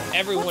 yes.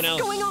 Everyone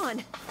else. What's going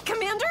on?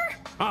 Commander?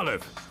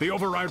 Olive, the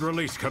override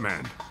release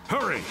command.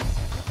 Hurry!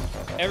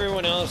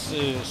 Everyone else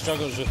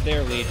struggles with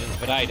their legions,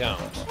 but I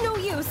don't. No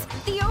use.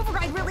 The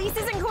override release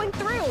isn't going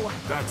through.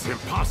 That's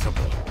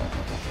impossible.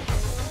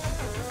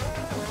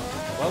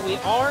 Well, we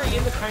are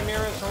in the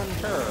Chimeras home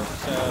turf,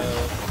 so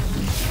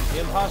the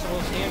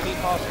impossible can be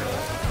possible.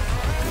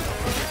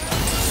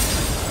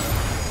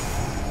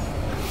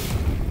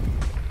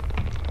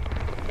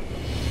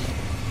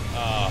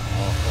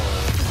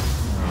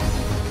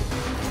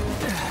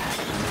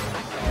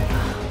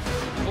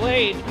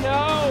 Blade,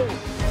 no!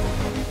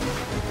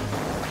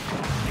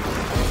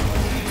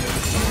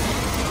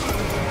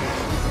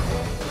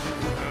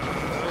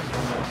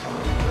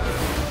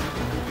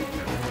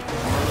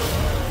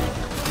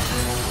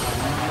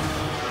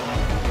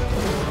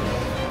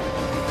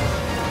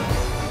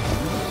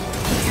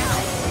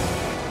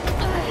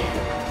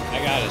 I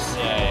gotta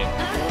say,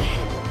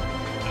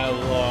 I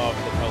love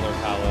the color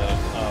palette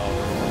of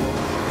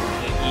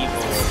the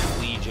evil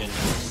legions.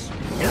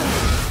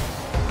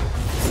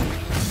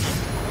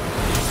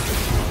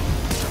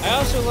 I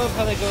also love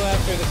how they go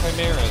after the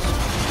Chimeras.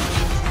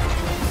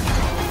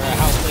 Or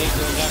how Blade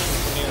goes after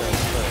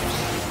Chimeras first.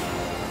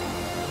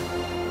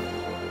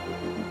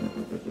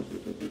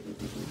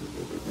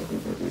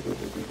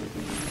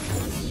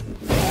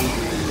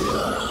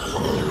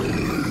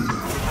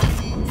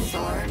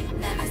 Sword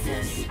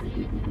Nemesis.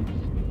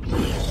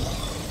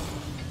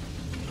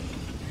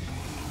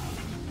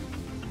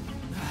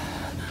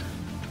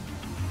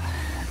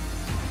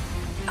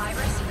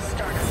 Iris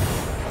startup.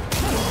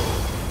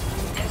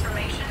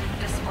 Information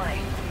display.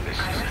 This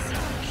Iris is an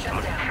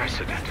shut down.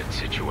 unprecedented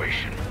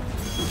situation.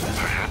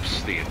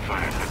 Perhaps the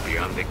environment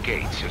beyond the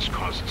gates has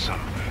caused some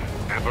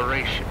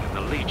aberration in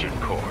the Legion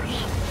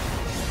cores.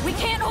 We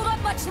can't hold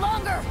up much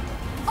longer!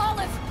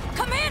 Olive!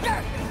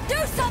 Commander! Do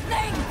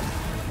something!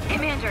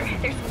 Commander,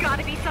 there's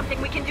gotta be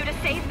something we can do to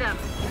save them.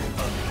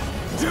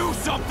 Do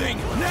something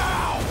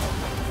now!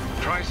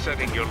 Try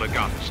setting your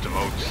legatus to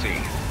mode C.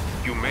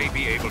 You may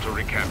be able to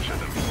recapture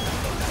them.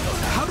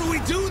 How do we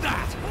do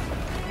that?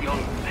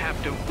 You'll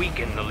have to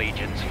weaken the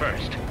legions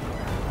first.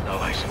 Though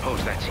I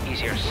suppose that's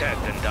easier said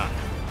than done.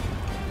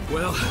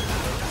 Well,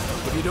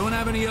 if you don't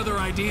have any other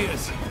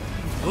ideas,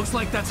 looks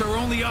like that's our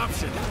only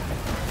option.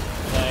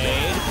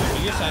 Blade, come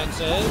to your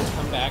senses.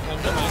 Come back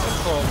under my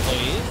control,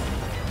 please.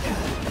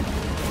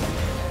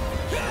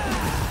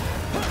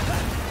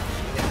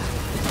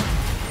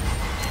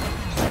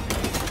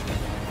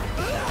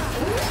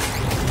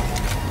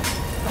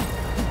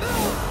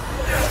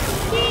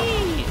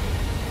 Whee!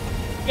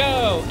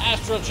 Go!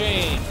 Astral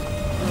chain!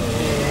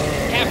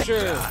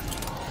 Capture!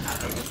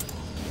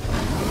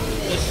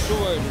 The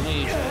sword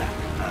legion.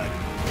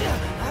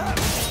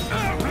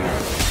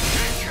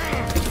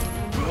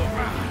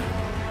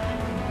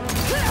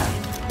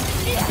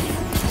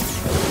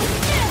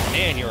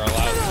 Man, you're a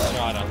loud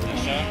shot,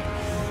 Alicia.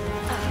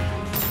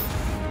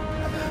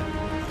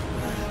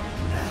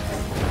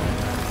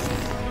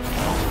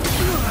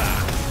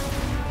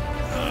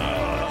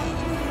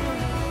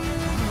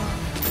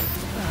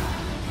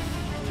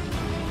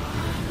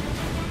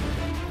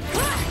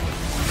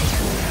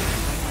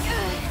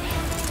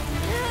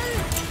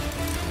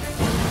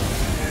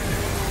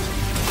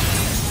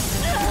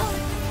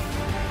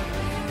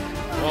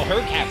 Well,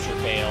 her capture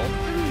failed.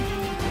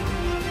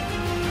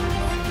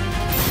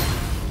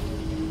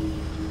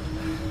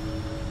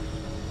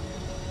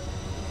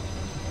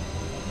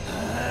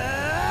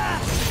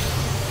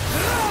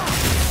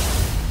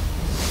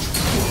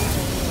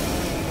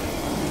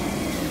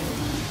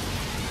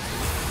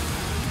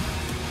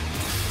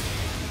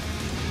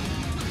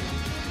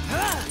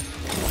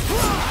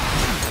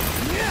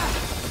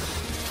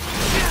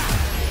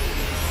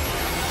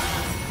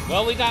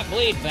 Well, we got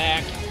Blade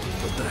back.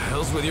 What the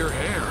hell's with your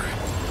hair?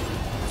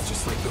 It's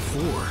just like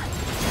before.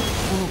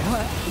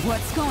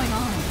 What's going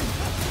on?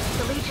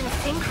 The Legion's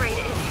sync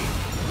rate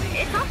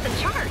it's off the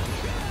charts.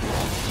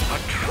 A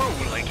true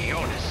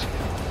Legionis.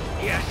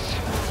 Yes.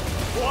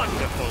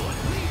 Wonderful.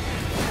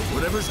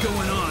 Whatever's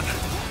going on,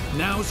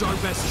 now's our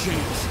best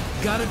chance.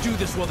 Gotta do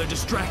this while they're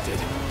distracted.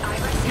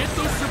 Get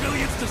those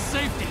civilians to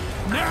safety,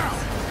 now!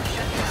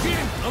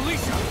 Jin,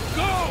 Alicia,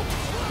 go!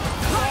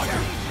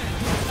 Roger!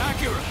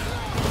 Acura!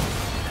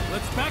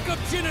 Let's back up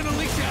Jin and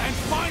Alicia and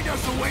find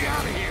us a way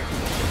out of here!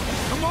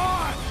 Come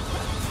on!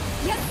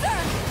 Yes, sir!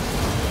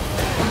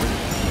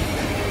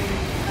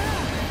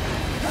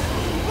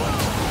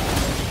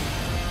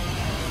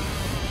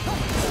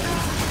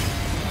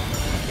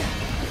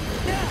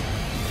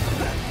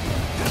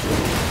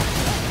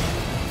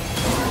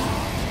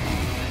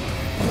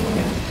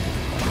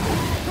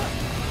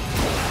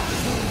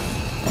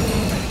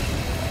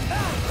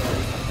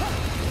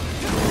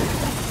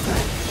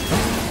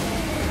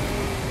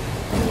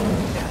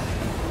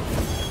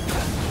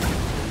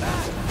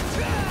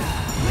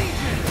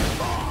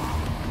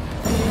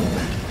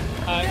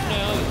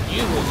 No,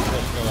 you were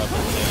supposed to go up in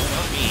there,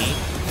 not me.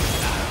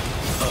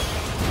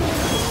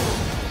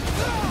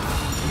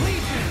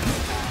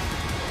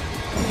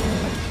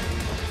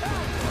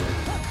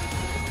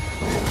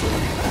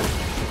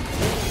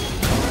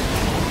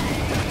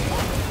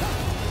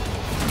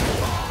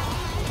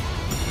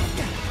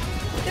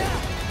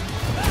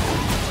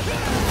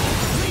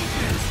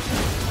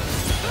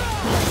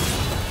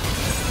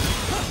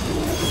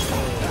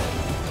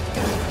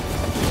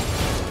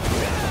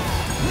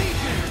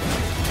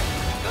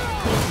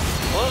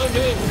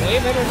 Way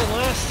better than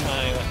last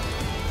time.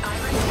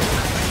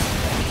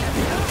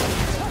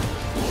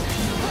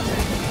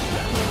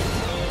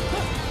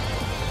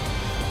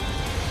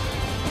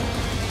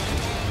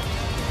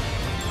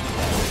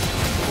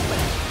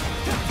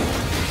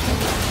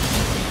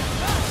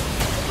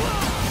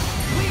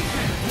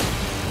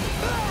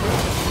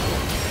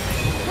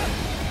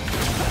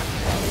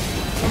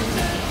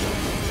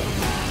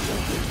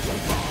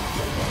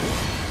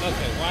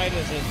 Okay, why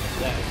is it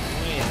that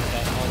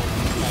all of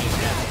these guys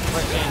have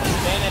frickin'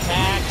 spin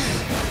attacks?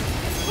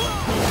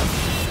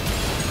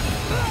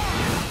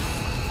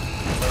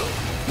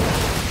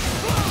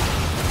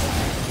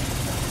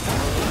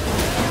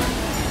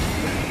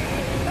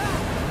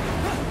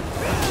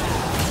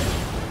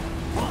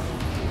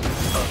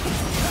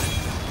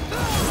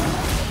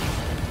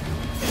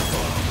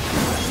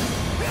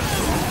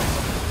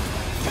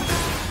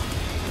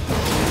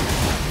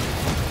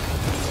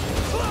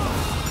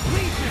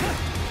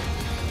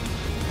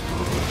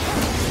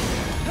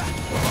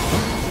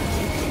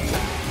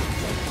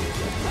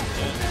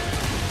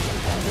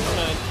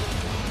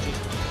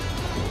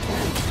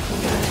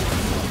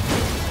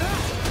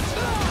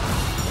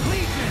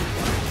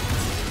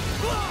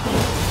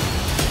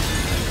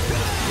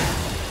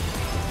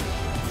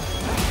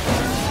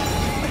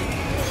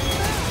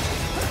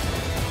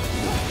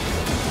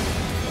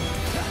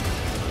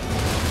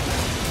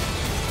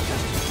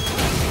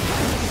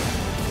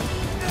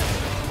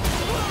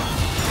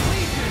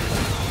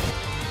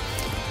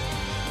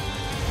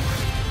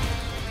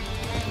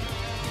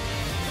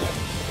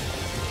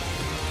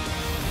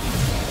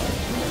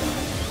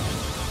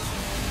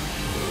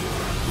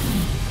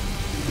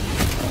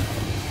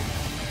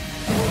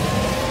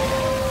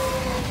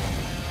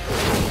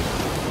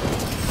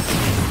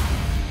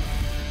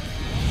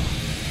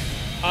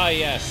 Ah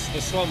yes,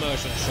 the slow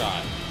motion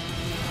shot,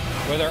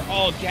 where they're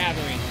all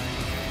gathering,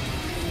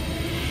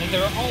 and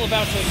they're all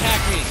about to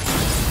attack me,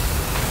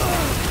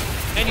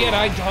 and yet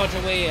I dodge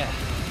away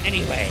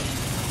anyway.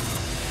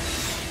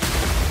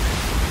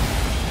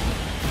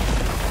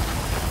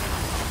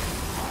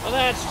 Well,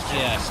 that's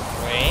just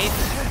great.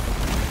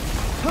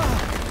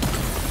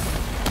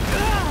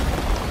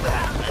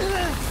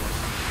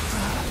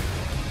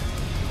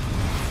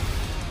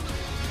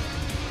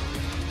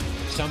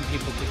 Some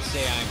people could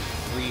say I'm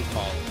free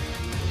falling.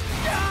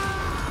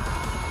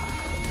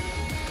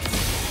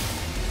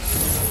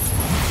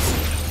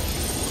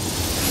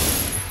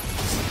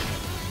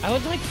 I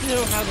would like to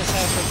know how this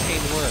Astral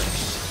chain works.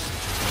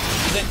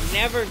 Because it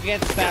never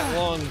gets that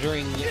long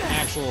during the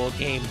actual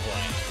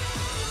gameplay.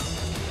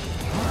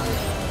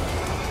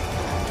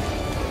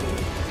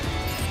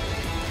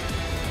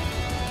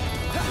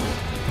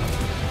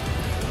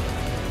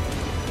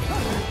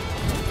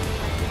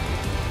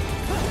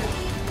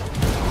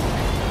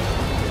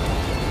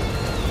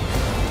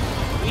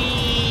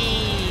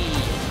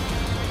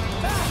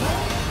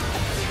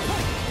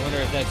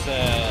 That's a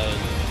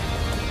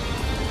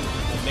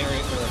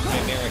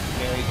chimeric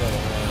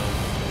merry-go-round.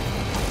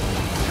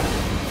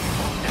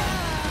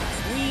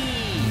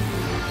 Whee!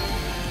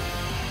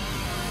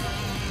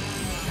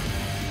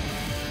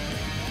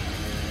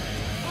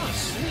 Oh,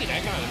 sweet, I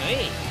got an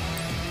 8.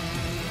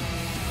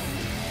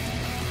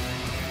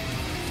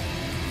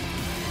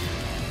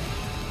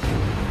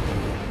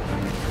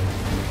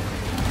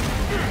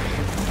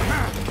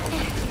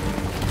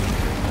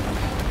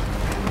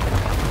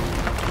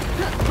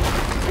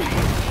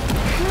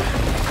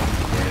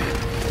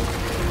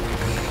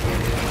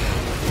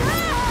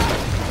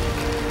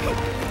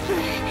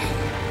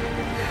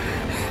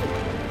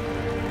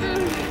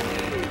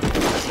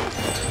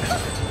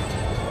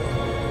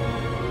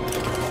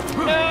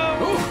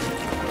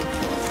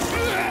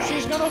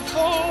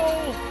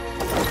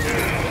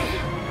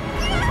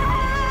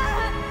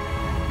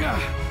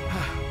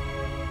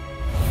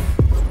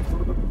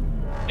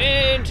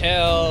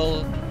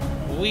 Until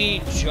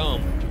we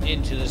jump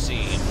into the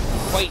scene,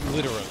 quite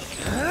literally.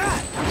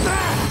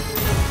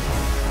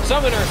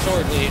 Summon our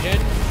Sword Legion.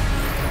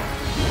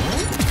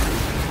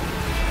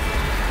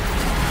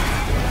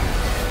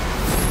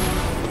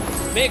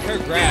 Make her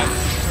grab,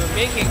 or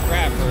make it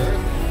grab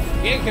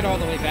her. Yank it all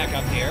the way back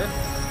up here.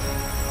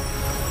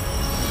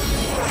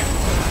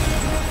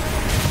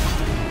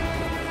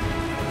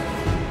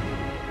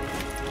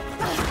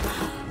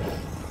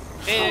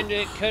 And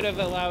it could have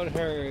allowed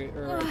her,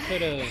 or it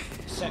could have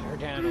set her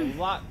down a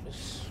lot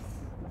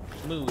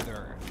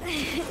smoother.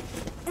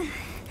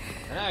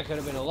 And that could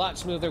have been a lot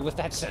smoother with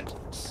that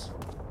sentence.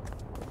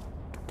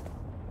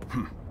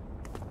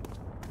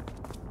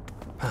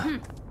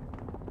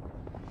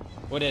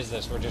 What is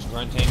this? We're just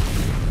grunting?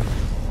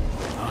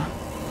 Huh?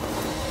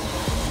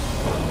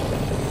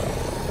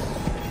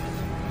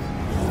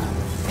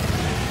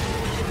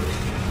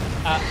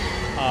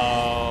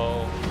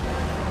 Uh-oh.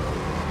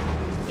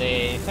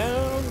 They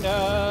found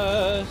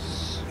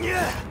us.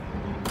 Yeah.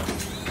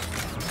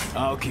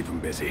 I'll keep them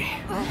busy.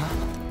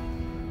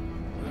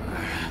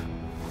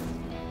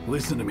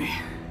 Listen to me.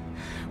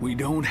 We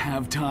don't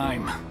have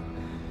time.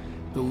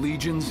 The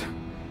Legions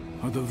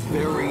are the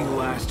very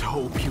last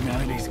hope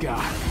humanity's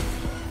got.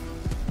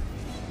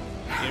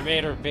 You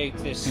made her bake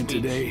this speech. And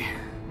today,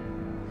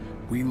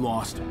 we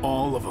lost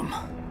all of them.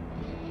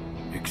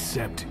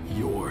 Except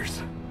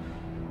yours.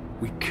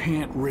 We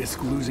can't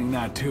risk losing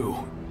that too.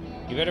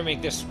 You better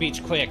make this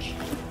speech quick.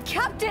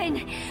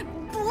 Captain!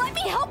 Let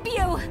me help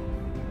you!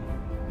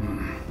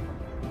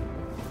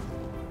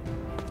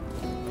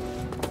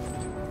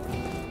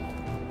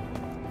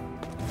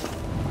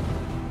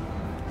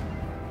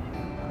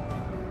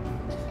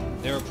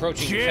 They're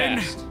approaching Jin!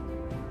 fast.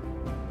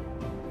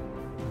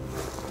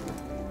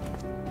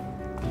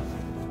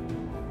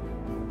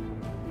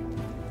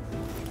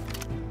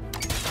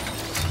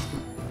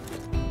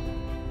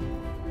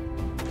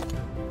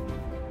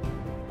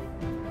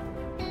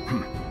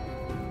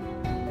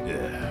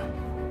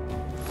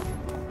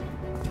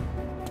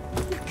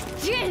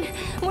 Jin!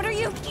 What are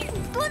you...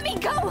 Let me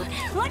go!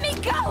 Let me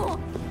go!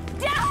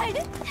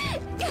 Dad!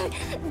 Dad!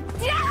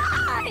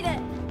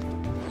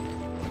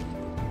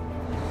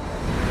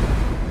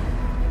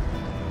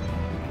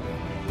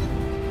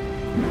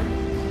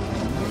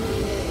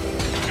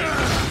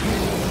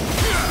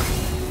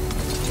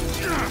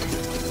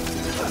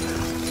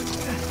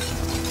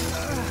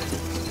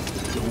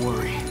 Don't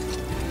worry.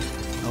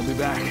 I'll be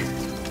back.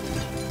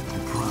 I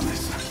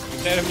promise.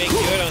 Better make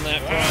good on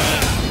that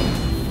promise.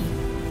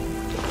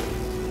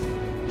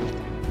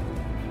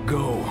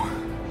 Go.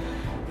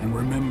 And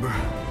remember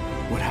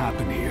what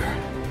happened here.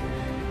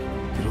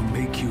 It'll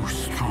make you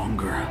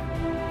stronger.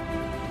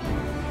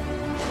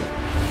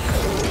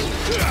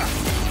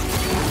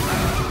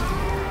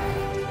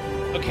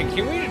 Okay,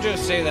 can we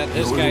just say that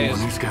this You're guy the one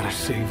is... who's gotta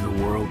save the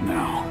world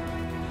now.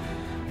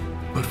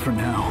 But for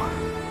now,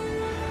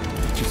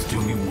 just do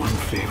me one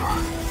favor.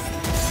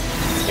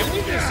 Can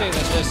we just say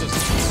that this is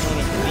one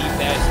of the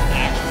best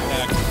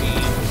action-packed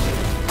scenes?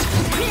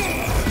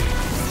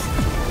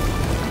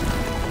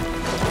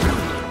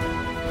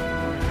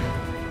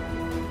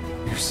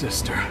 Your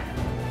sister,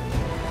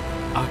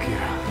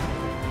 Akira.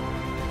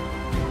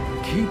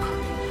 Keep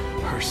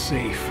her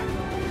safe.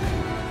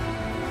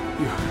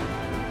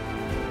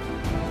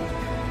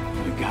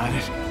 You got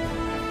it?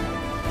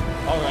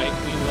 Alright,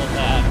 we will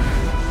that.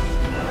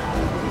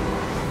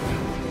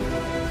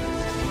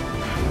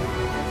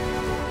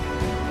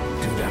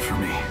 Do that for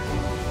me.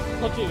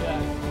 I'll do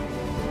that.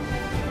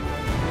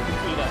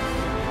 Do that.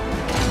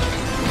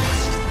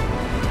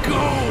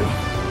 Go!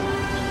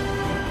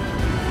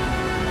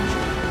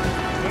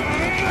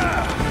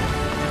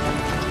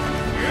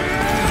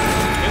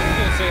 Can we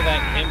just say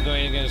that him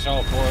going against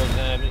all four of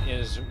them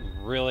is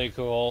really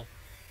cool?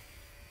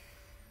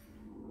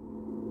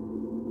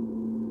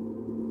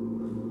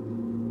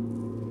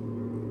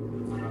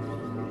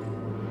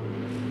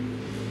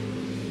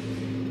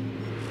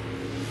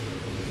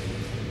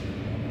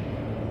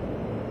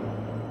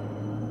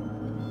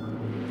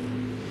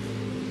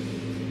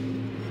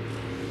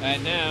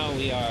 And now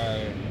we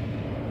are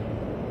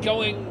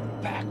going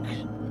back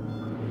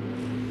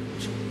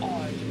to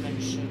our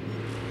dimension.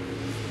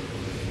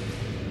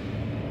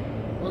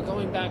 We're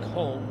going back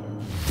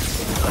home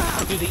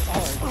to the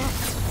Ark.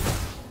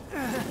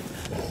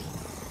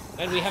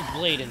 And we have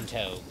Blade in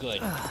tow.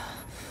 Good.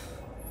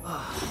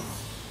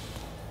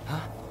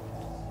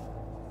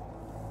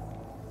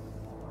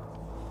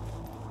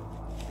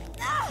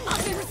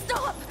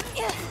 Stop!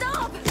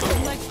 Stop!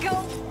 Let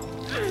go!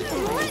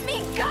 Let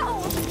me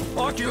go!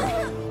 Akira!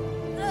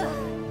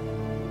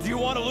 Do you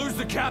want to lose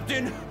the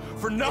captain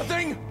for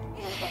nothing?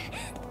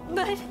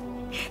 But...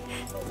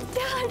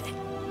 Dad...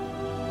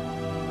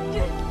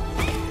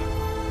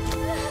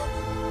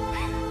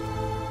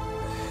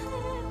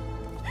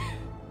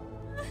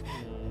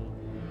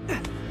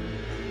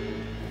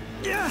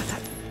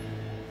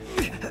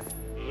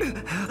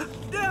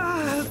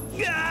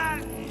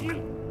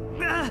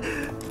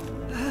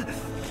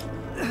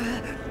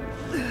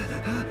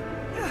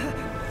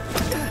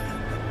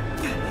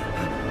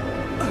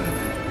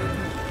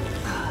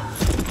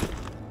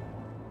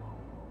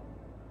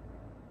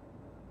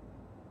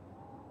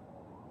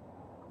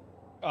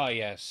 Oh,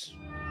 yes.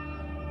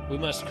 We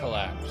must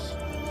collapse.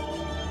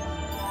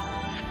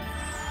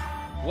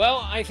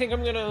 Well, I think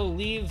I'm gonna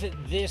leave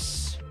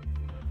this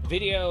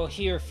video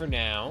here for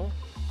now.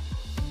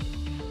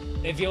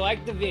 If you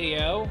liked the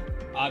video,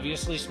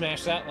 obviously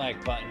smash that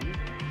like button.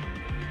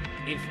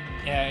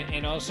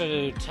 And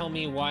also tell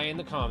me why in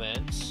the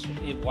comments,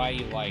 why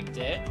you liked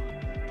it.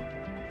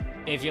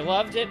 If you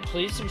loved it,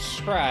 please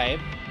subscribe.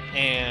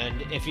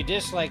 And if you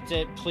disliked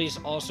it, please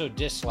also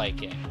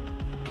dislike it.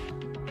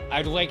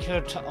 I'd like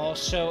to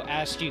also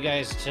ask you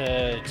guys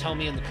to tell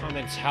me in the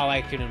comments how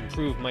I can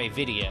improve my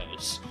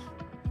videos.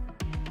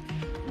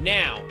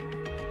 Now,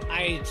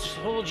 I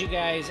told you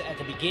guys at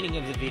the beginning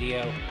of the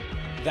video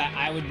that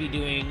I would be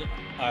doing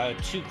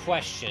 2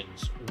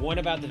 questions. One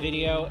about the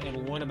video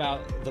and one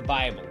about the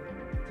Bible.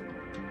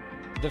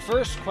 The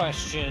first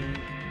question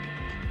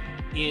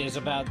is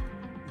about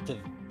the...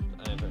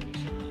 I've already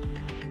said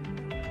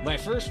that. My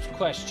first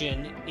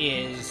question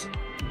is,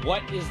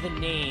 what is the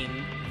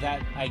name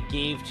that I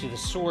gave to the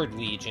Sword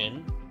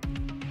Legion?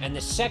 And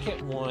the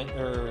second one,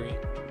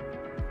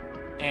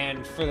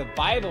 and for the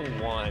Bible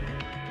one,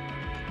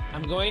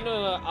 I'm going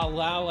to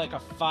allow like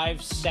a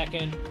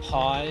 5-second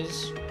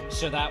pause,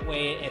 so that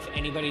way if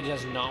anybody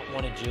does not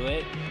want to do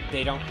it,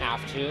 they don't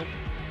have to.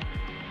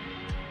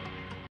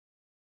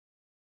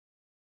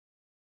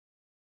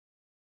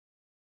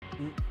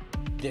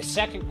 The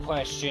second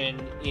question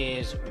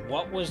is,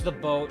 what was the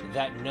boat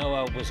that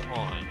Noah was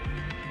on?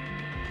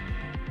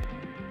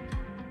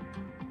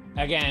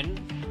 Again,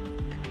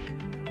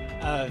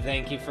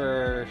 thank you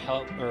for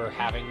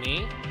having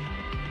me,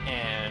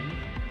 and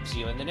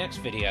see you in the next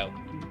video.